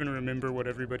 I don't even remember what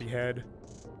everybody had.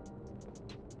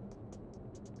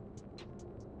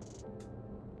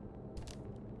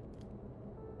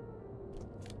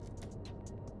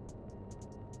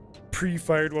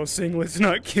 Pre-fired while saying let's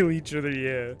not kill each other,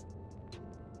 yeah.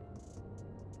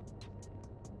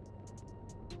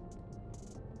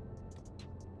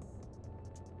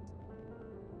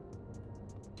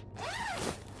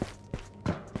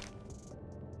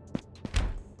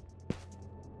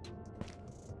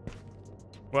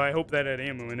 Well, I hope that had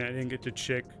ammo in it. I didn't get to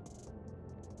check.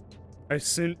 I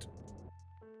sent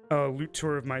a loot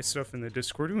tour of my stuff in the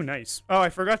Discord. Ooh, nice. Oh, I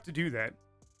forgot to do that.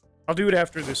 I'll do it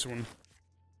after this one.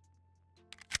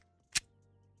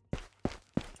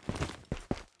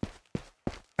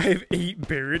 I have 8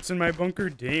 Barretts in my bunker?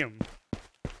 Damn.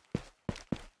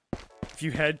 If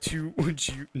you had to, would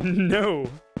you? No.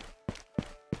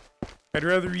 I'd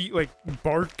rather eat, like,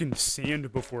 bark and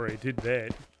sand before I did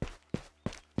that.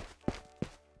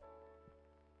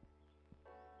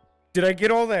 Did I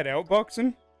get all that out,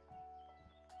 Boxin?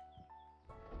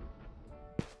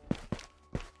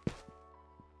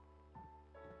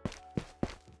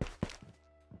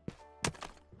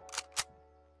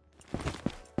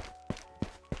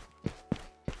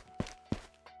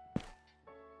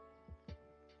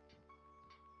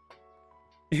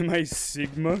 Am I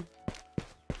Sigma?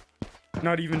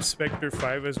 Not even Spectre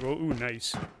 5 as well? Ooh,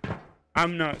 nice.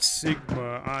 I'm not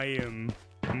Sigma, I am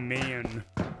man.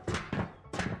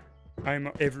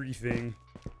 I'm everything.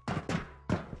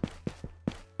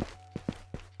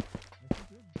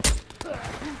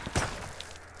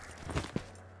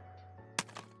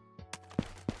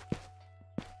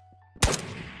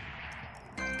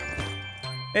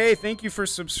 Hey, thank you for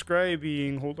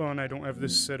subscribing. Hold on, I don't have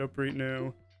this set up right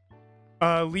now.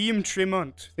 Liam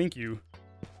Tremont, thank you.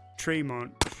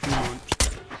 Tremont.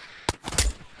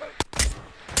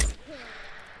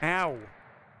 Ow.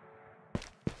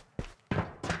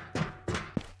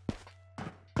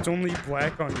 It's only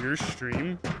black on your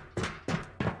stream?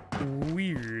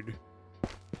 Weird.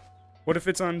 What if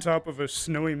it's on top of a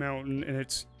snowy mountain and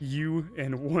it's you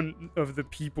and one of the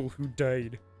people who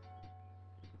died?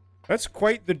 That's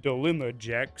quite the dilemma,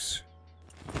 Jax.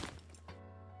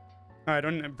 I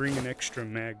don't bring an extra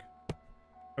mag.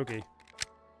 Okay.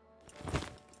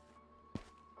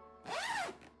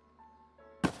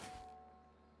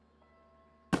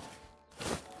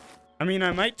 I mean,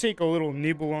 I might take a little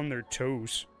nibble on their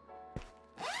toes.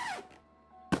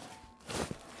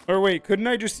 Or wait, couldn't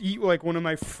I just eat like one of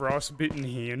my frostbitten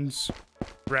hands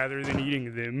rather than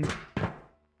eating them?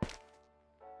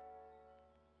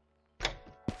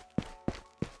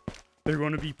 They're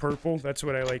going to be purple? That's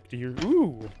what I like to hear.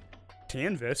 Ooh!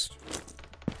 tan vest.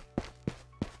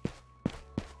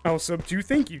 I'll sub to.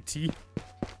 Thank you, T.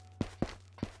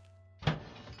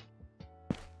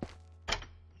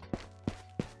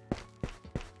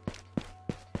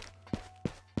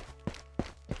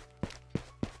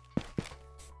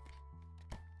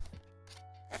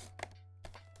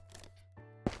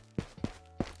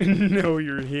 No,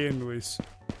 you're handless.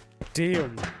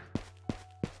 Damn.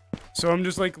 So I'm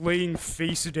just like laying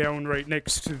face down right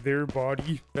next to their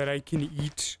body that I can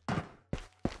eat.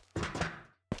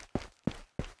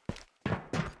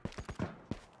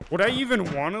 Would I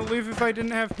even want to live if I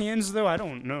didn't have hands though? I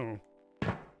don't know.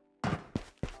 I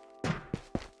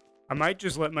might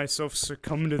just let myself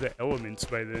succumb to the elements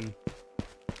by then.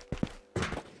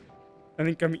 I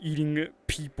think I'm eating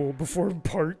people before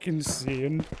bark and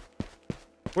sand.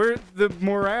 Where the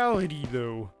morality,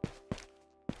 though?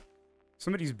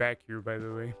 Somebody's back here, by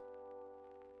the way.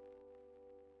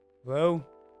 Hello?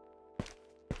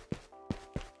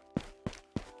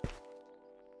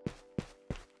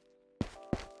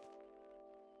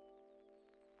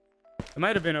 I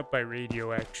might have been up by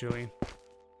radio, actually.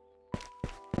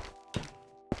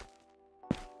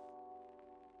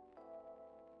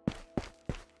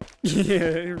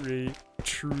 Yeah, right.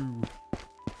 True.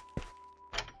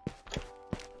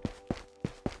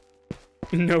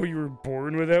 No, you were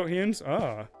born without hands?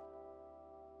 Ah.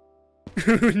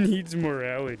 Who needs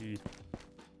morality?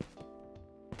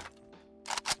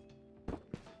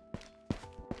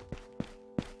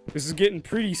 This is getting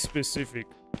pretty specific.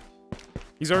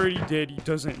 He's already dead, he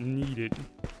doesn't need it.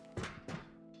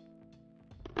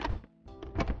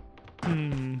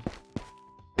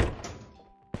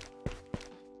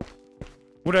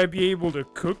 Would I be able to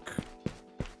cook?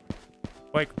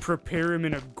 Like, prepare him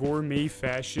in a gourmet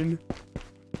fashion?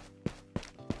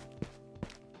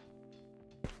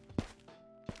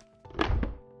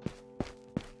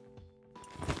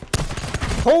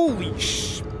 Holy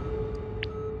sh...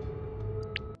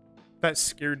 That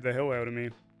scared the hell out of me.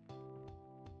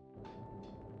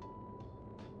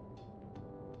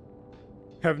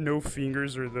 Have no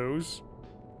fingers or those?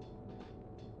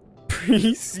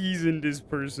 Pre-seasoned this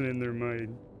person in their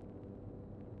mind.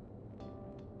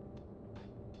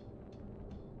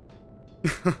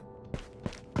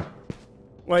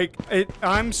 Like,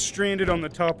 I'm stranded on the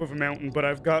top of a mountain, but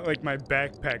I've got, like, my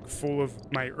backpack full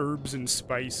of my herbs and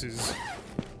spices.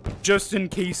 Just in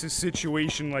case a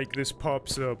situation like this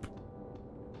pops up.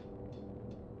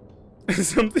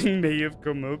 Something may have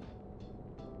come up.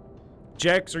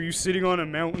 Jax, are you sitting on a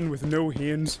mountain with no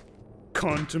hands,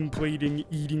 contemplating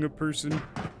eating a person?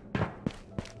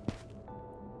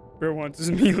 Bro wants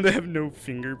his meal to have no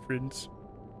fingerprints.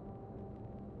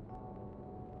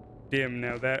 Damn,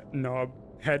 now that knob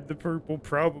had the purple,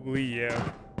 probably,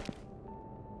 yeah.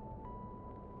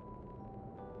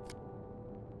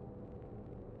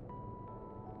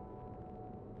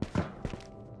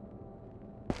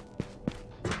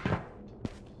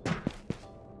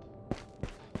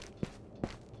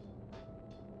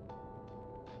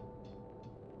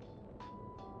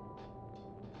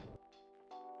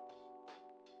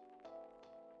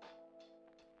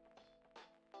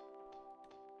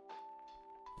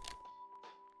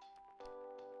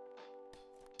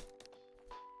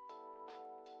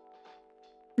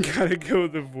 Gotta go,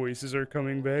 the voices are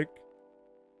coming back.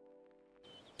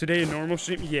 Today a normal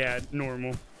stream? Yeah,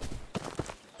 normal.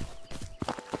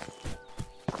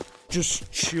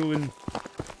 Just chilling.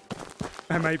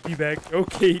 I might be back.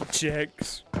 Okay,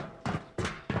 Jax.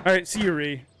 Alright, see you,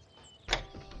 Ray.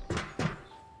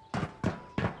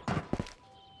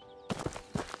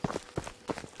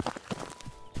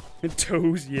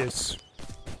 Toes, yes.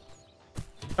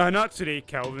 Not today,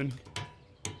 Calvin.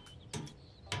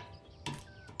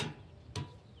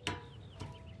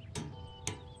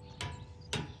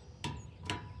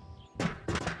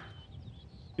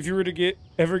 If you were to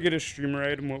ever get a streamer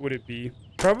item, what would it be?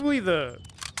 Probably the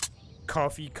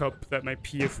coffee cup that my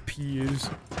PFP is.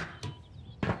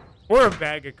 Or a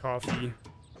bag of coffee.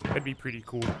 That'd be pretty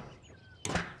cool.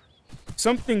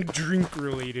 Something drink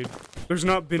related. There's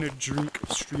not been a drink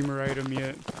streamer item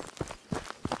yet.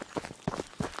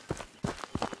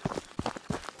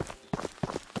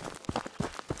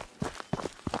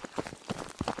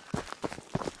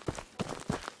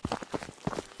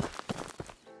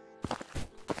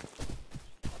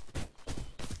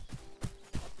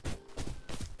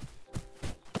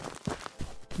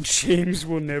 James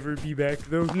will never be back,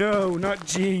 though. No, not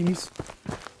James.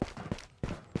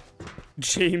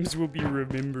 James will be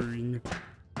remembered.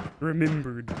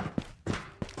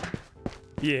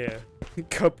 Yeah.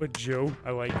 Cup of Joe.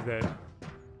 I like that.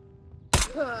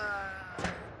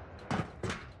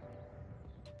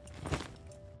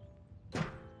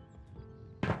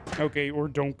 Okay, or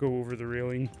don't go over the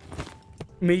railing.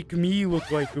 Make me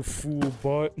look like a fool,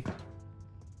 bot.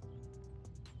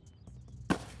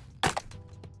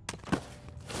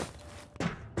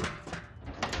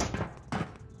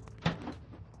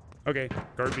 Okay,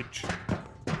 garbage.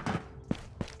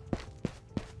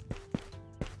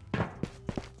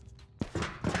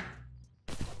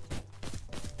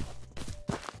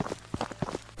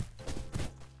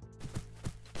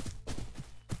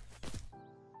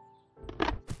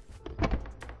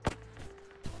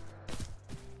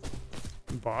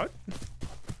 Bot?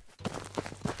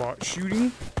 Bot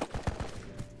shooting?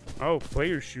 Oh,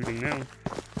 player shooting now.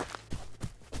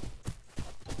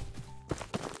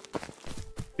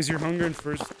 Is your hunger and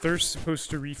thirst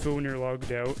supposed to refill when you're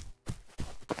logged out?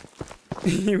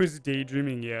 He was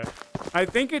daydreaming, yeah. I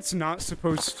think it's not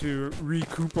supposed to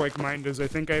recoup like mine does. I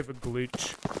think I have a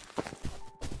glitch.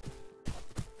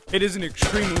 It is an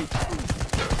extremely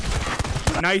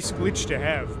nice glitch to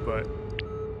have, but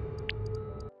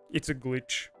it's a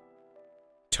glitch.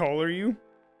 Tall are you?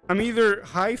 I'm either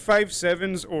high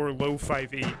 5'7s or low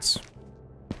 5'8s.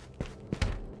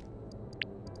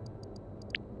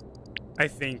 I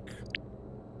think.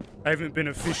 I haven't been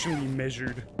officially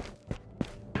measured.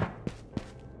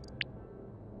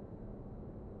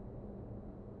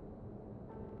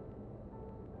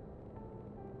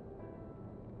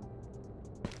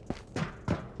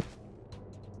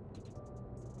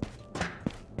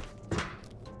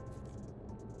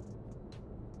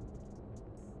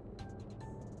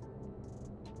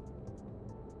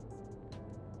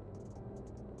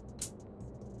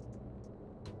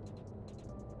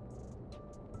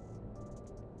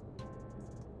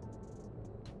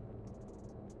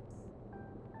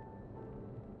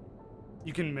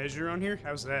 You can measure on here?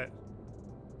 How's that?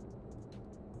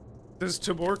 Does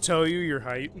Tabor tell you your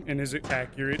height, and is it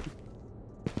accurate?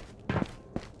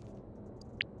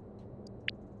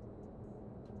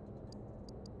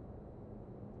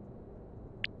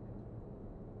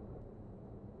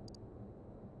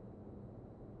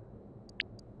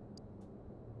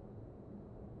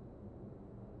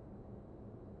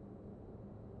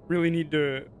 Really need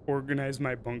to organize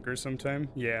my bunker sometime?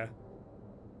 Yeah.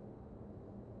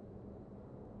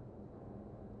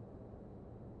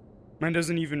 Mine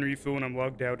doesn't even refill when I'm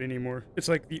logged out anymore. It's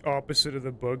like the opposite of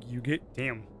the bug you get.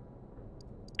 Damn.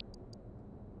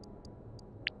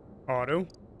 Auto.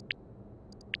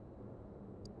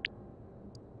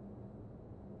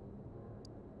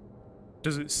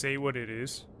 Does it say what it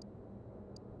is?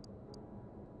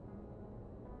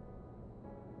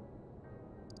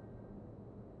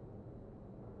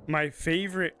 My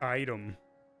favorite item.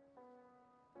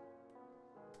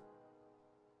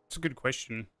 It's a good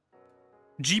question.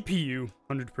 GPU,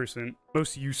 100%.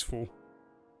 Most useful.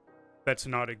 That's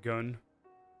not a gun.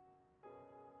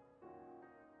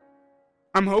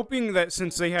 I'm hoping that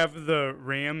since they have the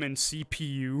RAM and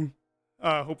CPU,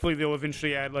 hopefully they'll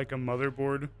eventually add like a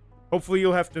motherboard. Hopefully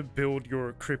you'll have to build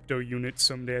your crypto units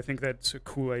someday. I think that's a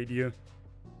cool idea.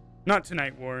 Not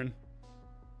tonight, Warren.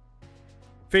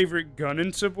 Favorite gun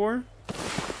in Tabor?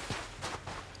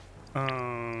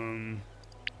 The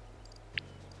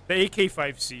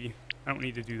AK-5C. I don't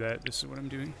need to do that. This is what I'm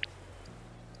doing.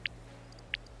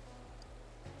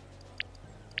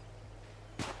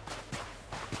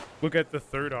 Look at the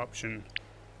third option.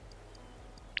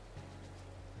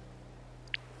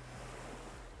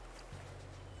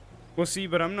 Well, see,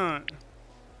 but I'm not...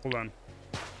 Hold on.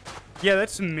 Yeah,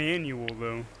 that's manual,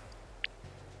 though.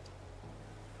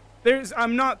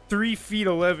 I'm not 3 feet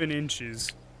 11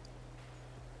 inches.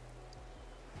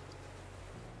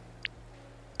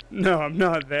 No, I'm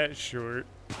not that short.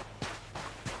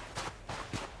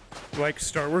 Like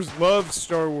Star Wars? Love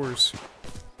Star Wars.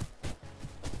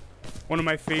 One of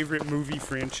my favorite movie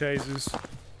franchises.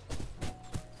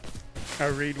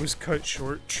 Our raid was cut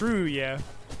short. True, yeah.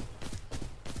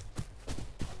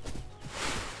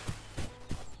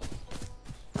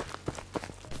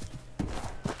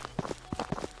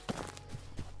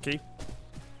 Okay.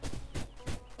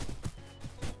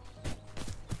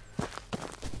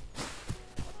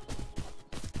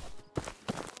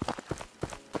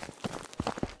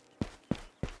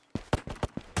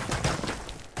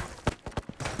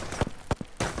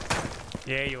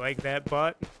 Yeah, you like that,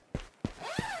 bot?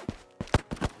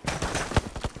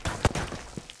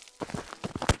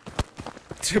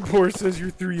 Tabor says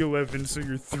you're 3'11", so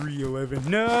you're 3'11".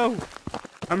 No!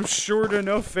 I'm short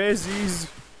enough as is.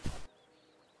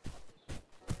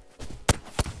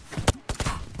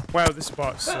 Wow, this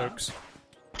bot sucks.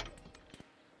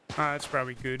 Ah, that's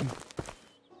probably good.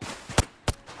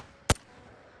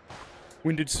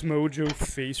 When did Smojo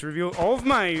face reveal? All of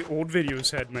my old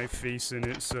videos had my face in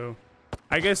it, so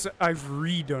I guess I've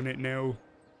redone it now.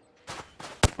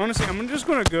 Honestly, I'm just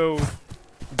gonna go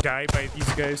die by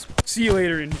these guys. See you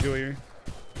later, enjoyer.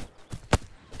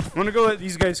 I'm gonna go let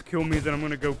these guys kill me, then I'm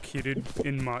gonna go kitted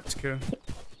in Matka.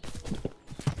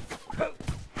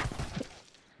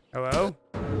 Hello?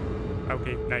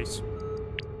 Okay, nice.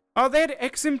 Oh, they had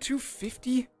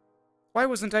XM250? Why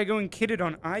wasn't I going kitted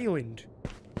on Island?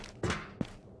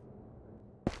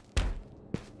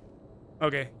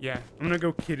 Okay, yeah. I'm gonna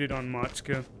go kitted on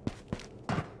Matka.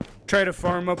 Try to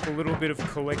farm up a little bit of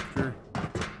collector.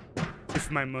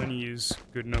 If my money is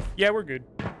good enough. Yeah, we're good.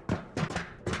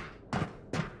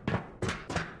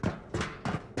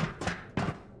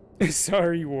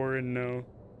 Sorry, Warren, no.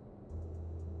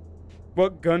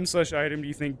 What gun/item do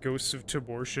you think Ghosts of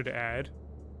Tabor should add?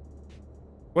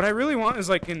 What I really want is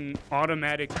like an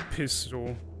automatic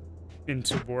pistol in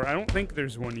Tabor. I don't think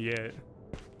there's one yet.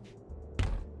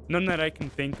 None that I can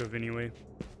think of, anyway.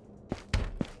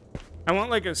 I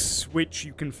want like a switch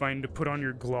you can find to put on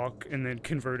your Glock and then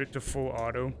convert it to full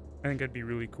auto. I think that'd be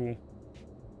really cool.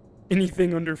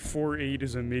 Anything under 4'8"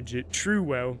 is a midget. True,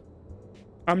 well.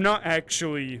 I'm not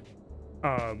actually,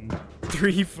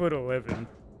 3'11".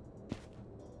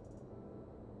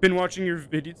 Been watching your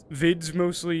vids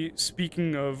mostly.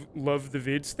 Speaking of, love the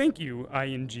vids. Thank you,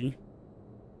 ING.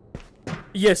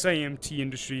 Yes, I am T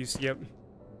Industries, yep.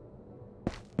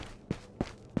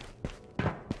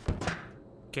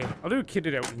 Okay, I'll do a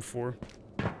kitted out in 4.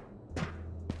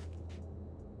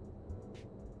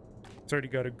 It's already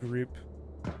got a grip.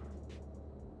 I'm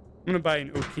gonna buy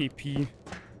an OKP.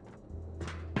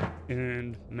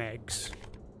 And mags.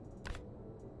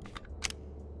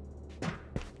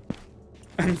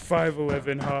 I'm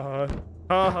 5'11", haha.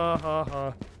 Ha ha ha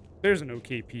ha. There's an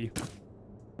OKP.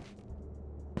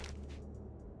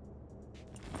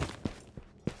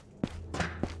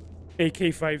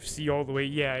 AK-5C all the way.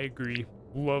 Yeah, I agree.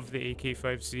 Love the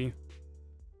AK-5C.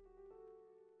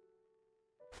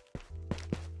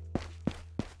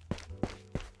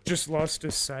 Just lost a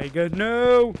Saiga.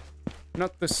 No!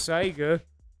 Not the Saiga.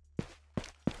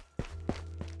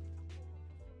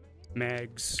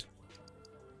 Mags.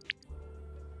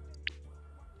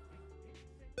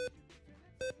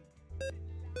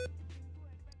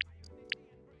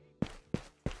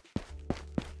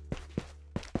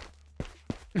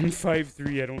 I'm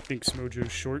 5'3", I don't think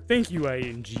Smojo's short. Thank you,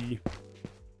 ING.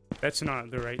 That's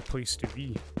not the right place to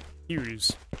be. Here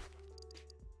is.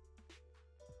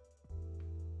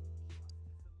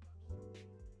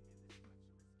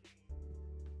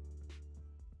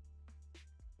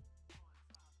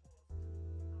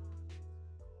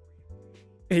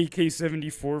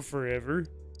 AK-74 forever.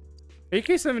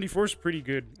 AK-74 is pretty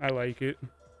good. I like it.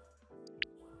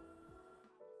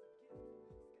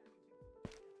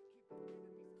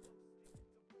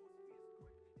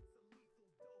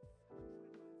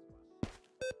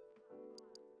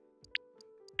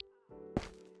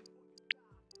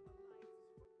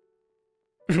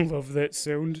 Love that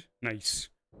sound. Nice.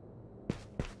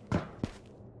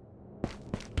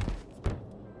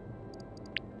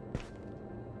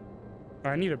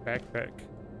 I need a backpack.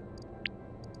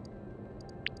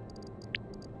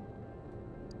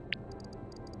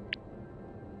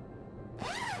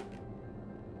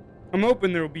 I'm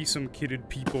hoping there will be some kitted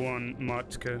people on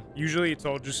Matka. Usually it's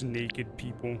all just naked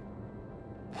people.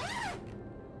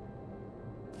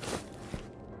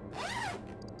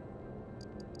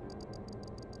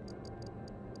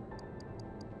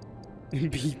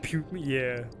 Beep,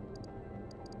 yeah.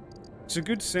 It's a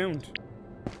good sound.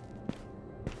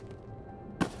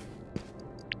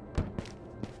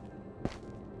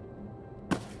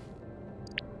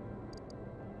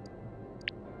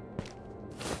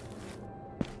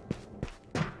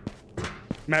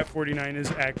 Map 49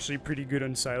 is actually pretty good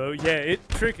on Silo. Yeah, it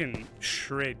frickin'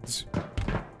 shreds.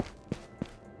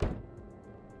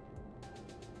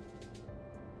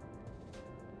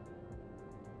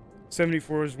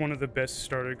 .74 is one of the best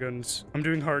starter guns. I'm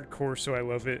doing hardcore, so I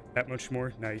love it that much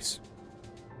more. Nice.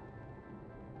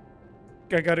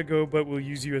 I gotta go, but we'll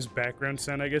use you as background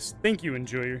sound, I guess. Thank you,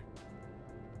 enjoyer.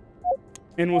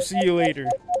 And we'll see you later.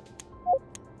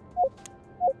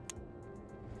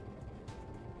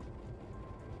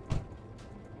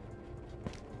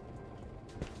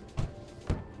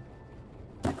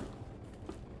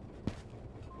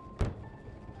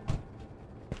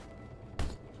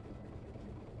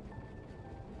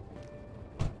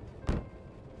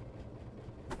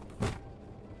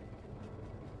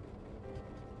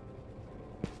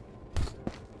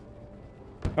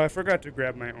 I forgot to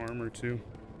grab my armor, too.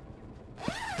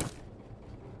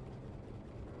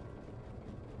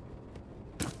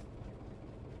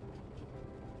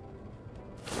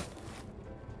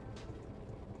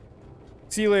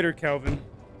 See you later, Calvin.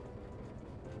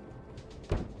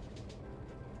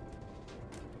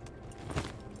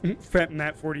 Fat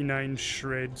Matt 49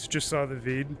 shreds. Just saw the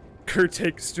vid.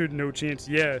 Kurtek stood no chance.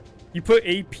 Yeah, you put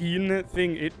AP in that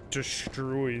thing, it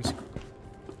destroys.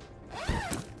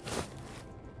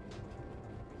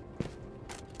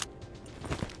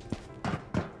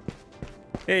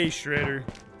 Hey, Shredder.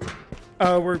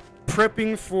 We're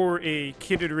prepping for a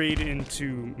kitted raid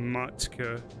into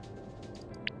Matka.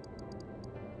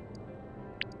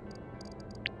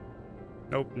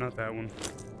 Nope, not that one.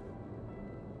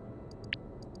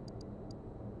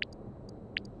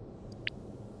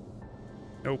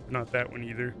 Nope, not that one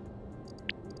either.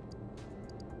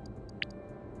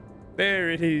 There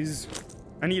it is.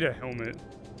 I need a helmet.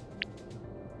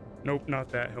 Nope, not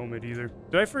that helmet either.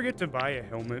 Did I forget to buy a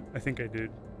helmet? I think I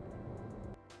did.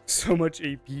 So much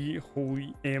AP,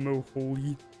 holy ammo,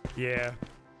 holy. Yeah.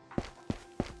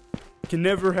 Can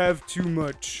never have too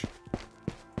much.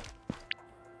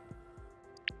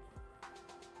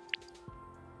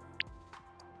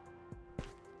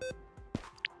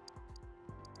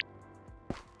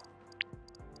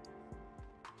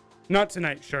 Not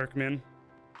tonight, Sharkman.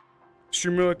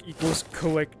 Streamerluck equals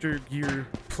collector gear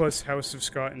plus House of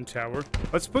Scott and Tower.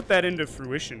 Let's put that into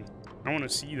fruition. I want to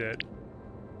see that.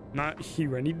 Not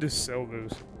you. I need to sell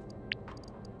those.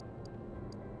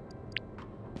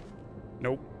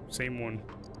 Nope. Same one.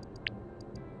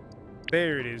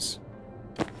 There it is.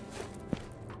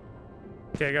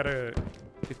 Okay, I gotta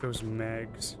get those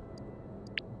mags.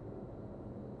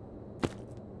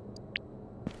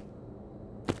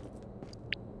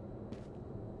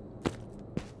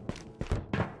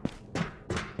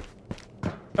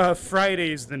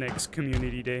 Friday is the next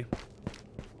community day.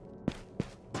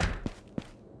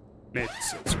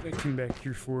 That's what I came back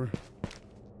here for.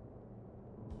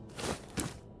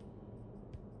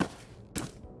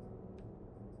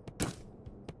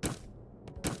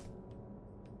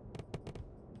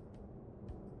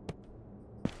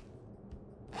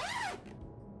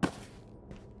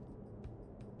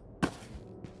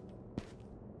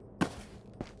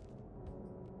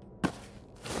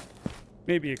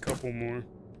 Maybe a couple more.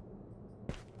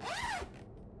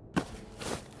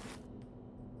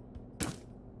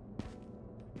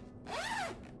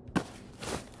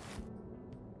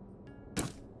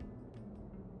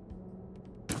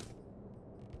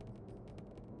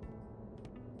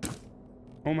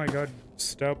 Oh my god,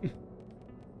 stop.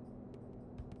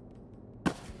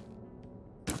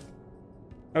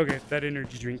 Okay, that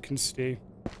energy drink can stay.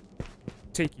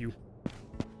 Take you.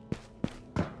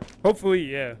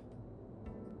 Hopefully, yeah.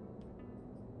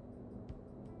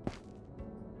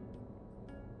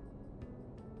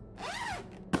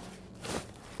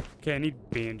 Okay, I need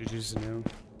bandages now.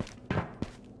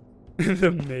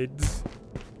 The meds.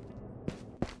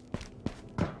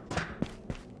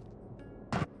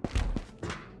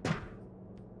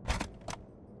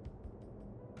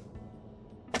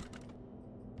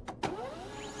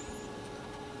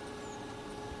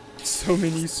 So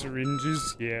many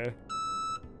syringes, yeah.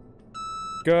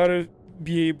 Gotta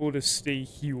be able to stay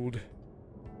healed.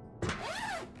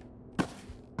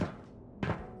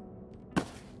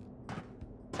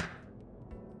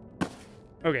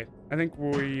 Okay, I think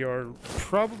we are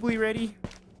probably ready.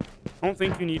 I don't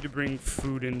think you need to bring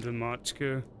food into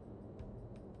Matka.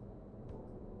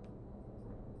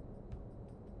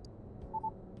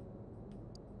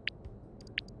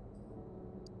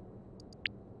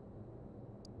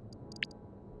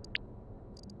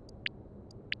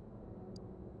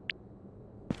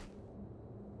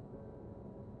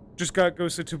 Just got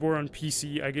Ghost of Tabor on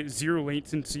PC. I get 0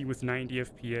 latency with 90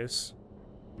 FPS.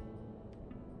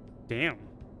 Damn.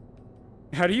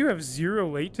 How do you have 0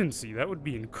 latency? That would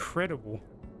be incredible.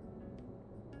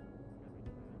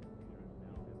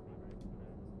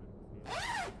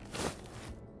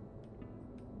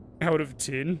 Out of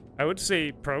 10? I would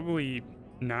say probably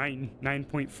 9,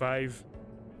 9.5.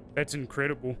 That's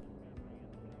incredible.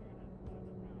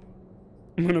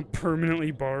 I'm gonna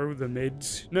permanently borrow the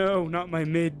mids. No, not my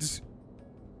mids.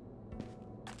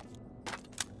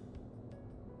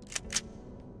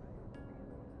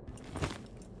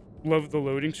 Love the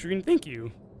loading screen. Thank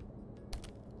you.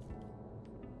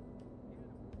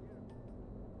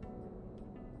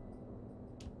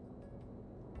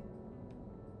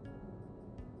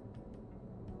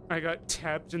 I got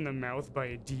tapped in the mouth by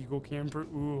a deagle camper.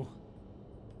 Ooh.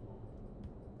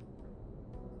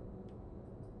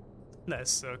 That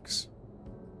sucks.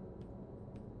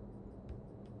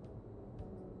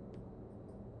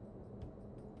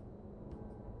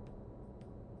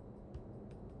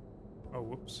 Oh,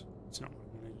 whoops. It's not what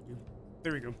I wanted to do.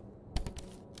 There we go.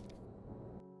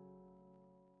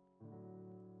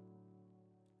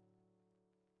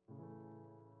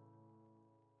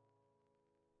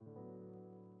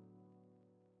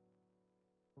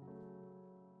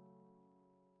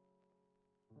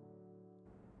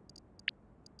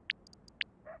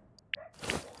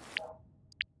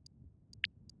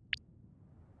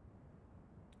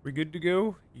 We good to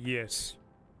go? Yes.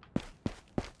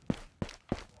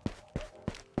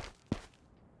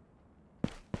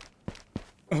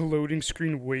 A loading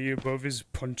screen way above his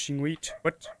punching weight.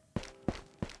 What?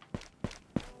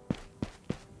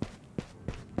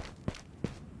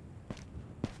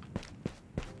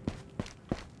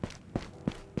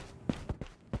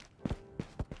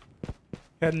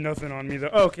 Had nothing on me though.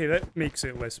 Oh, okay, that makes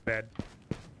it less bad.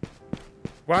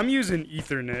 Well, I'm using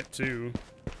Ethernet too.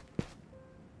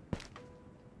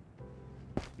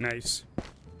 Nice.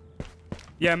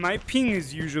 Yeah, my ping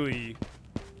is usually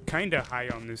kind of high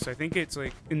on this. I think it's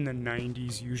like in the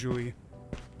 90s usually.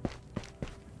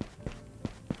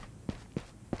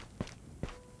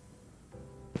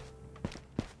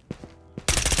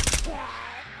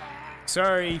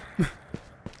 Sorry.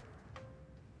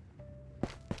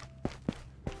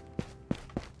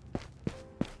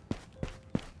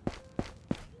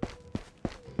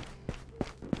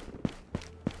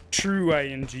 True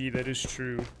ING, that is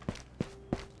true.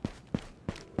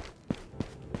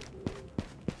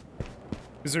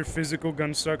 Is there physical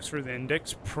gun stocks for the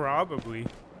index? Probably.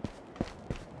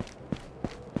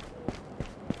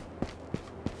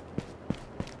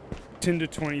 $10 to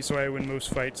 $20, so I win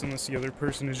most fights unless the other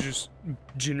person is just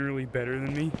generally better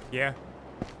than me. Yeah.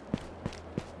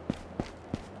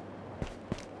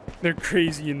 They're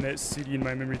crazy in that city in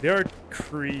my memory. They are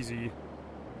crazy.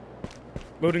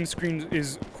 Loading screens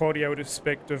is quality I would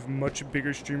expect of much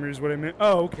bigger streamers, what I meant.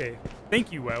 Oh, okay.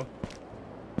 Thank you, Well.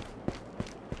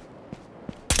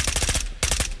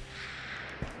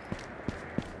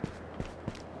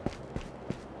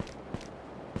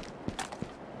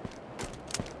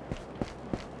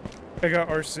 I got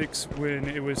R6 when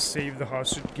it was Save the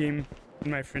Hostage game, and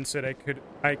my friend said I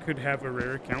could have a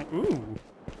rare account. Ooh.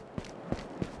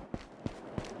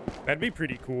 That'd be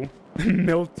pretty cool.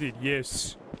 Melted,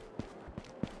 yes.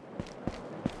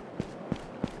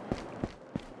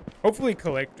 Hopefully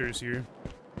collectors here.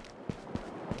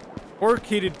 Or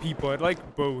kitted people, I'd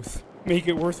like both. Make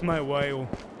it worth my while.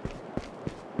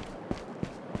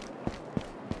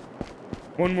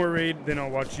 One more raid, then I'll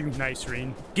watch you. Nice,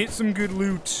 Rain. Get some good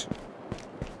loot.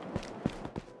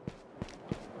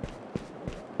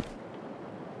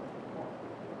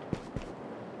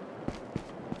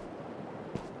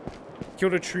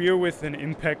 Killed a trio with an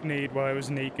impact nade while I was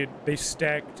naked. They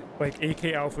stacked like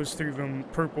AK alphas through them,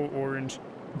 purple, orange.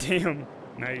 Damn,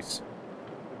 nice.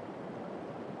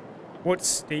 What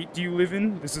state do you live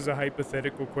in? This is a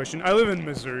hypothetical question. I live in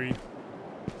Missouri.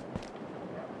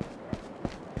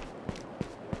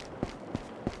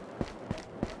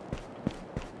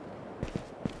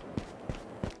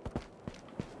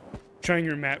 Trying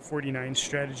your Mat 49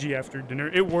 strategy after dinner.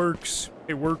 It works.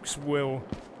 It works well.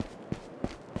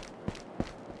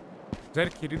 Is that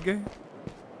a kitted guy?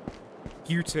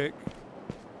 Q-Tech.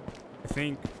 I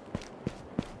think.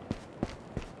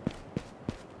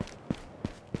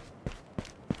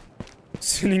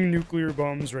 Sending nuclear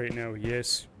bombs right now,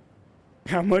 yes.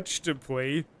 How much to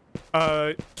play?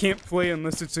 Can't play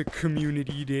unless it's a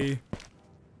community day.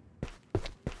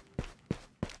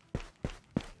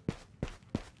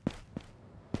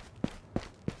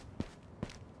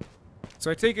 So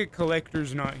I take it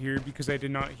Collector's not here because I did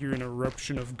not hear an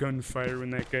eruption of gunfire when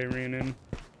that guy ran in.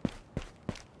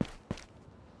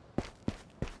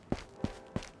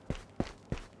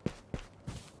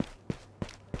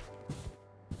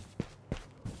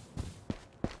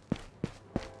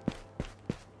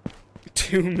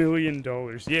 $2 million,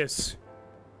 yes.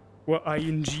 What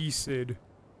ING said.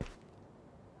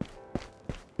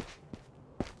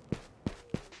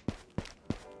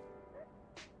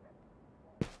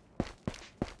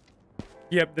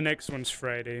 Yep, the next one's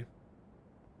Friday.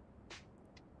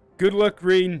 Good luck,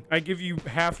 Rain. I give you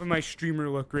half of my streamer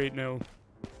luck right now.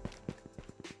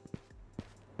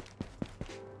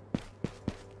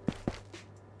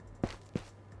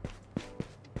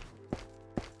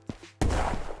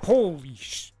 Holy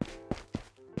sh...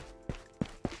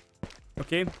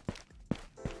 Okay.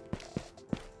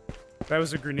 That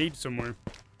was a grenade somewhere.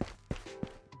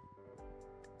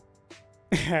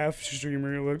 Half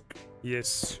streamer luck.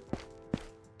 Yes.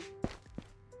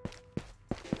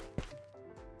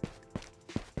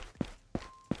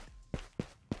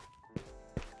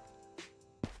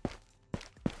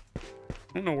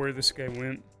 I don't know where this guy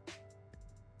went.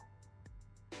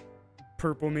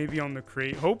 Purple maybe on the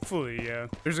crate. Hopefully, yeah.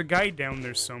 There's a guy down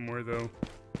there somewhere, though.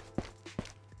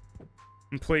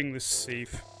 I'm playing this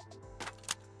safe.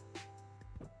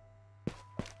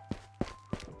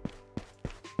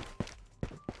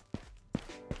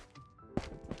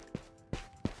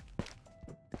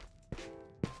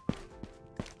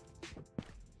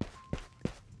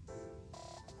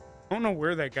 I don't know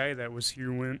where that guy that was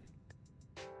here went.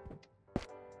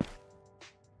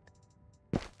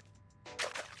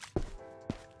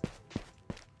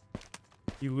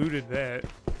 He looted that.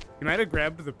 He might have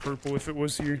grabbed the purple if it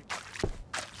was here.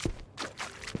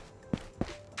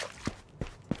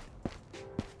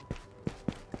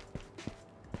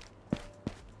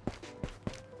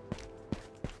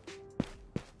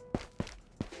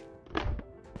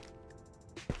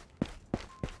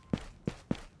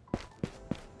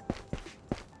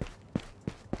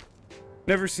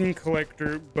 Never seen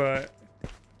Collector, but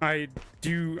I'm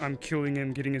killing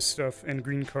him, getting his stuff, and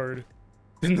green card.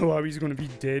 Then the lobby's gonna be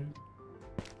dead.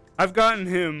 I've gotten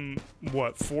him,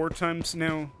 what, 4 times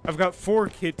now? I've got 4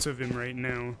 kits of him right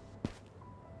now.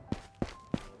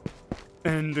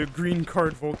 And the green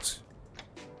card vaults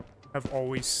have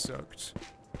always sucked.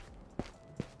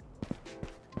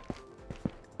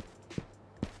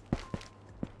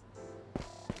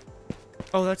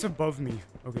 Oh, that's above me.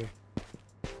 Okay.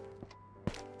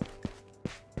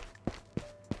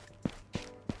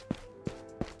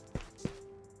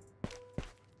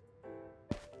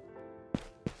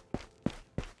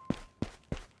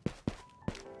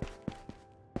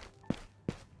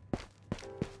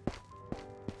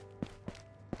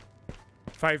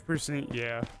 %,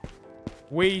 yeah.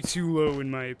 Way too low in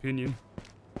my opinion.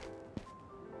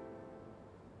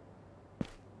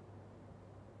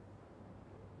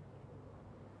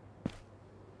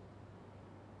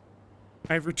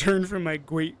 I've returned from my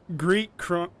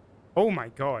oh my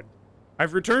god.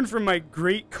 I've returned from my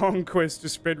great conquest to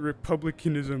spread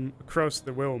republicanism across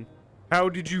the realm. How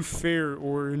did you fare,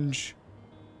 Orange?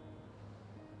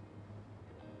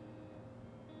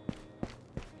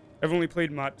 I've only played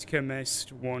Matka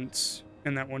Mest once,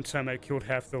 and that one time I killed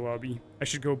half the lobby. I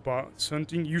should go boss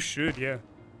hunting? You should, yeah.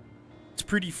 It's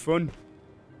pretty fun.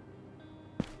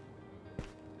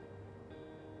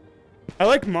 I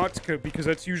like Matka because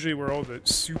that's usually where all the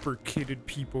super kitted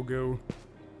people go.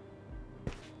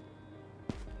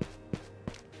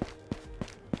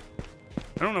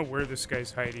 I don't know where this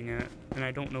guy's hiding at, and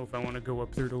I don't know if I want to go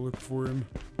up there to look for him.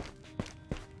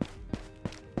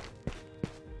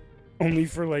 Only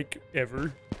for, like,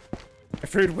 ever.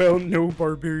 I've heard, well, no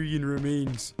barbarian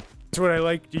remains. That's what I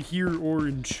like to hear,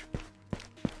 Orange.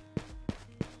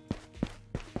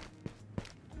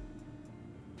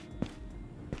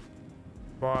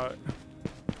 But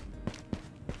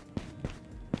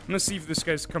I'm gonna see if this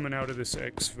guy's coming out of this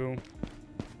exfil.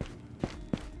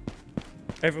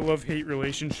 I have a love-hate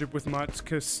relationship with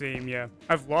Matka, same, yeah.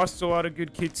 I've lost a lot of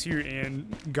good kits here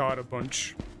and got a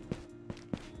bunch.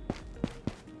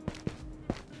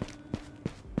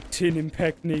 10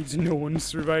 impact nades, no one's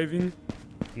surviving.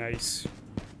 Nice.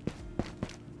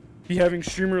 Be having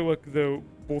streamer luck though.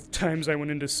 Both times I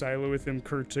went into silo with him,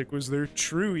 Kurtik was there.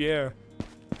 True, yeah.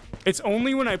 It's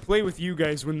only when I play with you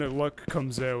guys when the luck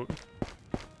comes out.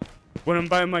 When I'm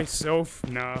by myself,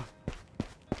 nah.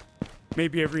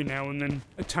 Maybe every now and then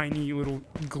a tiny little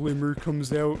glimmer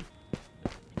comes out.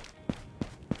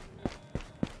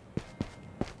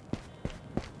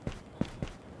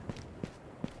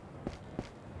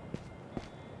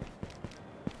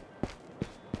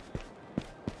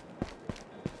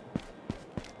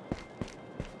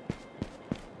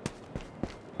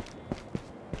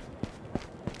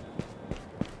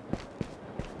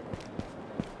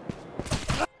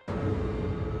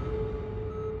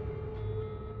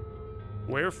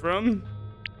 Where from?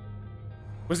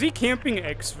 Was he camping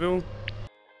exfil?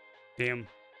 Damn.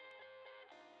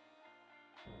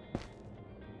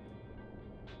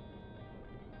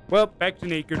 Well, back to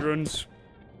naked runs.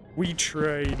 We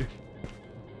tried.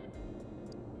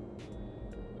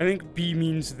 I think B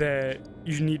means that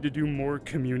you need to do more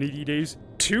community days.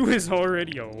 2 is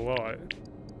already a lot.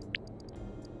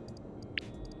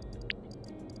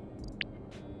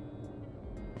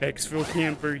 Exfil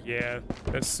camper, yeah,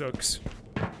 that sucks.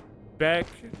 Back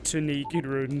to naked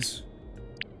runs.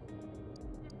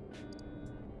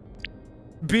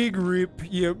 Big rip,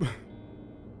 yep.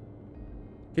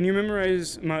 Can you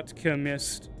memorize Matka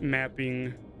Mest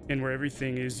mapping and where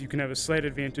everything is? You can have a slight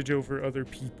advantage over other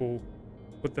people,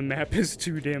 but the map is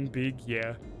too damn big,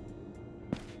 yeah.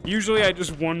 Usually I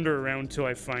just wander around till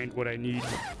I find what I need.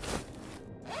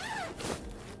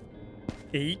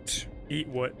 8? 8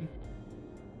 what?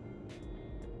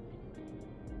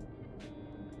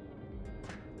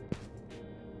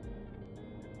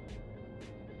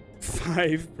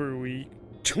 5 per week.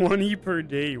 20 per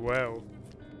day, wow.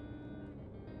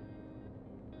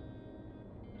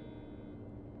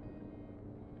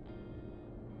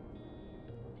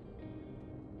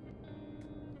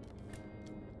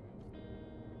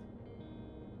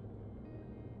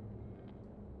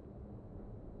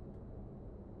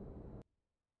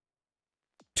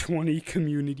 20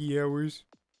 community hours.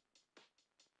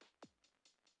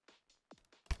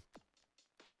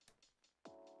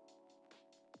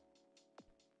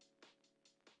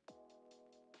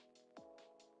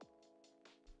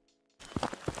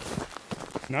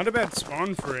 Not a bad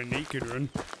spawn for a naked run.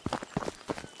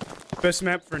 Best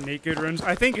map for naked runs?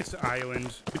 I think it's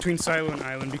Island. Between Silo and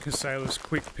Island, because Silo's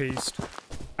quick-paced.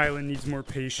 Island needs more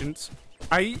patience.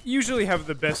 I usually have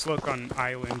the best luck on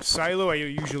Island. Silo, I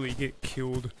usually get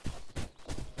killed.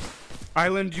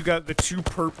 Island, you got the 2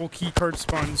 purple keycard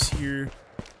spawns here,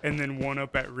 and then 1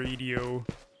 up at radio,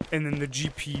 and then the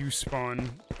GPU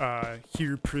spawn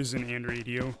here, prison, and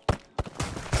radio.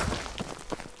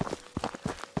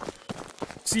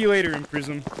 See you later in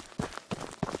Prism.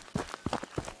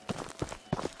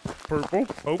 Purple?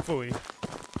 Hopefully.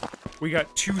 We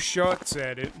got 2 shots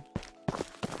at it.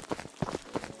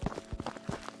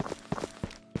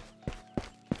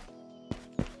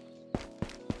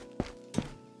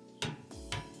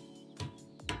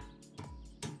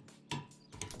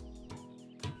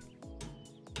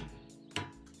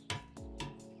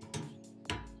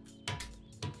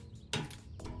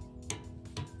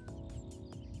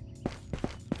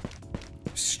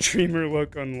 Streamer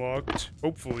luck unlocked.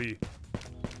 Hopefully.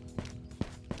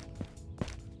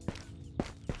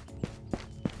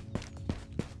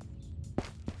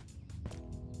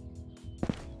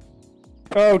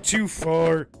 Oh, too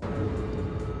far.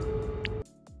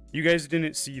 You guys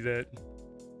didn't see that.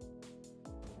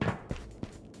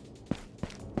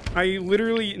 I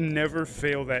literally never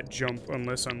fail that jump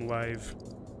unless I'm live.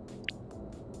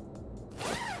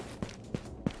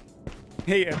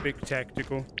 Hey, Epic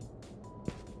Tactical.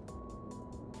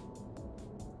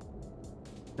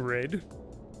 Red?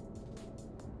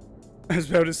 I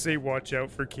was about to say watch out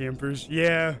for campers.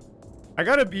 Yeah. I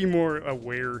gotta be more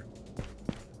aware.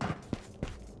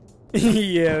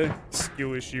 Yeah,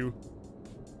 skill issue.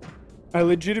 I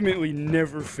legitimately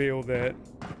never fail that.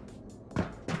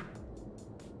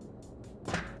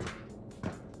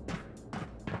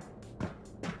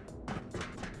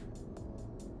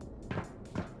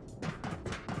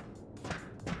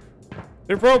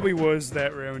 There probably was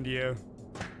that round, yeah.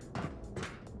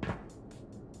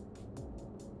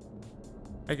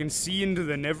 I can see into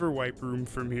the never wipe room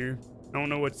from here. I don't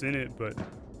know what's in it, but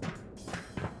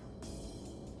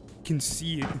can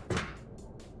see it.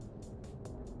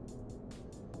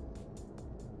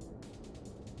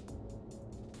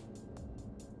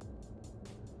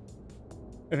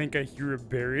 I think I hear a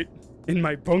Barrett in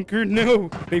my bunker. No,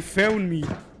 they found me.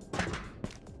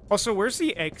 Also, where's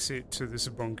the exit to this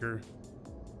bunker?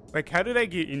 Like, how did I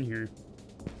get in here?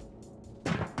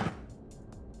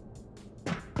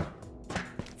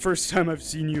 First time I've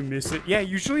seen you miss it. Yeah,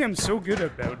 usually I'm so good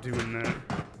about doing that.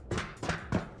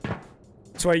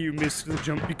 That's why you missed the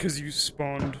jump, because you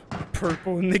spawned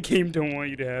purple and the game don't want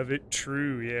you to have it.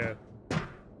 True, yeah.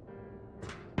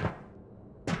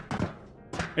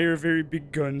 I hear a very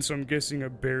big gun, so I'm guessing a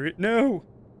Barrett. No!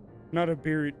 Not a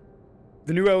Barrett.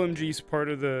 The new LMG is part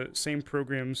of the same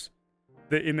programs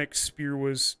the MX Spear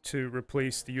was to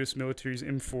replace the US military's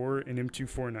M4 and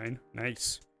M249.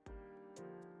 Nice.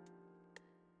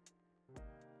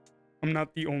 I'm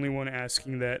not the only one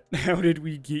asking that. How did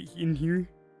we get in here?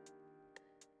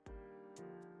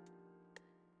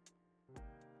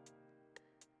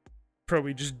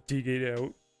 Probably just dig it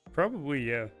out. Probably,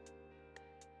 yeah.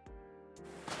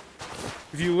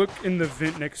 If you look in the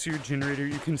vent next to your generator,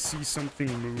 you can see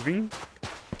something moving.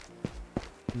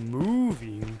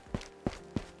 Moving?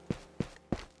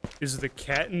 Is the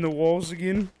cat in the walls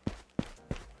again?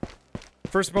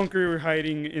 First bunker we're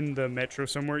hiding in the metro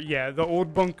somewhere. Yeah, the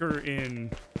old bunker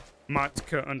in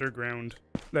Matka Underground.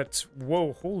 That's...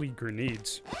 Whoa, holy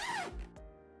grenades.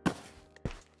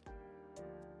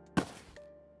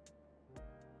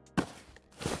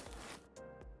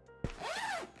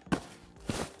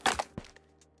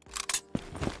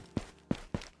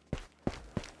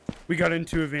 We got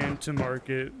into a van to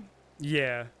market.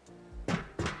 Yeah.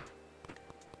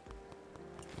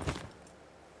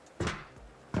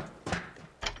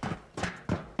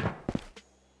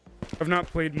 I've not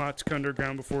played Matka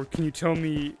Underground before. Can you tell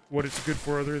me what it's good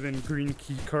for other than green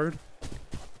key card?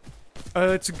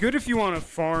 It's good if you want to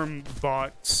farm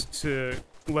bots to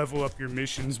level up your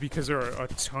missions, because there are a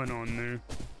ton on there.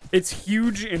 It's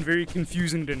huge and very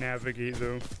confusing to navigate,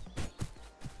 though.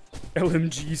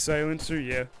 LMG silencer,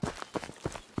 yeah.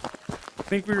 I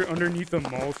think we were underneath a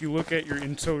mall. If you look at your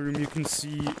intel room, you can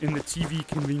see in the TV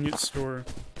convenience store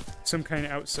some kind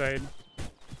of outside.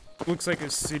 Looks like a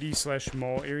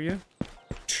city/mall area.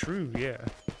 True, yeah.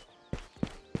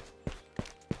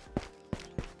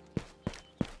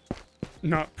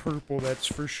 not purple, that's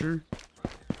for sure.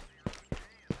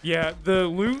 Yeah, the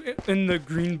loot in the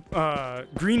green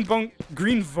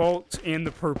vault and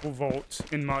the purple vault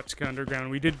in Motska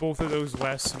Underground. We did both of those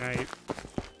last night,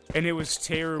 and it was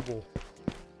terrible.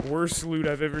 Worst loot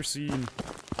I've ever seen.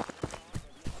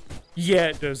 Yeah,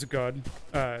 it does, God.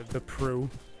 The pro.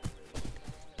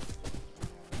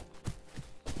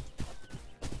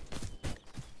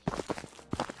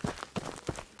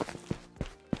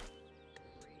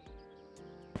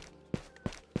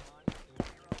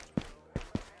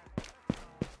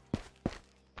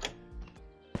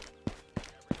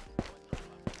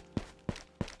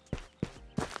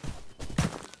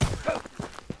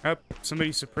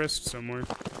 Somebody suppressed somewhere.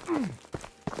 Oh,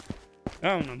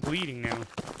 I'm bleeding now.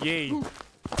 Yay.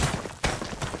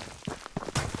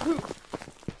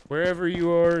 Wherever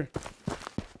you are.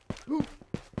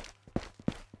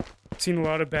 Seen a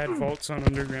lot of bad vaults on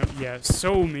Underground. Yeah,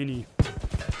 so many.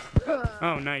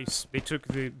 Oh, nice. They took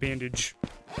the bandage.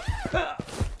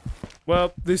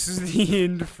 Well, this is the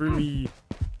end for me.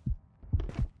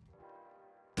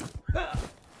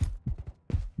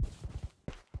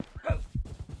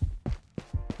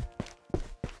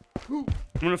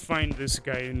 I'm gonna find this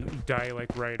guy and die,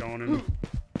 like, right on him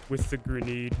with the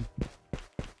grenade.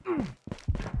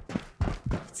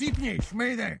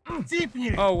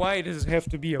 Oh, why does it have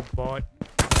to be a bot?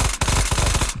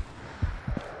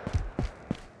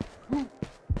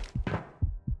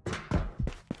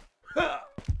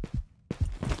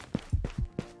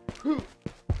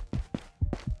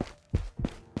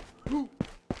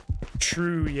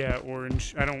 True, yeah,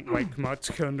 Orange. I don't like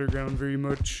Motska Underground very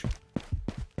much.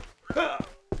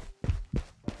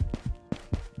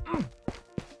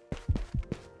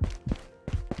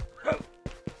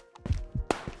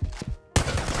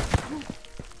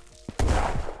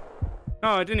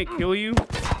 Oh, I didn't kill you?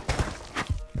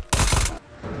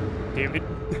 Damn it.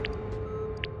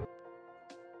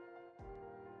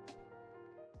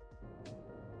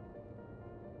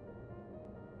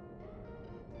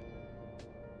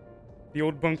 The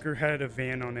old bunker had a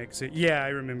van on exit. Yeah, I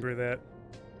remember that.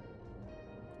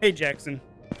 Hey, Jackson.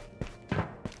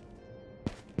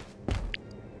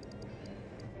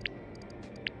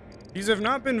 These have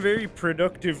not been very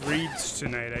productive raids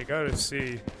tonight, I gotta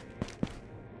say.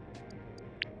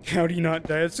 How'd he not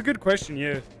die? That's a good question,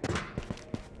 yeah.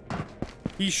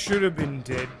 He should have been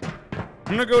dead.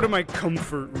 I'm gonna go to my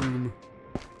comfort room.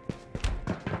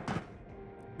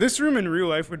 This room in real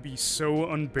life would be so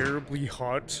unbearably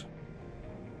hot.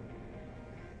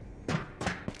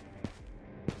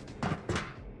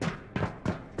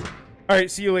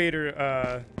 Alright, see you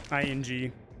later,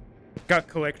 ING. Got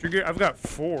collector gear? I've got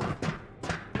 4.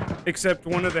 Except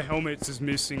one of the helmets is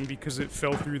missing because it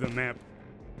fell through the map.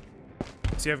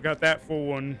 See, I've got that full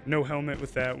one, no helmet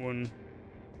with that one,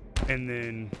 and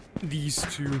then these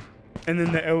 2, and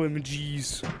then the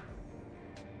LMGs.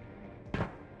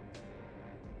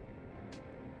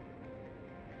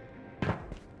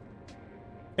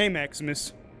 Hey,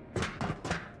 Maximus.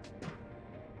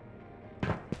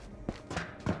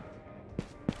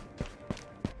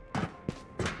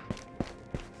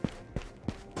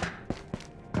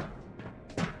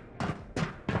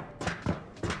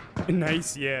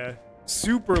 Nice, yeah.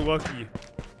 Super lucky.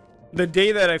 The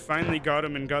day that I finally got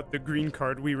him and got the green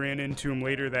card, we ran into him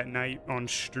later that night on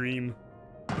stream.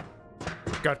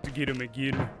 Got to get him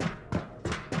again.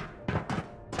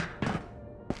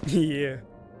 Yeah.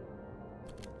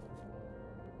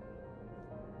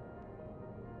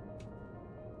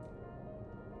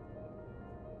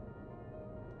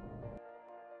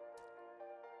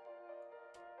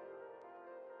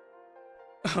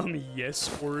 Yes,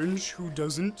 Orange, who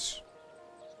doesn't?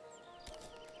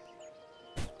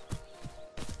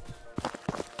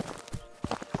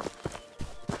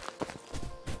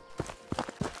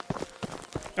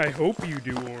 I hope you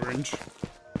do, Orange.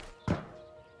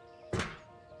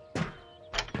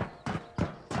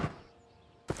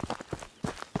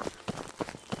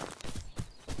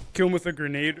 Kill him with a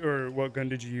grenade, or what gun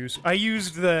did you use? I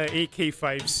used the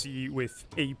AK-5C with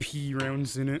AP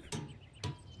rounds in it.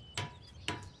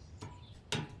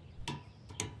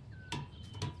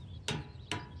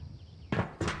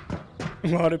 A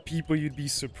lot of people, you'd be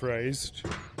surprised.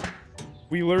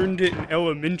 We learned it in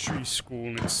elementary school,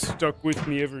 and it's stuck with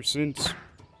me ever since.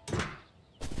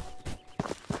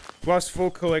 Lost full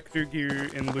collector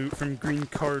gear and loot from green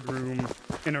card room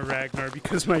in a Ragnar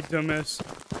because my dumbass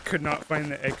could not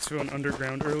find the exfil in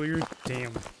Underground earlier.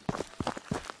 Damn.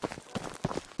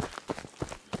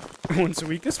 Once a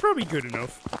week, that's probably good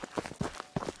enough.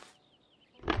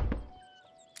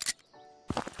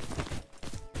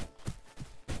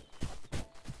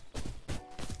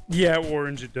 Yeah,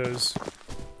 orange it does.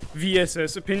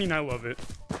 VSS opinion, I love it.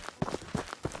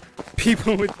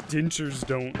 People with dentures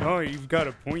don't. Oh, you've got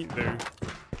a point there.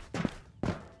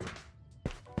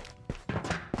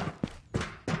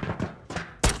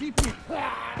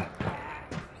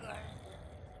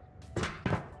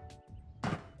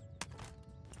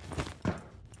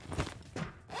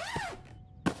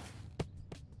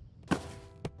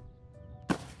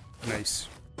 Nice.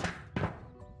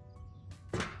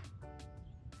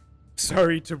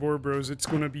 Sorry, Tabor bros, it's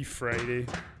gonna be Friday.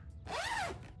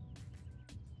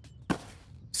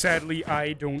 Sadly,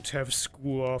 I don't have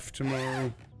school off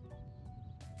tomorrow.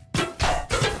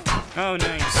 Oh,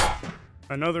 nice.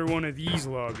 Another one of these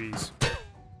lobbies.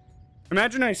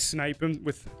 Imagine I snipe him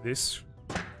with this.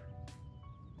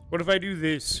 What if I do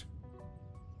this?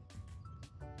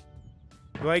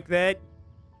 Like that?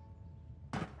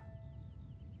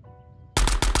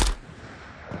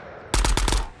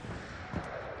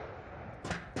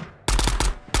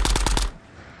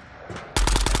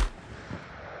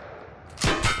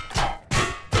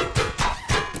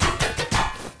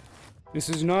 This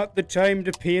is not the time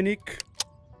to panic.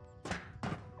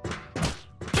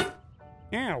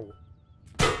 Ow.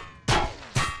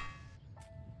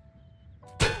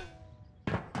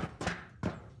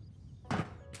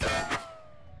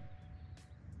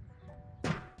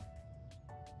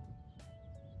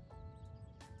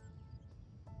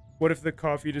 What if the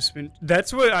coffee dispenser...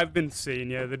 That's what I've been saying,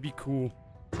 yeah, that'd be cool.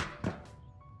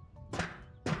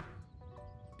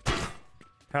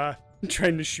 Ha, I'm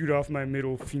trying to shoot off my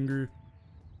middle finger.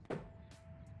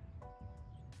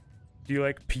 Do you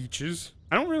like peaches?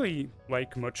 I don't really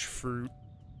like much fruit.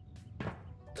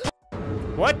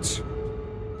 What?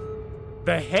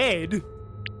 The head?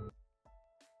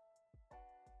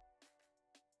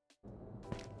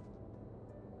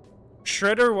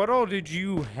 Shredder, what all did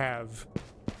you have?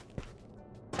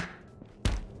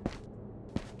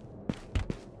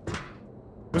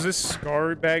 Was this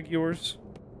Scar bag yours?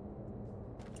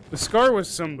 The Scar was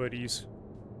somebody's.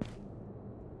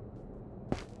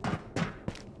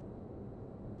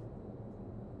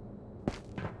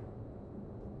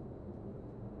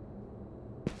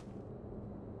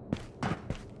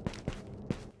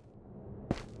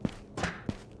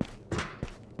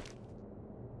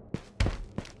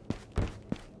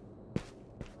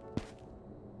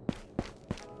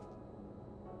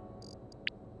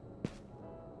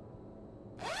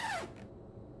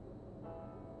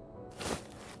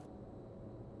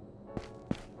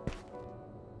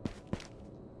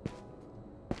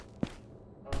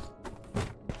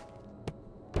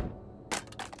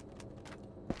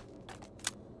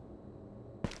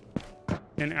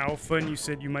 An alpha, and you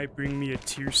said you might bring me a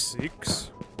tier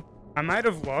 6. I might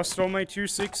have lost all my tier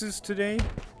 6s today.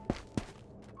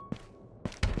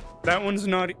 That one's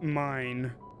not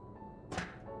mine.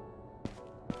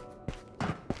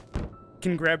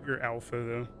 Can grab your alpha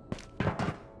though.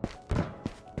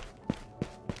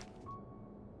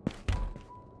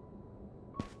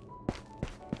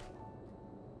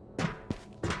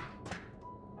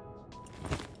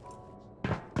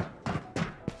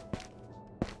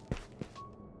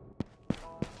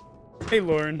 Hey,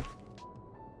 Lauren.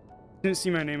 Didn't see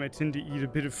my name, I tend to eat a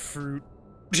bit of fruit.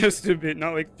 Just a bit,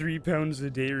 not like 3 pounds a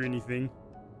day or anything.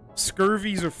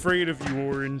 Scurvy's afraid of you,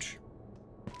 Orange.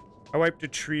 I wiped a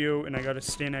trio, and I got a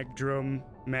Stanak drum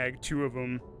mag, 2 of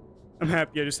them. I'm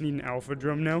happy, I just need an alpha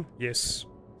drum now. Yes.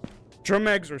 Drum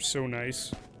mags are so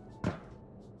nice.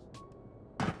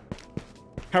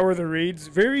 How are the raids?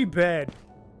 Very bad.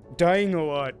 Dying a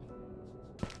lot.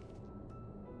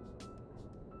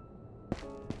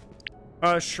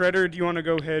 Shredder, do you want to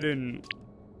go ahead and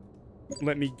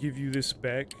let me give you this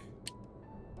back?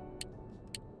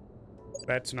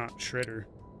 That's not Shredder.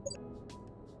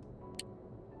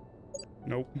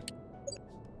 Nope.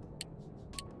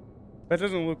 That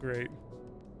doesn't look right.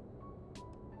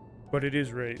 But it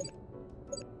is right.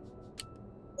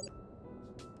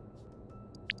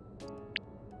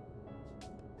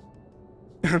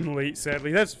 I'm late,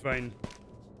 sadly. That's fine.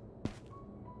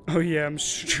 Oh yeah, I'm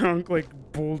strong like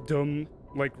bull dumb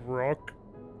like rock.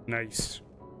 Nice.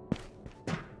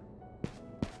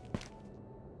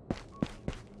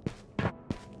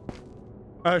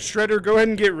 Shredder, go ahead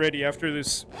and get ready after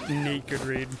this naked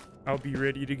raid. I'll be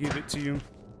ready to give it to you.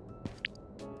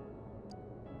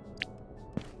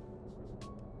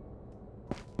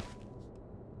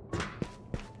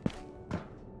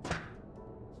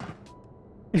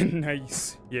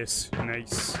 Nice. Yes,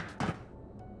 nice.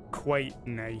 Quite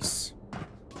nice.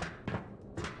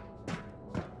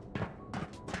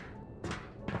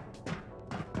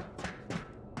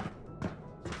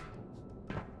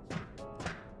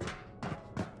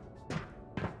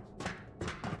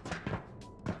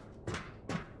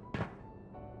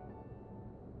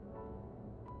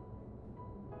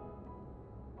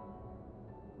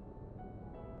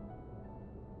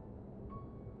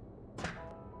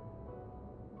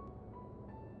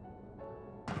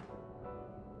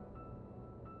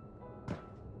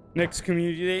 Next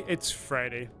community day, it's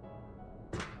Friday.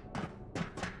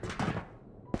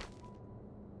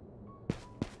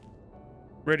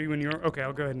 Ready when you're... Okay,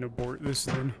 I'll go ahead and abort this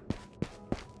then.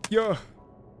 Yeah.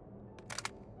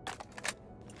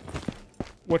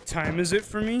 What time is it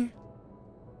for me?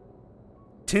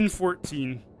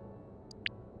 10:14.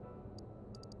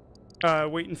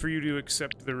 Waiting for you to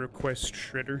accept the request,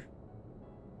 Shredder.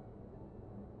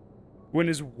 When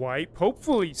is wipe?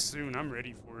 Hopefully soon. I'm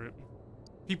ready for it.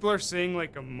 People are saying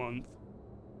like a month.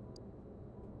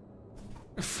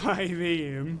 5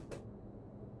 a.m.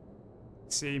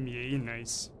 Same, yay,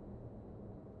 nice.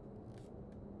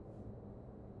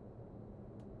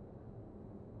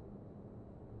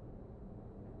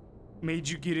 Made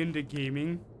you get into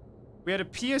gaming? We had a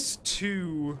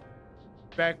PS2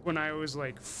 back when I was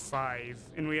like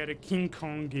 5, and we had a King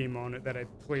Kong game on it that I'd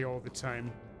play all the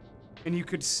time. And you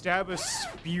could stab a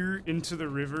spear into the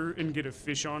river and get a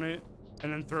fish on it,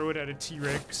 and then throw it at a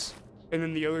T-Rex, and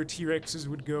then the other T-Rexes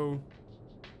would go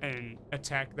and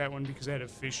attack that one because it had a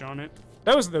fish on it.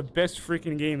 That was the best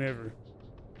freaking game ever.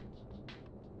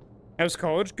 How's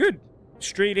college? Good.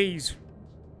 Straight A's.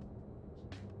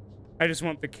 I just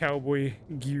want the cowboy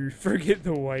gear. Forget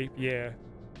the wipe, yeah.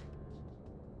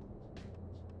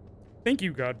 Thank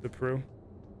you, God the Pro.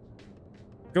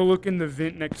 Go look in the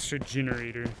vent next to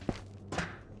generator.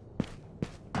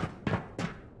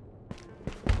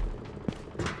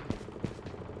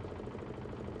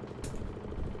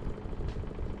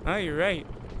 Ah, you're right.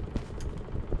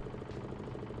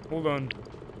 Hold on.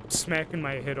 Smacking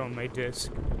my head on my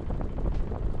desk.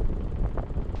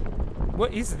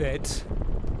 What is that?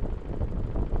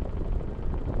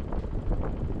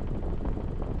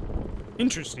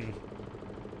 Interesting.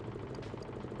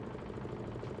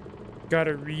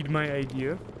 Gotta read my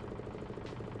idea.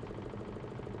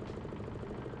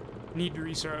 Need to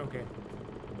restart, okay.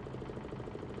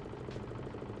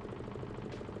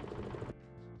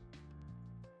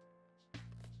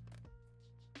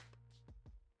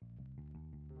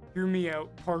 Hear me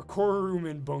out. Parkour room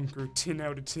and bunker. 10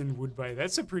 out of 10 would buy.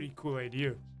 That's a pretty cool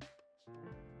idea.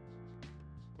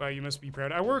 Wow, you must be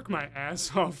proud. I work my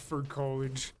ass off for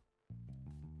college.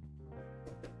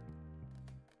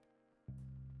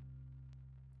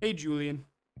 Hey, Julian.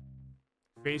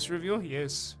 Face reveal?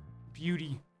 Yes.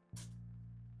 Beauty.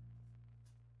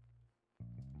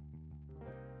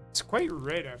 It's quite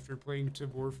red after playing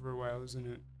Tabor for a while, isn't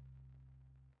it?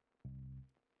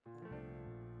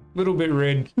 Little bit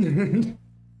red. Thing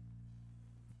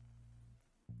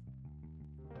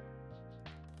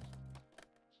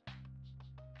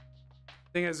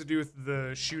has to do with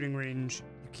the shooting range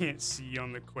you can't see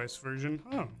on the Quest version.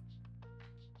 Oh.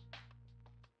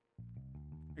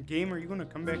 A game, are you gonna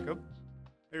come back up?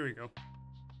 There we go.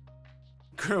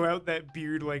 Grow out that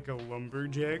beard like a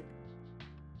lumberjack.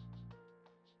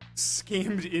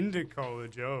 Scammed into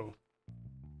college, oh.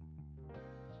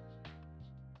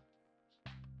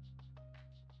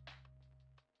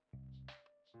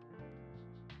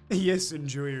 Yes,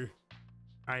 enjoyer.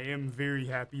 I am very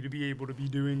happy to be able to be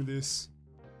doing this.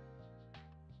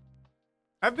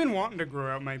 I've been wanting to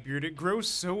grow out my beard. It grows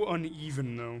so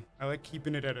uneven, though. I like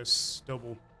keeping it at a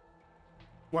stubble.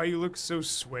 Why you look so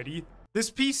sweaty? This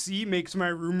PC makes my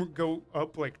room go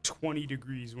up like 20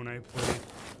 degrees when I play.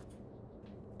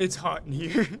 It's hot in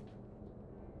here.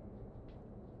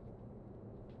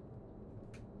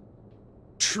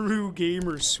 True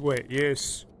gamer sweat,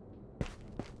 yes.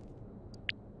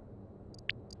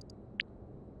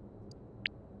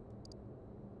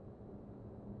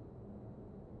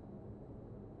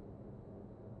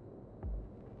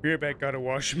 Be right back, gotta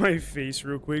wash my face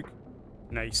real quick.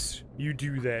 Nice. You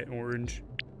do that, Orange.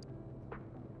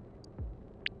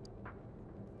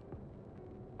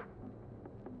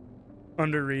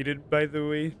 Underrated, by the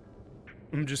way.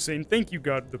 I'm just saying, thank you,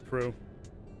 God the Pro.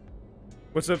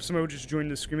 What's up, Smo? Just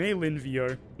joined the stream. Hey, Lin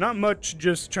VR. Not much,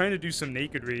 just trying to do some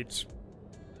naked raids.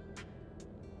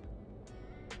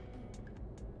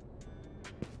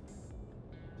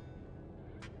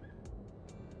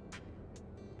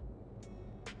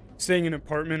 Staying in an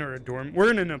apartment or a dorm?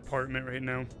 We're in an apartment right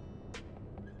now.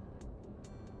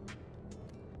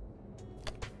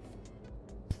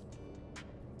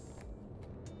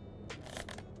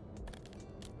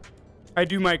 I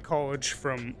do my college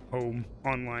from home,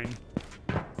 online.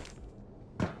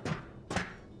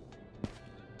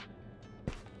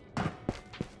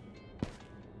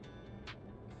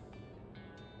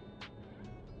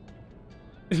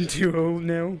 Duo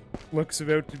now. Luck's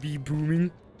about to be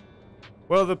booming.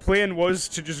 Well, the plan was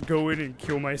to just go in and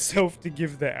kill myself to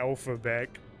give the alpha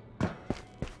back.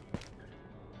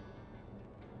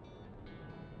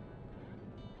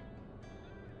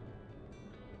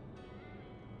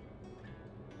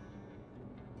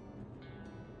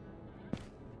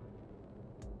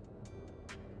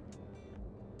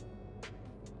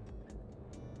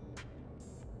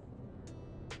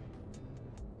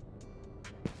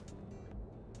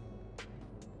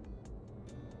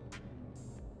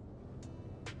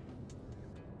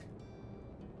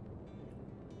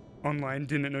 online.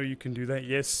 Didn't know you can do that.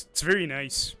 Yes, it's very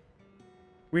nice.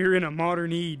 We're in a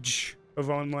modern age of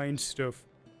online stuff.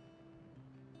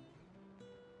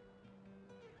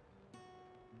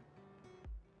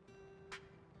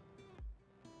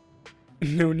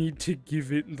 No need to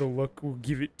give it. The luck will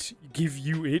give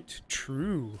you it.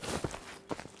 True.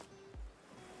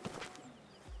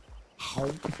 How?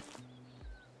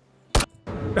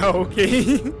 Oh,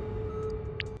 okay.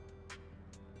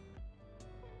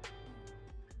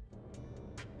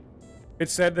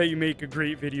 It's sad that you make a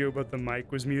great video, but the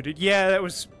mic was muted. Yeah, that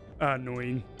was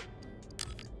annoying.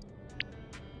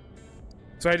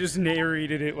 So I just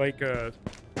narrated it like a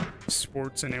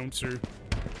sports announcer.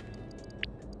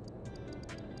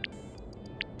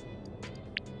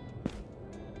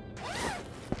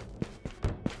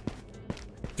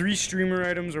 Three streamer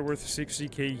items are worth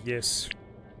 60k, yes.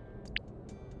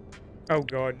 Oh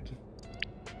god.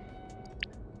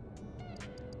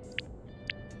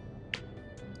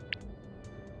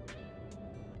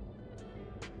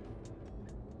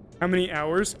 How many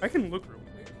hours? I can look real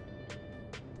quick.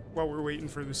 While we're waiting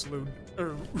for this load,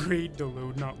 or raid to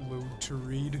load, not load to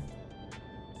read.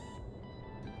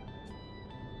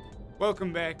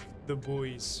 Welcome back, the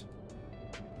boys.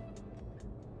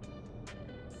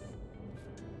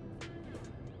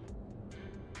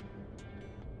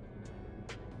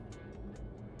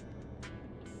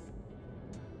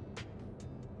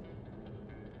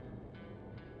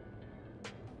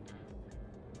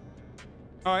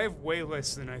 Oh, I have way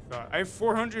less than I thought. I have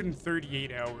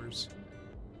 438 hours.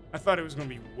 I thought it was going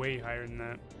to be way higher than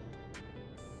that.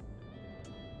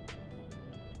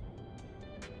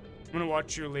 I'm going to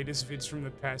watch your latest vids from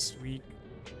the past week.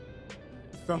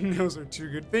 The thumbnails are too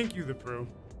good. Thank you, the pro.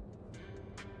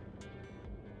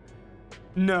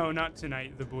 No, not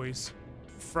tonight, the boys.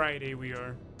 Friday we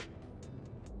are.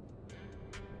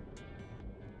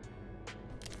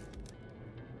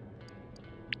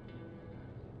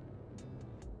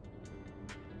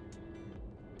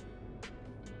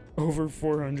 Over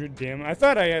 400, damn. I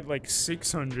thought I had like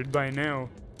 600 by now.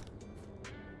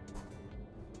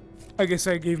 I guess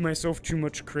I gave myself too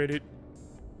much credit.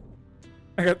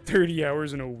 I got 30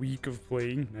 hours in a week of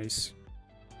playing. Nice.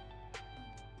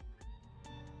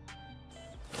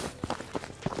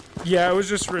 Yeah, I was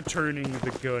just returning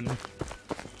the gun.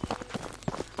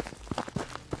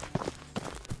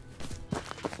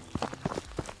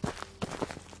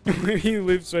 Where he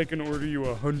lives so I can order you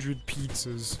 100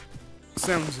 pizzas.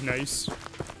 Sounds nice.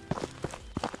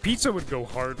 Pizza would go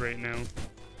hard right now.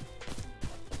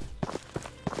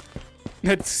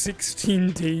 That's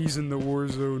 16 days in the war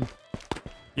zone.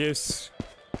 Yes.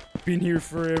 Been here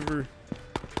forever.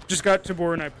 Just got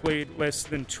Tabor and I played less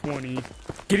than 20.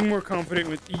 Getting more confident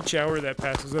with each hour that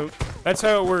passes out. That's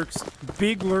how it works.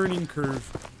 Big learning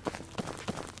curve.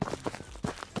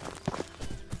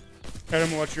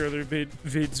 Adam, watch your other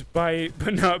vids. Buy,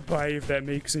 but not buy, if that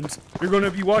makes sense. You're gonna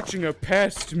be watching a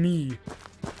past me.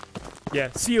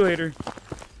 Yeah, see you later.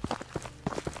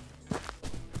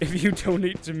 If you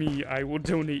donate to me, I will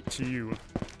donate to you.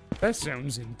 That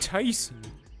sounds enticing.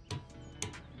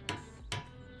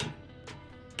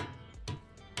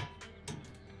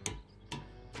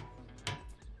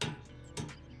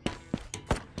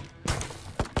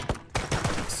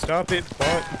 Stop it,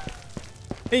 bot.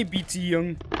 Hey, BT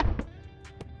Young.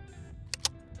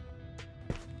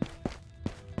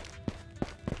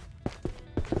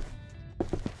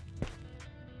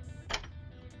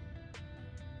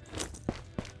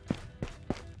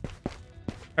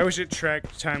 I wish it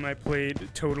tracked time I played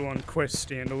total on Quest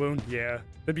standalone. Yeah,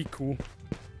 that'd be cool.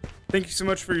 Thank you so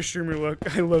much for your streamer luck.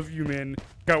 I love you, man.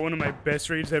 Got one of my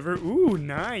best raids ever. Ooh,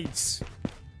 nice.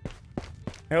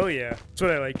 Hell yeah. That's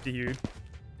what I like to hear.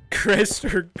 Crest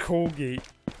or Colgate?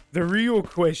 The real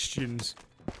questions.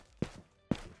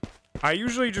 I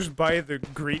usually just buy the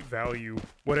great value.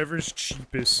 Whatever's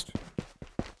cheapest.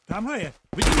 Come here.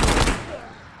 Do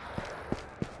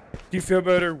you feel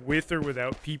better with or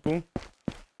without people?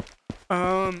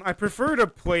 I prefer to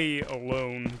play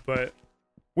alone, but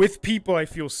with people I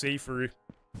feel safer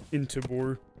in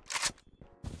Tabor.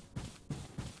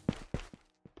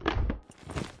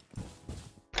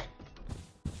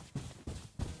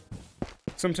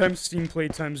 Sometimes Steam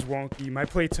playtime's wonky. My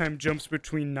playtime jumps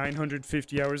between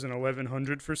 950 hours and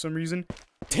 1100 for some reason.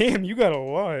 Damn, you got a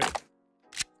lot.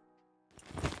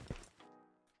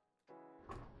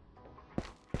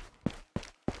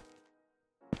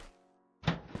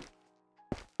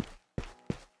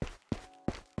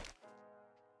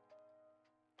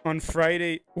 On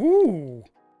Friday, ooh.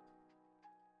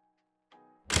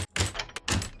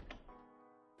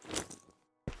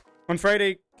 On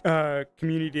Friday,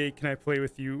 Community day, can I play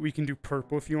with you? We can do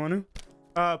purple if you want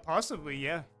to. Possibly,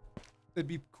 yeah. That'd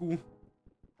be cool.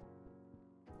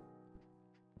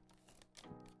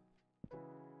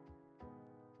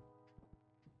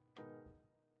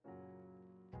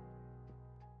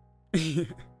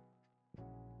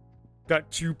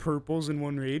 Got 2 purples in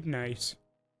 1 raid. Nice.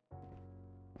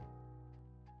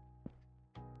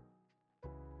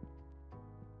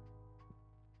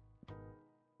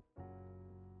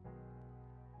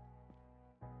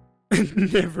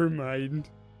 Never mind.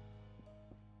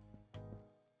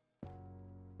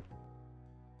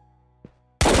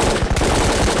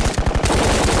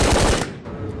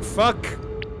 Fuck.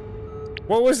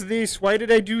 What was this? Why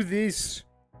did I do this?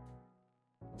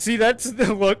 See, that's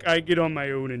the luck I get on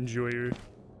my own enjoyer.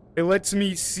 It lets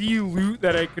me see loot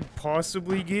that I could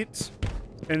possibly get,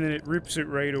 and then it rips it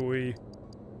right away.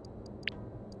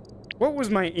 What was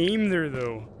my aim there,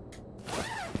 though?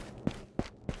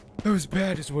 That was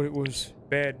bad is what it was.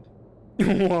 Bad.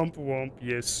 Womp womp,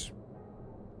 yes.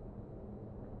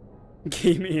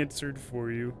 Game answered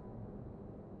for you.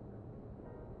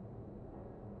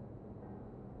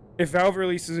 If Valve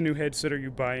releases a new headset, are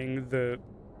you buying the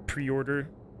pre-order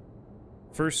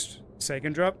first,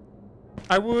 second drop?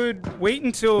 I would wait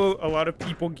until a lot of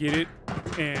people get it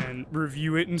and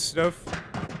review it and stuff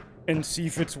and see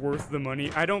if it's worth the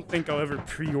money. I don't think I'll ever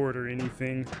pre-order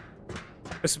anything.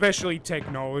 Especially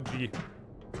technology.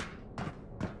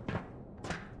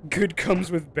 Good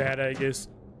comes with bad, I guess.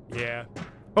 Yeah.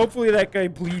 Hopefully that guy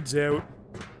bleeds out.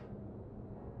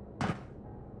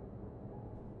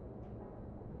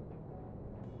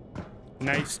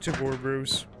 Nice, Tabor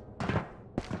bros.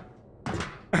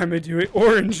 I'ma do it.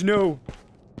 Orange, no!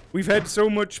 We've had so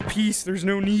much peace, there's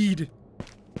no need.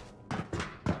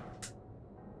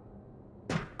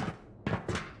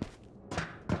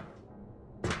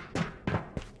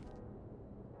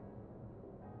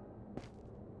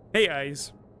 Hey,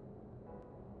 eyes.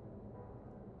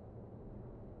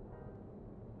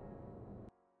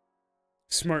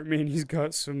 Smart man, he's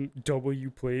got some W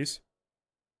plays.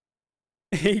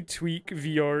 Hey, Tweak,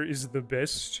 VR is the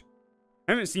best.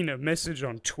 I haven't seen a message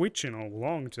on Twitch in a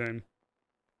long time.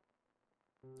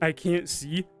 I can't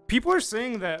see. People are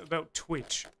saying that about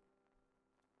Twitch.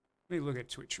 Let me look at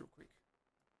Twitch real quick.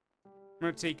 I'm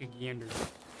gonna take a gander.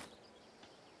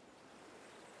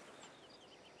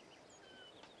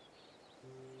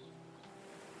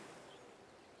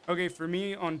 Okay, for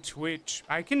me on Twitch,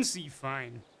 I can see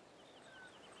fine.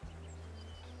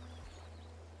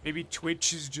 Maybe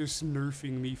Twitch is just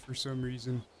nerfing me for some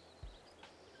reason.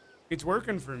 It's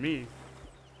working for me.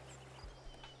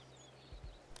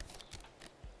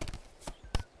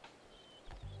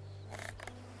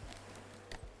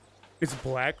 It's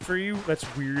black for you? That's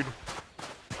weird.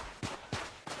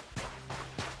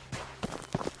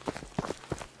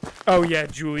 Oh yeah,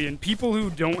 Julian. People who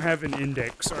don't have an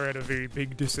index are at a very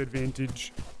big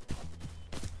disadvantage.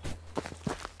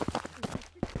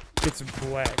 It's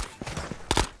black.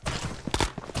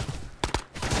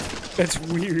 That's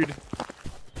weird.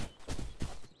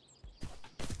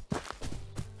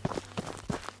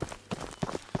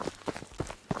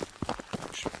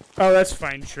 Oh, that's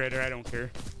fine, Shredder. I don't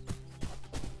care.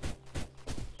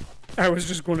 I was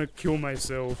just gonna kill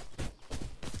myself.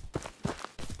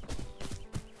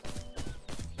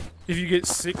 If you get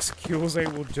 6 kills, I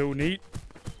will donate.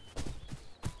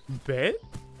 Bet?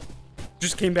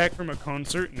 Just came back from a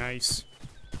concert? Nice.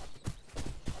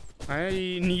 I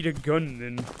need a gun,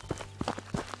 then.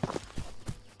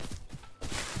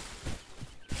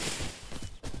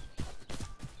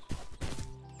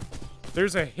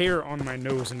 There's a hair on my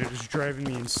nose, and it is driving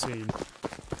me insane.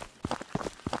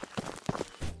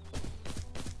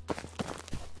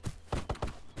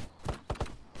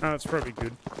 Oh, that's probably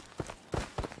good.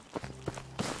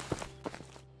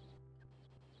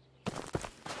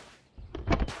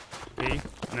 Okay,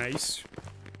 nice.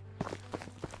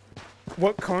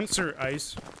 What concert,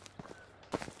 Ice?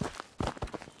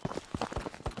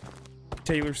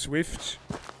 Taylor Swift?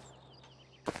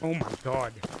 Oh my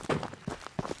god.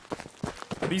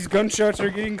 These gunshots are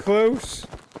getting close.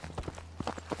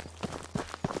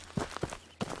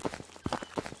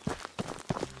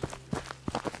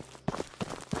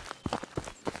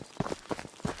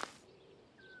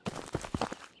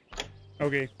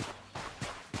 Okay.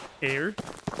 Air.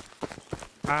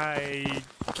 I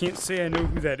can't say I know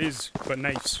who that is, but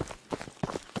nice.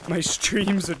 My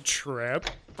stream's a trap.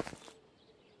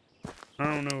 I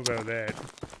don't know about that.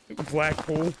 Black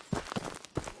hole.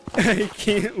 I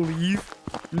can't leave.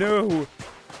 No.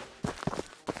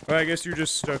 Well, I guess you're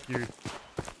just stuck here.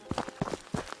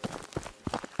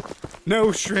 No,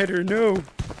 Shredder, no.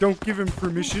 Don't give him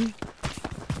permission.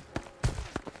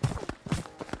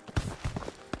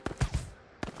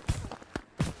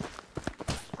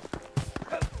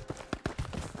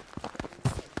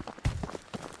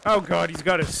 Oh god, he's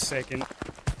got a second.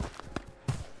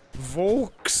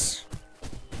 Volks.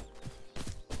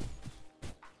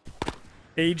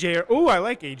 AJR. Oh, I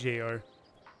like AJR.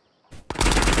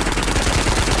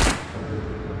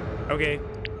 Okay.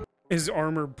 His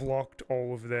armor blocked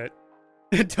all of that.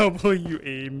 W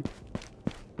aim.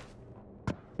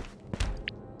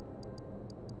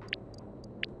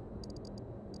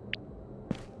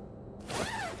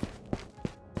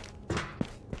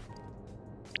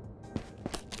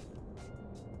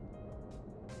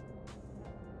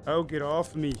 Oh, get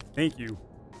off me. Thank you.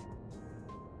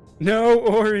 No,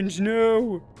 Orange,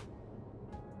 no!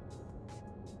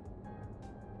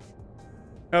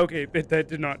 Okay, but that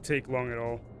did not take long at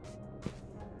all.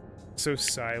 So,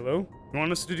 silo. You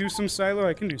want us to do some silo?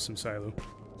 I can do some silo.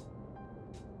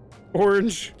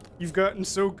 Orange, you've gotten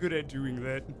so good at doing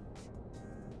that.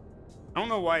 I don't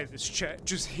know why this chat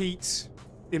just hates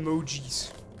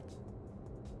emojis.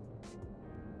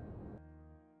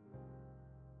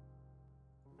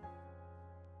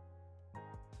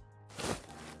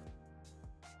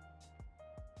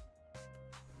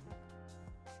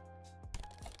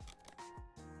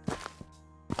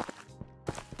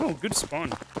 Oh, good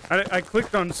spawn. I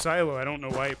clicked on silo. I don't know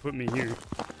why it put me here.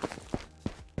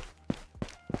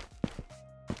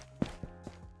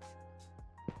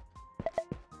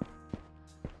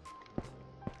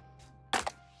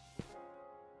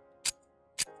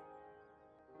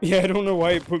 Yeah, I don't know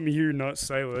why it put me here, not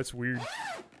silo. That's weird.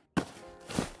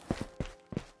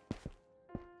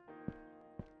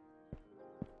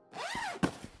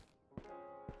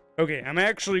 Okay, I'm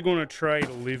actually going to try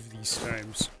to live these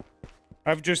times.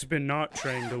 I've just been not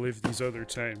trying to live these other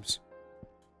times.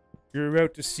 You're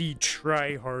about to see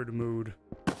try-hard mode,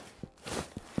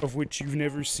 of which you've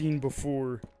never seen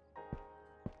before.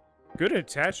 Good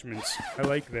attachments. I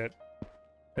like that.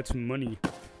 That's money.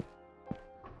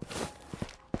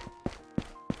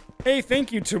 Hey,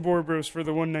 thank you, Tabor Bros, for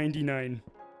the $1.99.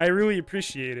 I really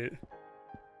appreciate it.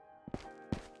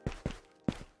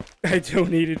 I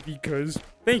donated because...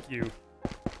 Thank you.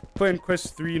 Playing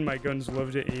Quest 3 and my guns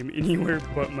love to aim anywhere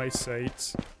but my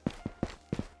sights.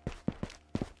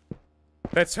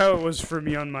 That's how it was for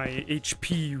me on my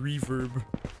HP reverb.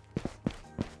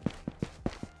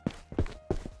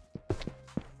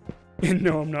 And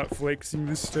no, I'm not flexing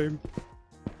this time.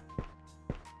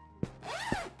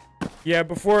 Yeah,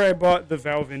 before I bought the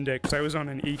Valve Index, I was on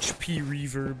an HP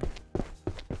reverb.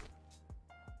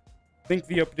 I think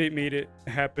the update made it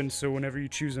happen so whenever you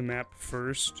choose a map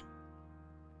first.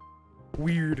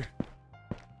 Weird.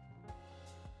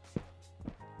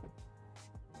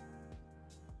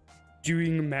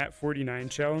 Doing map 49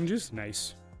 challenges?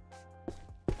 Nice.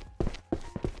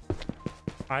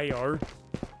 IR.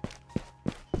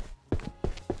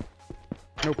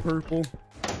 No purple.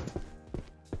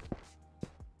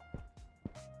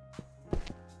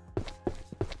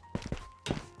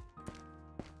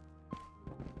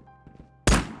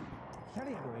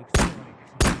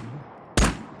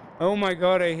 Oh my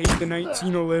god, I hate the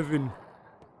 1911.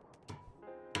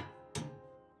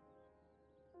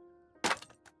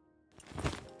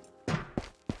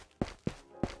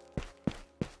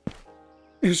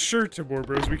 Sure, Tabor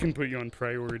Bros, we can put you on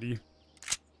priority.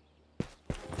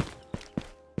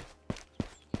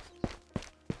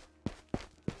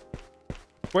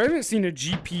 Well, I haven't seen a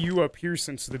GPU up here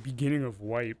since the beginning of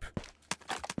Wipe.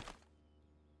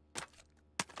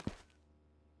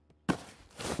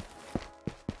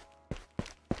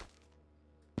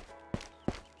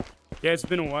 Yeah, it's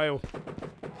been a while.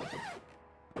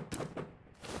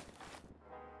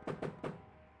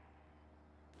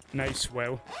 Nice,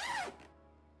 well.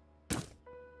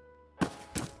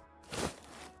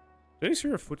 Did I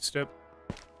hear a footstep?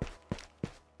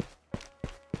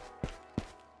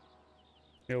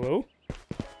 Hello?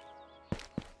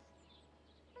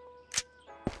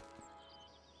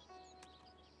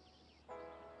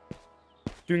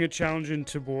 Doing a challenge in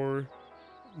Tabor.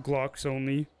 Glocks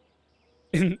only.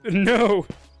 No!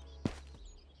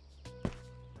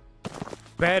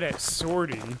 Bad at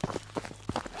sorting.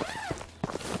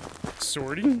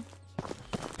 Sorting?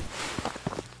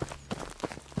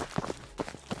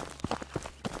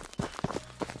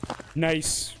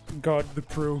 Nice. God the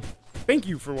Pro. Thank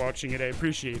you for watching it, I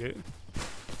appreciate it.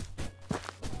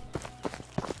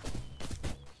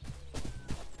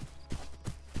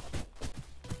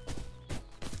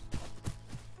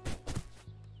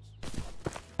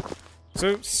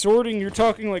 So, sorting, you're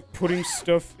talking like putting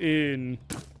stuff in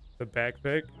the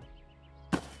backpack?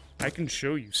 I can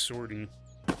show you sorting.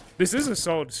 This is a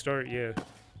solid start, yeah.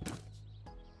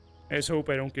 I just hope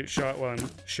I don't get shot while I'm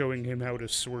showing him how to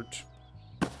sort.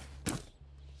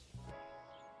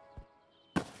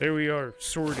 There we are,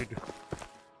 sorted.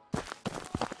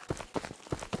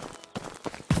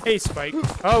 Hey, Spike.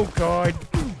 Oh, God.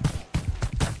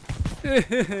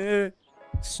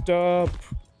 Stop.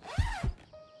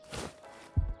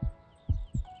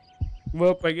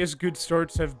 Well, I guess good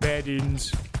starts have bad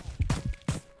ends.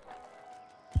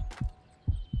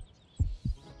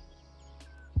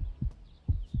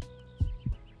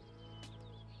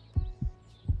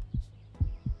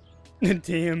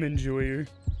 Damn, enjoyer.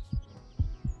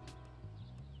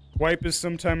 Wipe is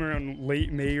sometime around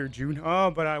late May or June.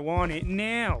 Oh, but I want it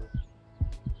now.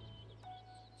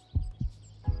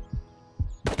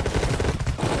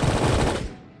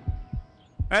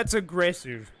 That's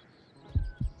aggressive.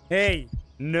 Hey,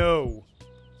 no.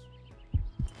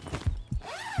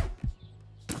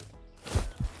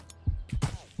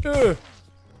 Ugh.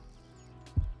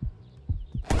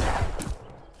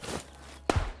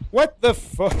 What the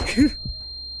fuck?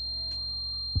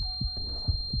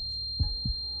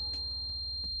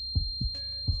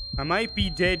 I might be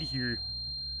dead here.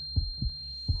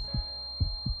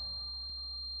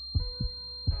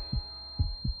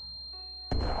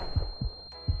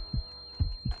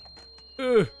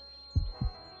 Ugh.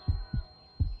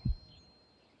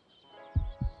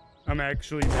 I'm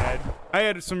actually mad. I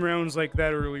had some rounds like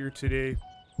that earlier today.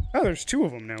 Oh, there's 2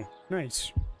 of them now.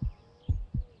 Nice.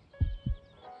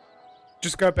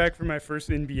 Just got back from my first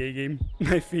NBA game.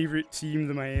 My favorite team,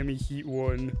 the Miami Heat,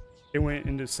 won. It went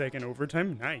into second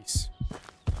overtime. Nice.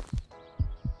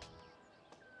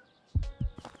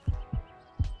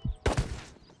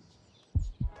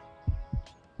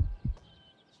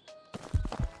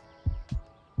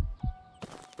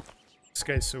 This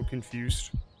guy's so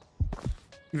confused.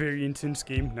 Very intense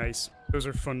game. Nice. Those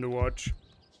are fun to watch.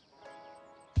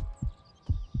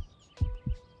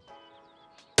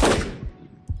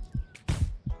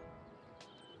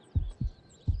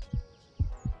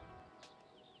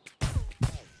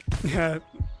 Yeah,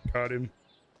 got him.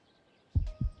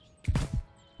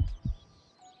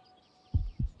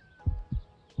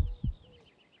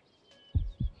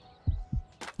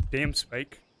 Damn,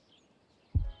 Spike.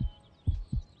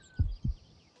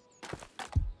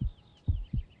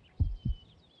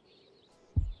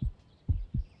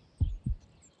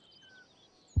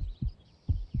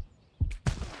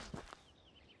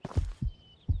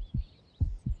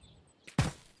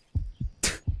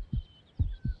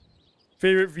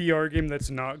 Favorite VR game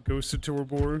that's not Ghost of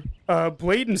Tabor?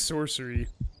 Blade and Sorcery.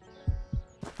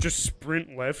 Just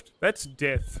sprint left. That's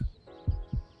death.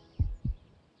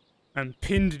 I'm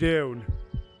pinned down.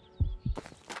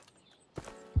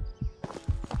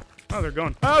 Oh, they're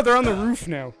gone. Oh, they're on the roof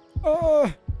now.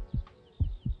 Oh!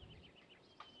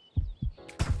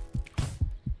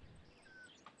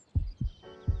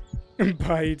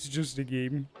 Bye, it's just a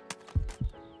game.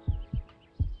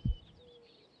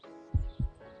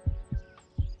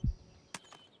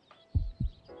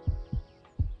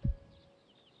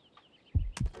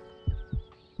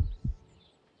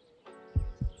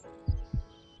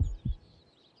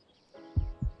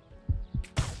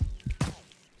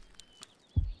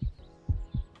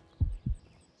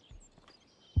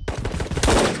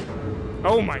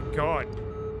 Oh my god.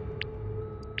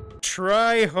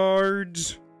 Try hard.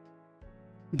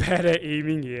 Bad at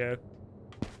aiming, yeah.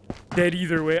 Dead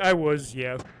either way. I was,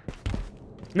 yeah.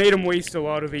 Made him waste a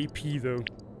lot of AP, though.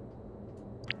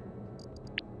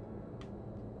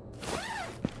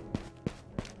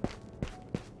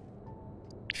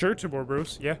 Sure, Tabor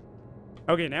Bros, yeah.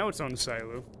 Okay, now it's on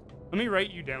Silo. Let me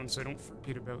write you down so I don't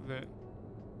forget about that.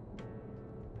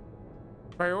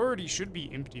 Priority should be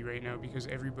empty right now because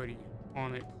everybody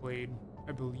on it played,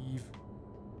 I believe.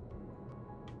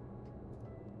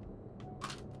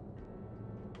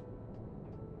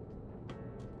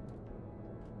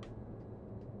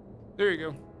 There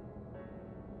you go.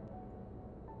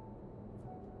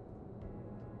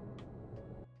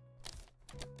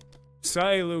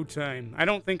 Silo time. I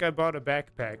don't think I bought a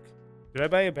backpack. Did I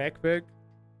buy a backpack?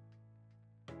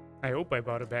 I hope I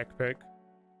bought a backpack.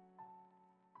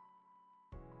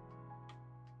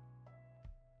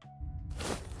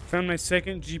 Found my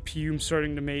second GPU. I'm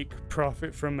starting to make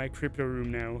profit from my crypto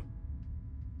room now.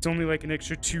 It's only like an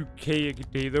extra 2K a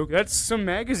day though. That's some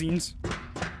magazines.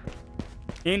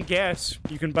 And gas.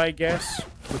 You can buy gas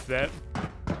with that.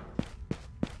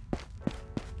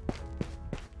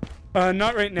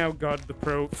 Not right now, God the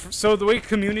Pro. So the way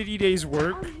community days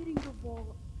work. I'm hitting the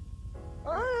wall.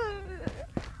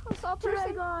 Stop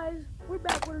pressing. Guys. We're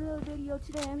back with another video.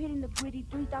 Today I'm hitting the gritty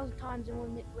 3,000 times in 1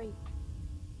 minute rate.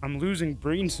 I'm losing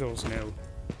brain cells now.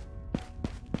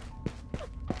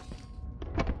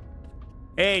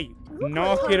 Hey,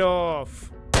 knock it off.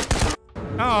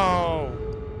 Oh,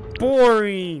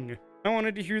 boring. I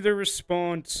wanted to hear their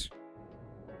response.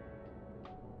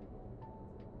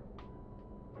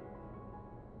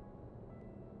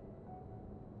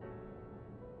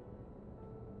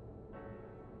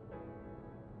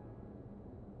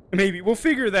 Maybe we'll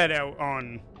figure that out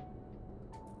on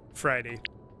Friday.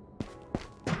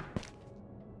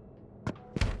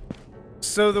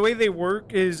 So the way they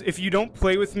work is if you don't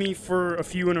play with me for a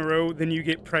few in a row, then you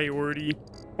get priority.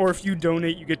 Or if you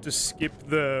donate, you get to skip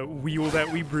the wheel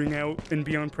that we bring out and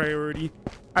be on priority.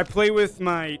 I play with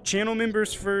my channel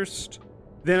members first,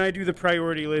 then I do the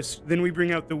priority list, then we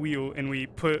bring out the wheel and we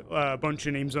put a bunch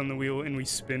of names on the wheel and we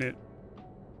spin it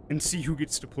and see who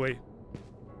gets to play.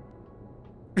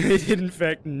 They did in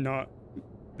fact not.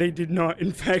 They did not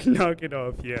in fact knock it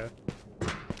off, yeah.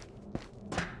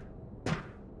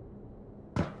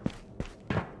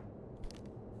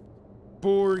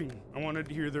 Boring. I wanted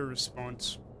to hear their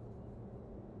response.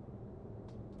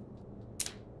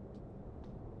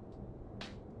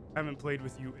 I haven't played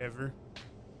with you ever.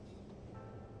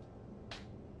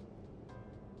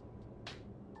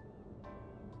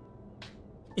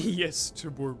 Yes,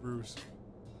 Tabor Bruce.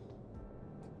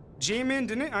 J-Man,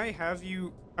 didn't I have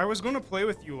you... I was going to play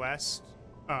with you last,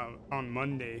 on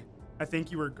Monday. I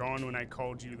think you were gone when I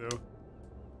called you, though.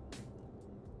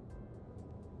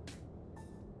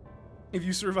 If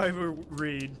you survive a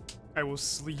raid, I will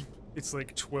sleep. It's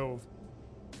like 12.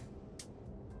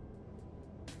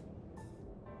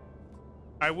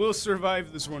 I will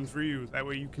survive this one for you. That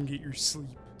way you can get your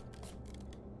sleep.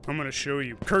 I'm gonna show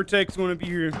you. Kurtek's gonna be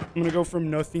here. I'm gonna go from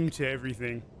nothing to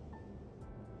everything.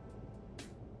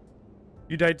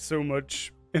 You died so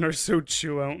much and are so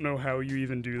chill, I don't know how you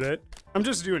even do that. I'm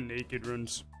just doing naked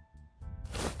runs.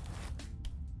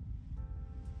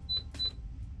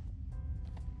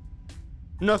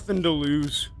 Nothing to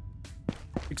lose.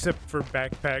 Except for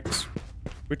backpacks,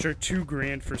 which are $2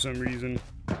 grand for some reason.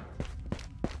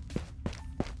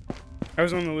 I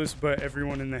was on the list, but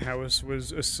everyone in the house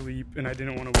was asleep, and I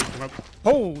didn't want to wake them up.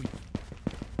 Holy!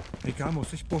 Hej kámo,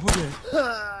 jsi v pohodě.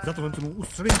 Za tohle tomu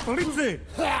ustřelím palici.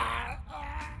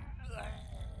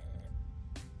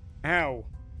 Ow.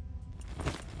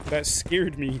 That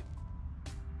scared me.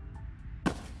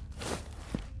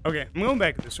 Okay, I'm going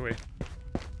back this way.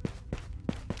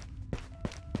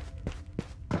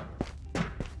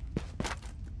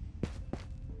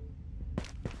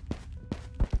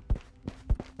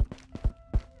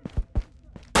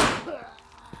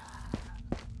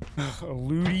 A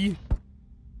looty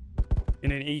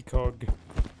and an ACOG.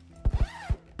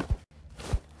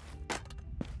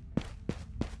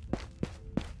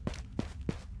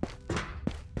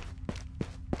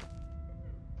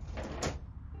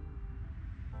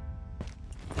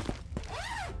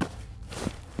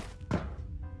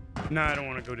 Nah, I don't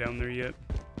want to go down there yet.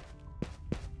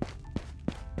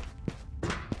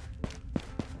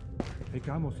 Hej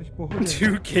kámo, jsi v pohodě.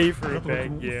 2K for Za a tohle bag,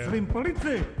 tomu yeah. ustřelím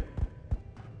palici.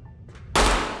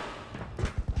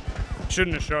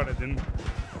 Shouldn't have shot at them.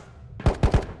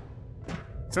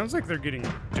 Sounds like they're getting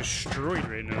destroyed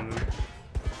right now, though.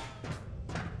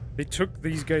 They took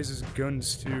these guys'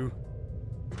 guns, too.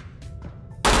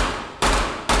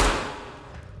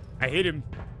 I hit him.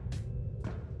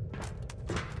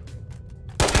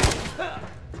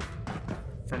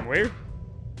 From where?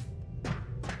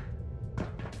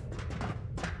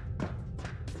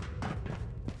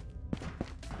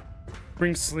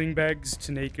 Bring sling bags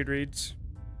to naked raids.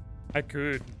 I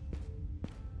could.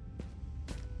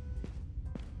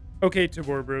 Okay,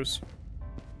 Tabor Bros.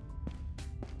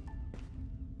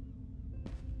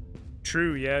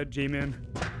 True, yeah, J-Man.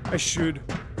 I should.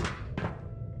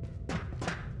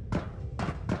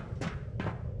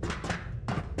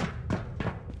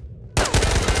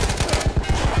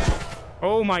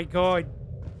 Oh my god.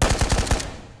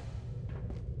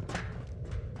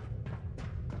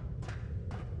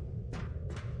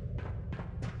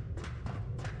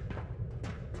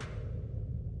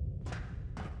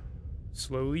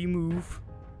 Slowly move.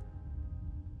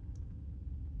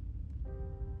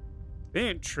 They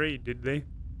didn't trade, did they?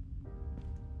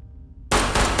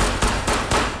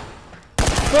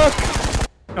 Fuck!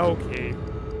 Okay.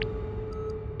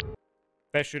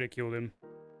 That should have killed him.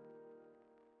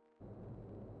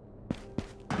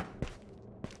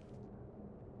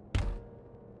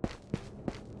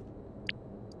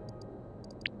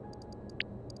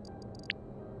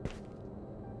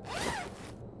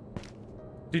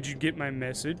 Did you get my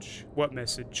message? What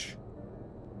message?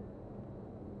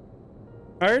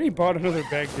 I already bought another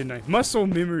bag, didn't I? Muscle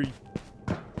memory.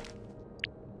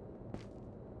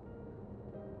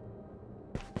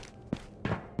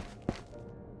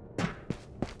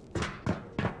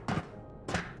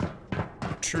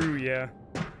 True, yeah.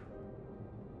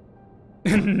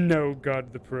 No,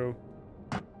 God the Pro.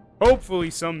 Hopefully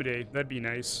someday. That'd be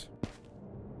nice.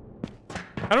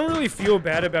 I don't really feel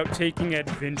bad about taking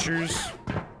adventures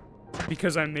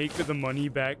because I make the money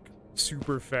back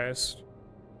super fast.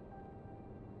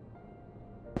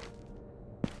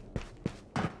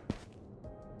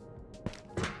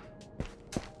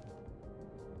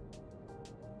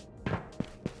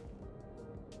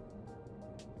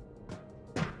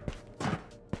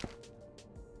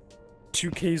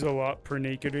 $2K's a lot per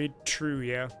naked raid. True,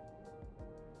 yeah.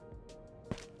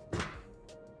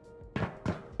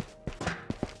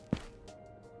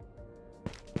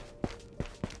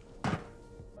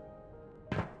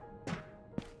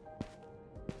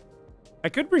 I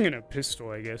could bring in a pistol,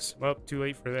 I guess. Well, too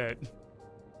late for that.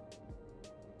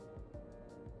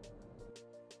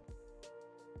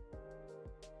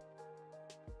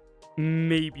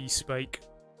 Maybe Spike.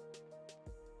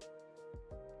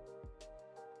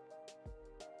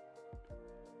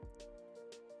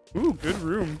 Ooh, good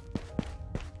room.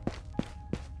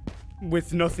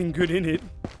 With nothing good in it.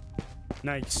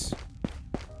 Nice.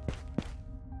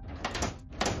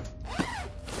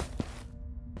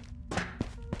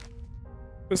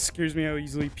 It scares me how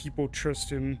easily people trust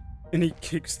him and he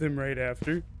kicks them right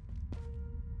after.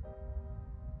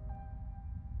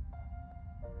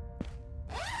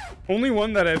 Only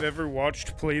one that I've ever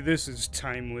watched play this is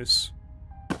Timeless.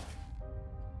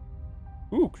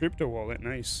 Ooh, crypto wallet,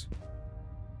 nice.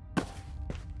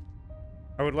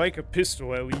 I would like a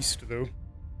pistol at least, though.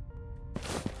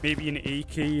 Maybe an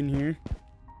AK in here.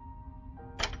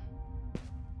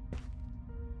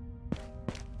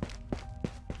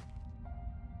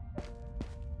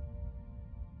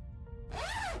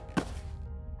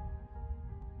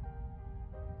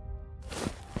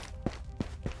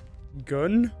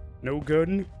 Gun? No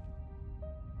gun?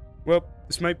 Well,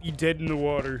 this might be dead in the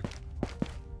water.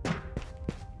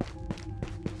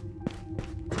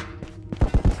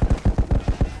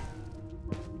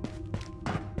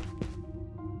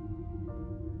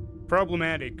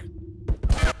 Problematic.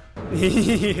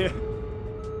 Yeah.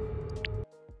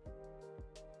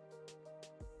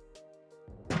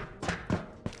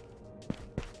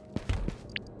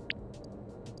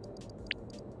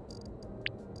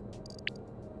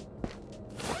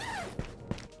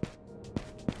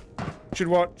 Should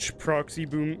watch Proxy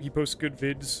Boom. He posts good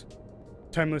vids.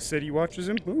 Timeless said he watches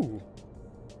him. Ooh.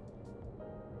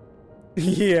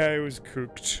 Yeah, it was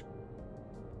cooked.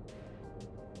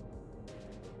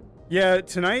 Yeah,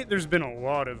 tonight there's been a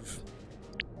lot of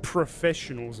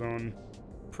professionals on.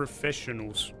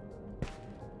 Professionals.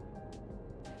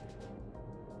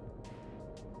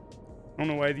 I don't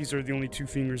know why these are the only two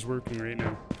fingers working right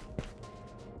now.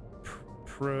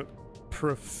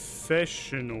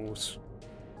 Professionals.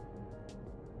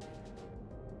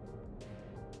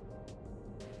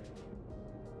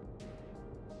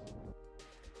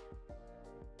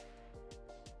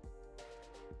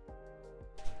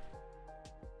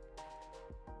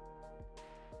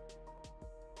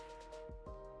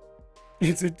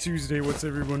 It's a Tuesday, what's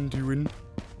everyone doing?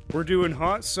 We're doing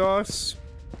hot sauce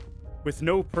with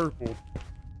no purple.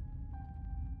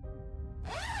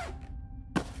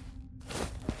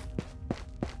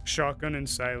 Shotgun and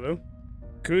silo.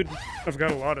 Good. I've got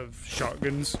a lot of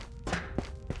shotguns.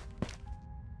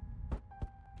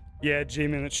 Yeah,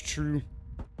 J-Man, that's true.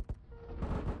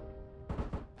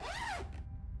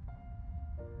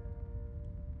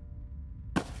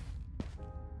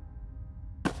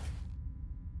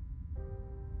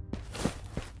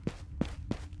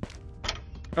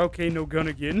 Okay, no gun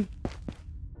again.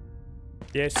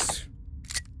 Yes.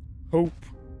 Hope.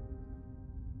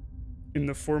 In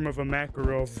the form of a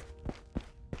Makarov.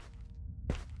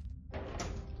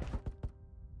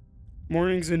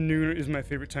 Mornings and noon is my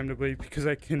favorite time to play because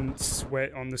I can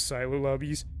sweat on the silo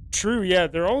lobbies. True, yeah,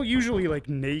 they're all usually like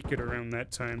naked around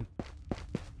that time.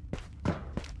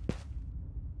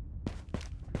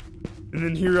 And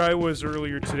then here I was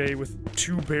earlier today with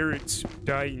 2 Barretts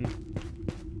dying.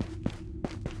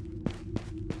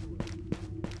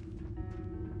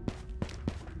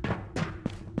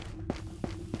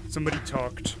 Somebody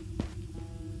talked.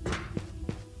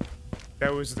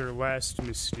 That was their last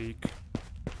mistake.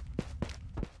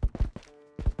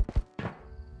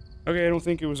 Okay, I don't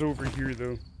think it was over here,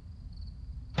 though.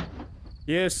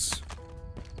 Yes.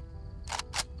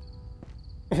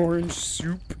 Orange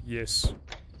soup? Yes.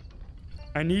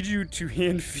 I need you to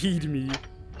hand feed me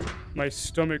My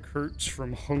stomach hurts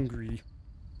from hungry.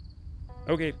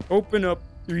 Okay, open up.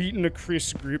 You're eating a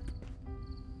crisp grip.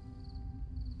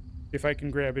 If I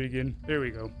can grab it again. There we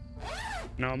go.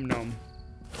 Nom nom.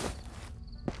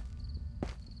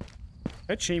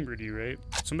 That chambered you, right?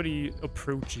 Somebody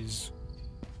approaches.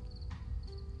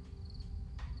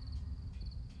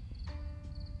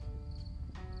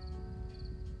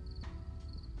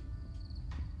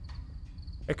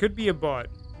 It could be a bot.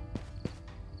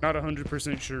 Not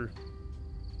 100% sure.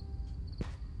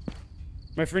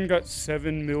 My friend got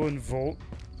 7 mil in Vault.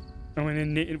 I went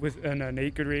in with a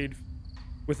naked raid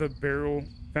with a barrel.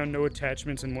 Found no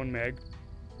attachments and 1 mag.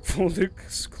 Full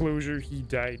disclosure, he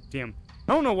died. Damn.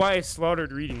 I don't know why I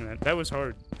slaughtered reading that. That was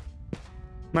hard.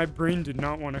 My brain did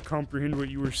not want to comprehend what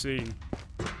you were saying.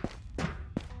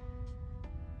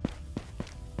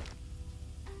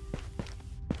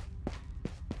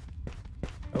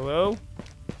 Hello?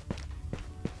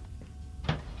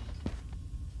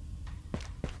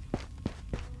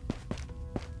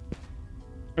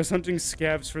 I was hunting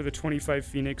scavs for the 25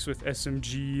 Phoenix with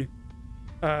SMG.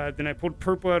 Then I pulled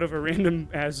purple out of a random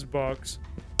ass box.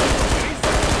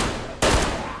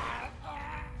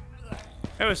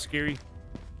 That was scary.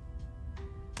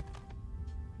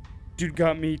 Dude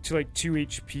got me to like 2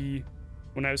 HP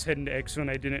when I was heading to Exo and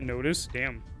I didn't notice.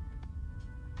 Damn.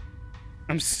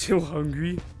 I'm still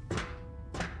hungry.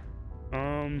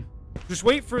 Just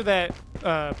wait for that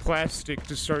plastic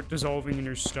to start dissolving in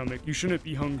your stomach. You shouldn't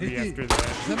be hungry after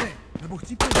that.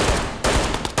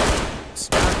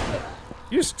 Stop.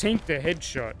 You just tanked a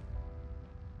headshot.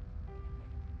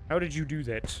 How did you do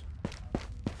that?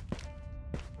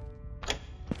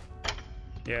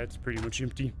 Yeah, it's pretty much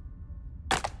empty.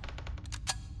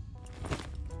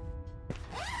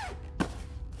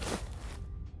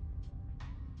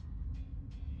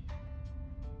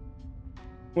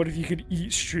 What if you could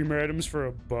eat streamer items for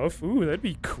a buff? Ooh, that'd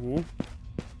be cool.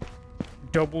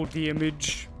 Double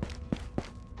damage.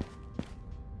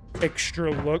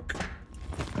 Extra luck.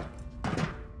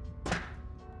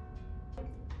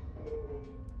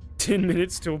 "10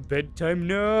 minutes till bedtime?"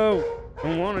 No! I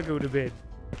don't want to go to bed.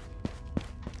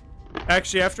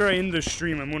 Actually, after I end the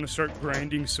stream, I'm going to start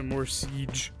grinding some more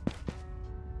Siege.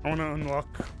 I want to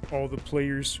unlock all the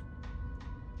players.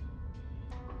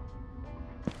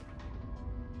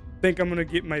 Think I'm gonna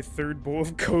get my 3rd bowl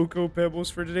of Cocoa Pebbles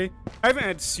for today. I haven't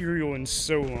had cereal in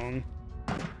so long.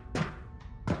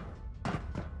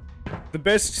 The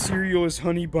best cereal is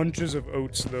Honey Bunches of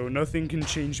Oats, though. Nothing can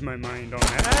change my mind on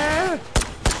that. Ah!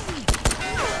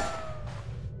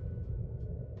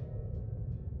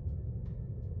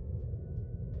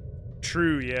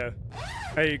 True, yeah.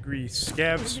 I agree.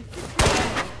 Scavs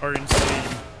are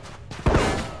insane.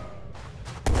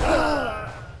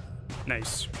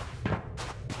 Nice.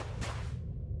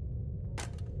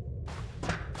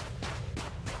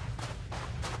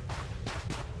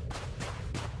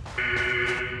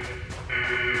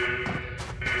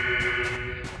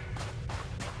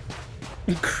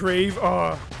 Crave,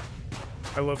 I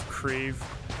love Crave.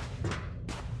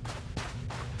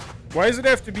 Why does it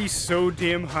have to be so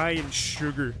damn high in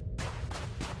sugar?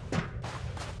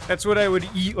 That's what I would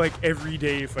eat like every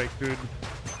day if I could.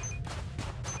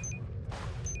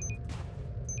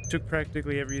 Took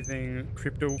practically everything.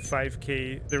 Crypto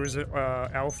 5k. There was a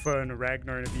Alpha and a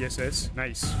Ragnar and a VSS.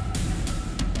 Nice.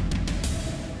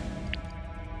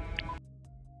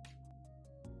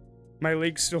 My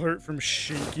legs still hurt from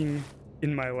shaking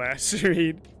in my last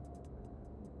raid.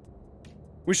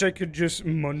 Wish I could just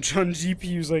munch on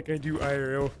GPUs like I do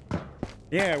IRL.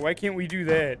 Yeah, why can't we do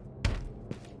that?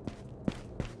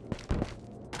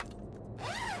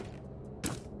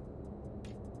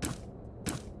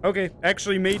 Okay,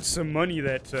 actually made some money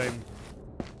that time.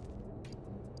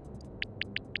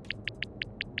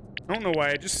 I don't know why,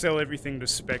 I just sell everything to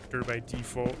Spectre by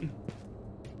default.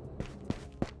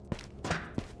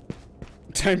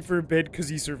 Time for bed because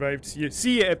he survived.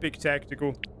 See ya, Epic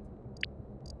Tactical.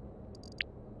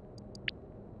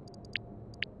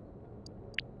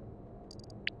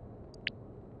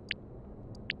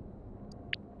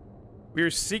 We're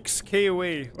 6k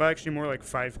away. Well, actually more like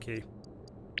 5k.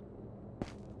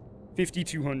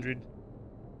 5,200.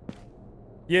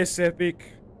 Yes,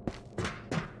 Epic.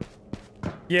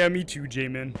 Yeah, me too,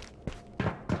 J-Man.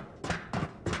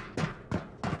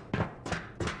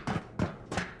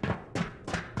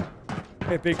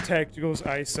 Epic Tactical's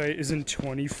eyesight is in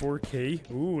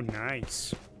 24k. Ooh,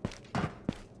 nice.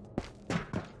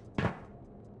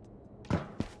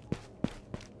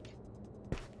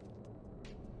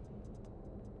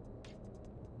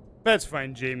 That's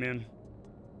fine, J-Man.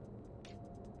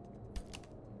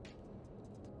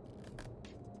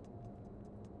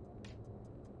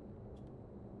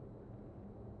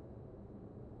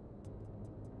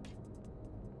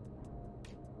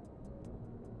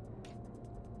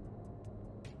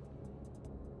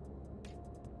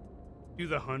 Do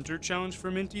the hunter challenge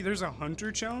for Minty? There's a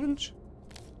hunter challenge?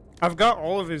 I've got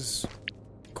all of his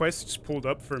quests pulled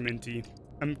up for Minty.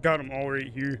 I've got them all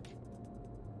right here.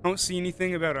 I don't see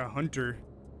anything about a hunter.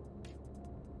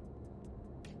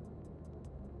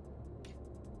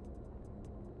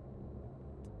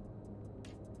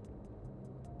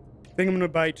 I think I'm gonna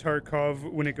buy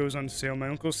Tarkov when it goes on sale. My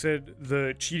uncle said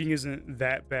the cheating isn't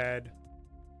that bad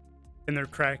and they're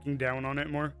cracking down on it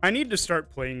more. I need to start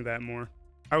playing that more.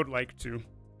 I would like to.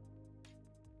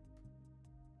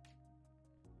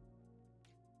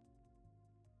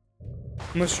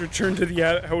 Must return to the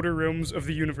outer realms of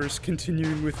the universe,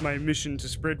 continuing with my mission to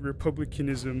spread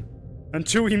republicanism.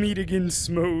 Until we meet again,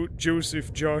 Smo,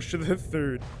 Joseph, Josh the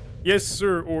Third. Yes,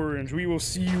 sir, Orange. We will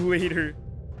see you later.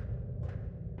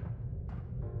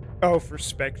 Oh, for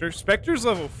Spectre? Spectre's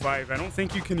level 5. I don't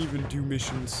think you can even do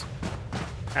missions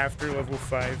after level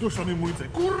 5.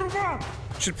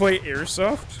 Should play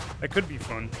Airsoft? That could be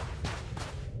fun.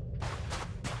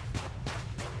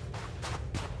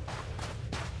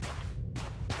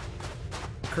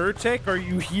 Kurtek, are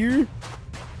you here?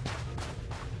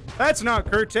 That's not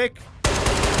Kurtek.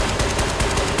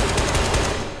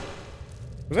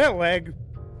 Was that lag?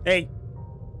 Hey.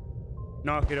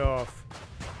 Knock it off.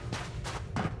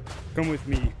 Come with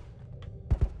me.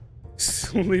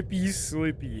 Slippy,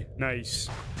 slippy. Nice.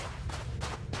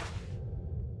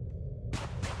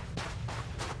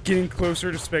 Getting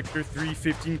closer to Spectre 3,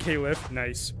 15k left.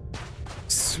 Nice.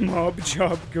 Smob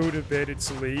job, go to bed,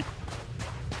 it's late.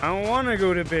 I don't want to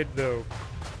go to bed though.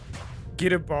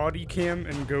 Get a body cam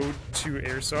and go to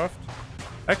Airsoft.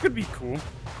 That could be cool.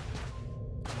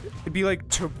 It'd be like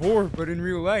Tabor, but in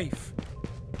real life.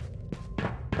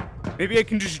 Maybe I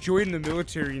can just join the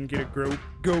military and get a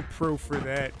GoPro for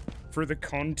that. For the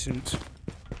content.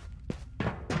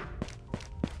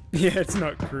 Yeah, it's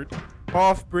not Kurt.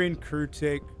 Off-brain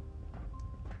Kurtek.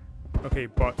 Okay,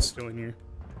 bot's still in here.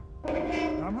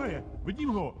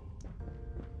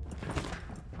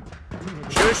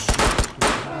 Shush!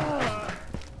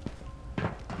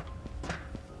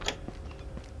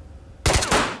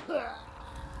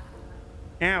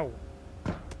 Ow.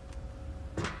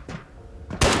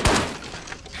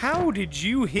 How did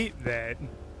you hit that?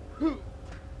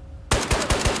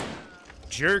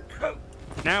 Jerk.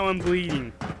 Now I'm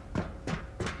bleeding.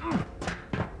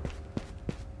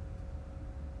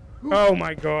 Oh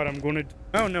my god, I'm gonna...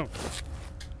 Oh no.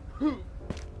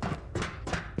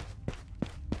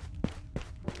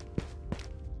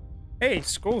 Hey,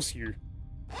 Skull's here.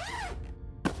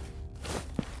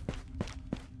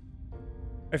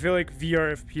 I feel like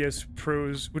VR FPS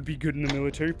pros would be good in the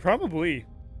military. Probably.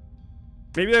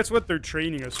 Maybe that's what they're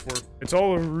training us for. It's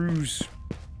all a ruse.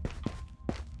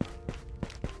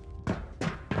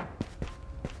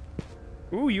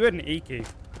 Ooh, you had an AK.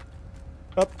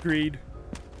 Upgrade.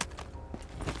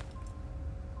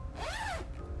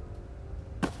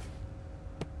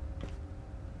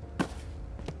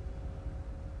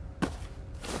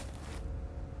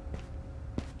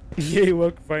 Yay,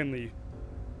 look, finally.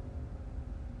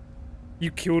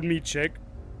 You killed me, check.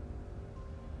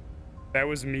 That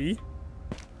was me?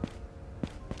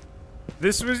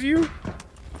 This was you?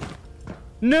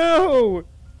 No!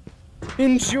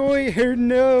 Enjoy her,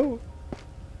 no!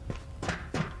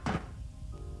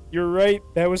 You're right,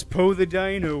 that was Poe the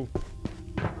Dino.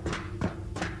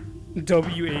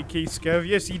 WAK Scav.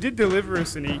 Yes, he did deliver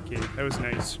us an AK. That was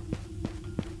nice.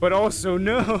 But also,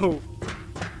 no!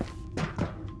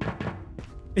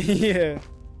 Yeah.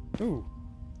 Ooh.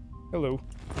 Hello.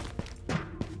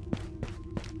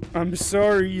 I'm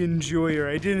sorry, Enjoyer.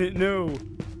 I didn't know.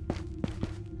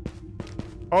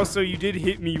 Also, you did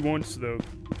hit me once, though.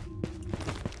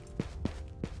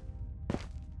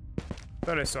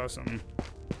 Thought I saw something.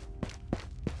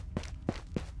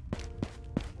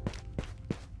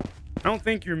 I don't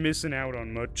think you're missing out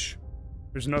on much.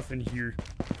 There's nothing here.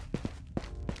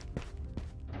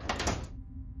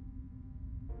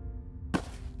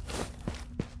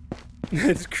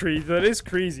 That's crazy. That is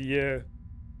crazy, yeah.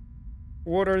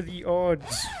 What are the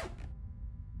odds?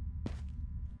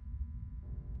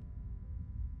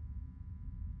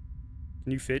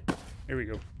 Can you fit? There we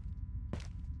go.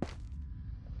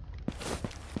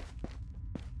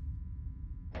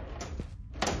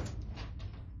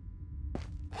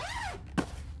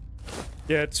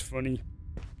 Yeah, it's funny.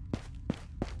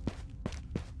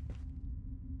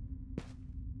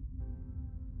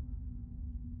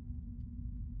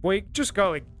 Boy, it just got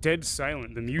like dead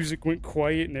silent. The music went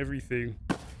quiet and everything.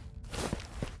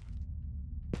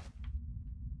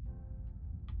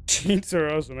 Cheats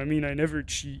are awesome. I mean, I never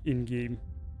cheat in game.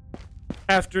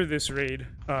 After this raid,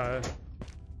 the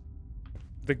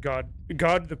God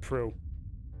the Pro.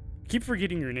 keep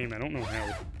forgetting your name. I don't know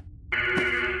how.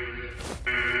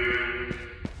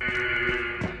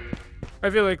 I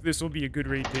feel like this will be a good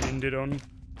raid to end it on.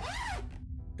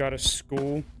 Got a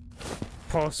skull.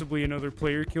 Possibly another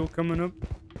player kill coming up.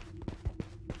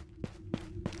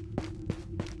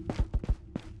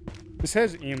 This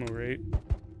has ammo, right?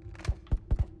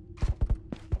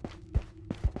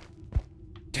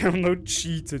 Download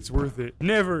cheats, it's worth it.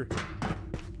 Never!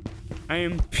 I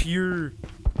am pure.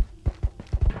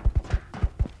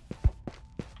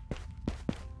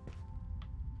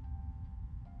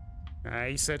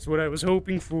 Nice, that's what I was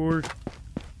hoping for.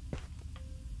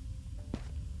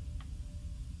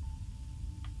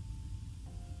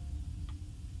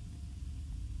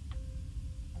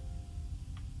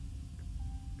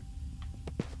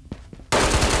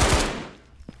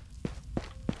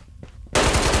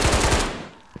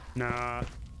 Nah.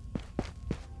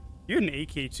 You had an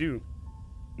AK too.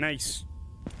 Nice.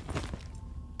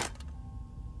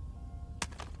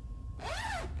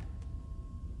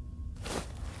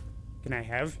 Can I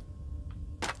have?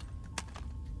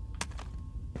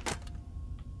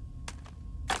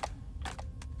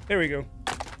 There we go.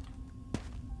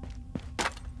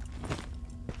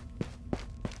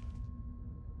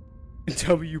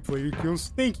 W player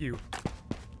kills. Thank you.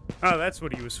 Oh, that's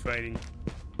what he was fighting.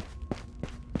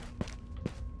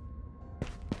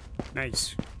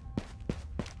 Nice.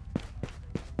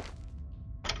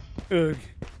 Ugh.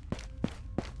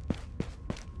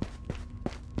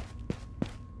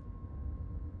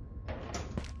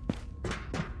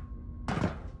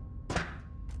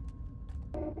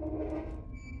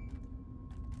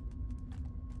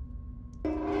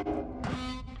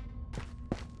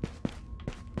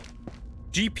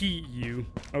 GPU.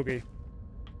 Okay.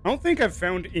 I don't think I've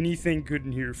found anything good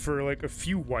in here for like a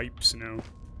few wipes now.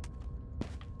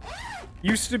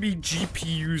 Used to be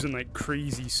GPUs and like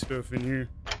crazy stuff in here.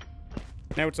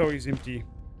 Now it's always empty.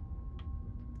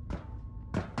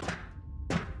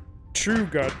 True,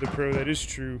 God the Pro, that is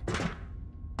true.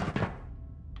 I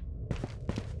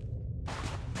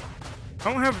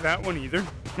don't have that one either.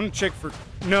 I'm gonna check for...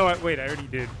 No, wait, I already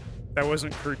did. That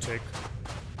wasn't Kurtek.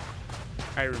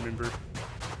 I remember.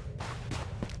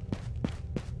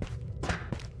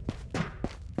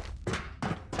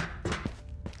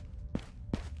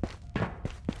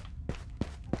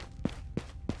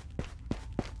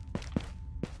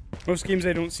 Most games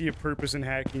I don't see a purpose in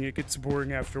hacking. It gets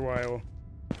boring after a while.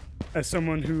 As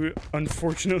someone who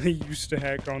unfortunately used to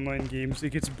hack online games,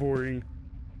 it gets boring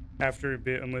after a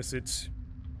bit unless it's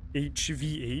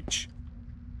HVH.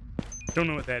 Don't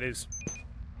know what that is.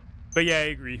 But yeah, I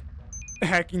agree.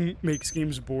 Hacking makes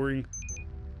games boring.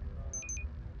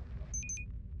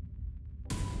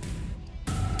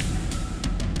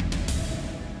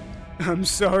 I'm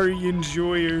sorry,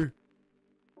 enjoyer.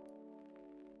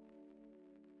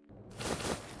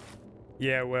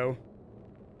 Yeah, well.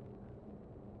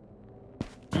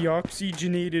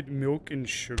 Deoxygenated milk and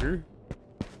sugar?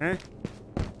 Huh?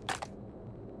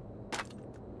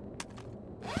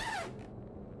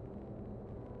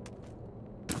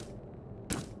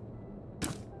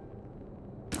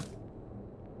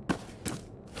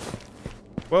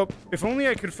 Well, if only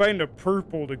I could find a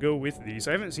purple to go with these.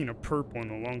 I haven't seen a purple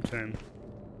in a long time.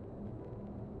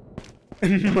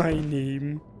 My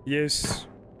name. Yes.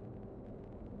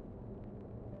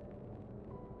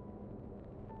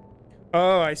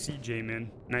 Oh, I see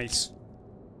J-Man. Nice.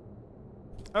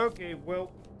 Okay,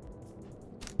 well.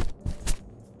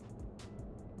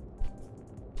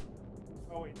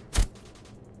 Oh, wait.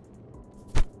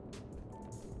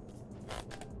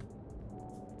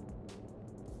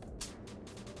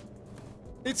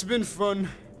 It's been fun.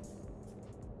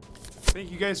 Thank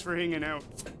you guys for hanging out.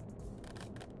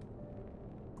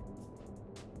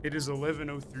 It is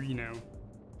 11:03 now.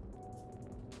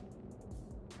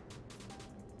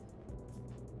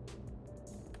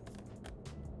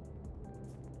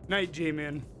 Night,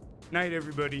 J-Man. Night,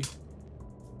 everybody.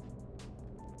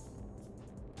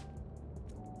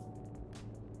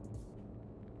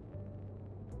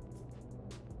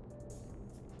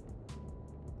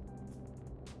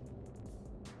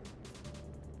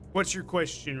 What's your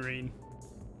question, Rain?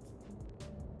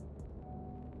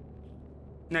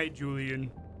 Night, Julian.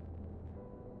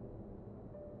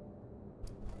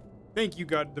 Thank you,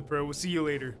 God the Pro. We'll see you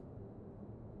later.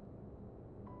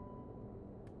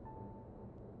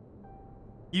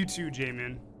 You too,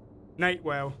 J-Man. Night,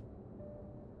 wow.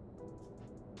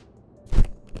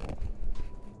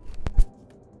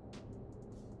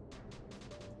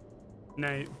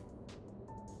 Night.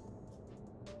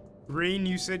 Rain,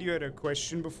 you said you had a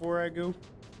question before I go?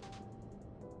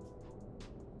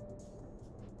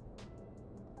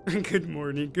 Good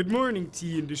morning. Good morning,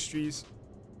 T Industries.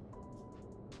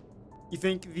 You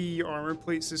think the armor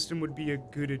plate system would be a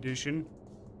good addition?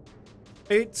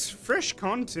 It's fresh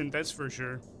content, that's for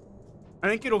sure. I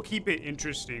think it'll keep it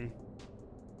interesting.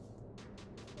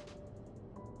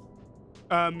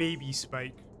 Maybe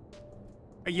Spike.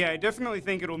 Yeah, I definitely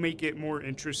think it'll make it more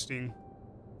interesting.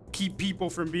 Keep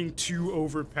people from being too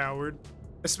overpowered.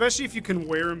 Especially if you can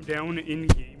wear them down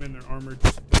in-game and their armor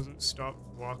just doesn't stop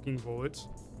blocking bullets.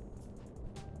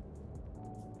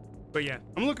 But yeah,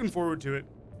 I'm looking forward to it.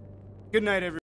 Good night, everyone.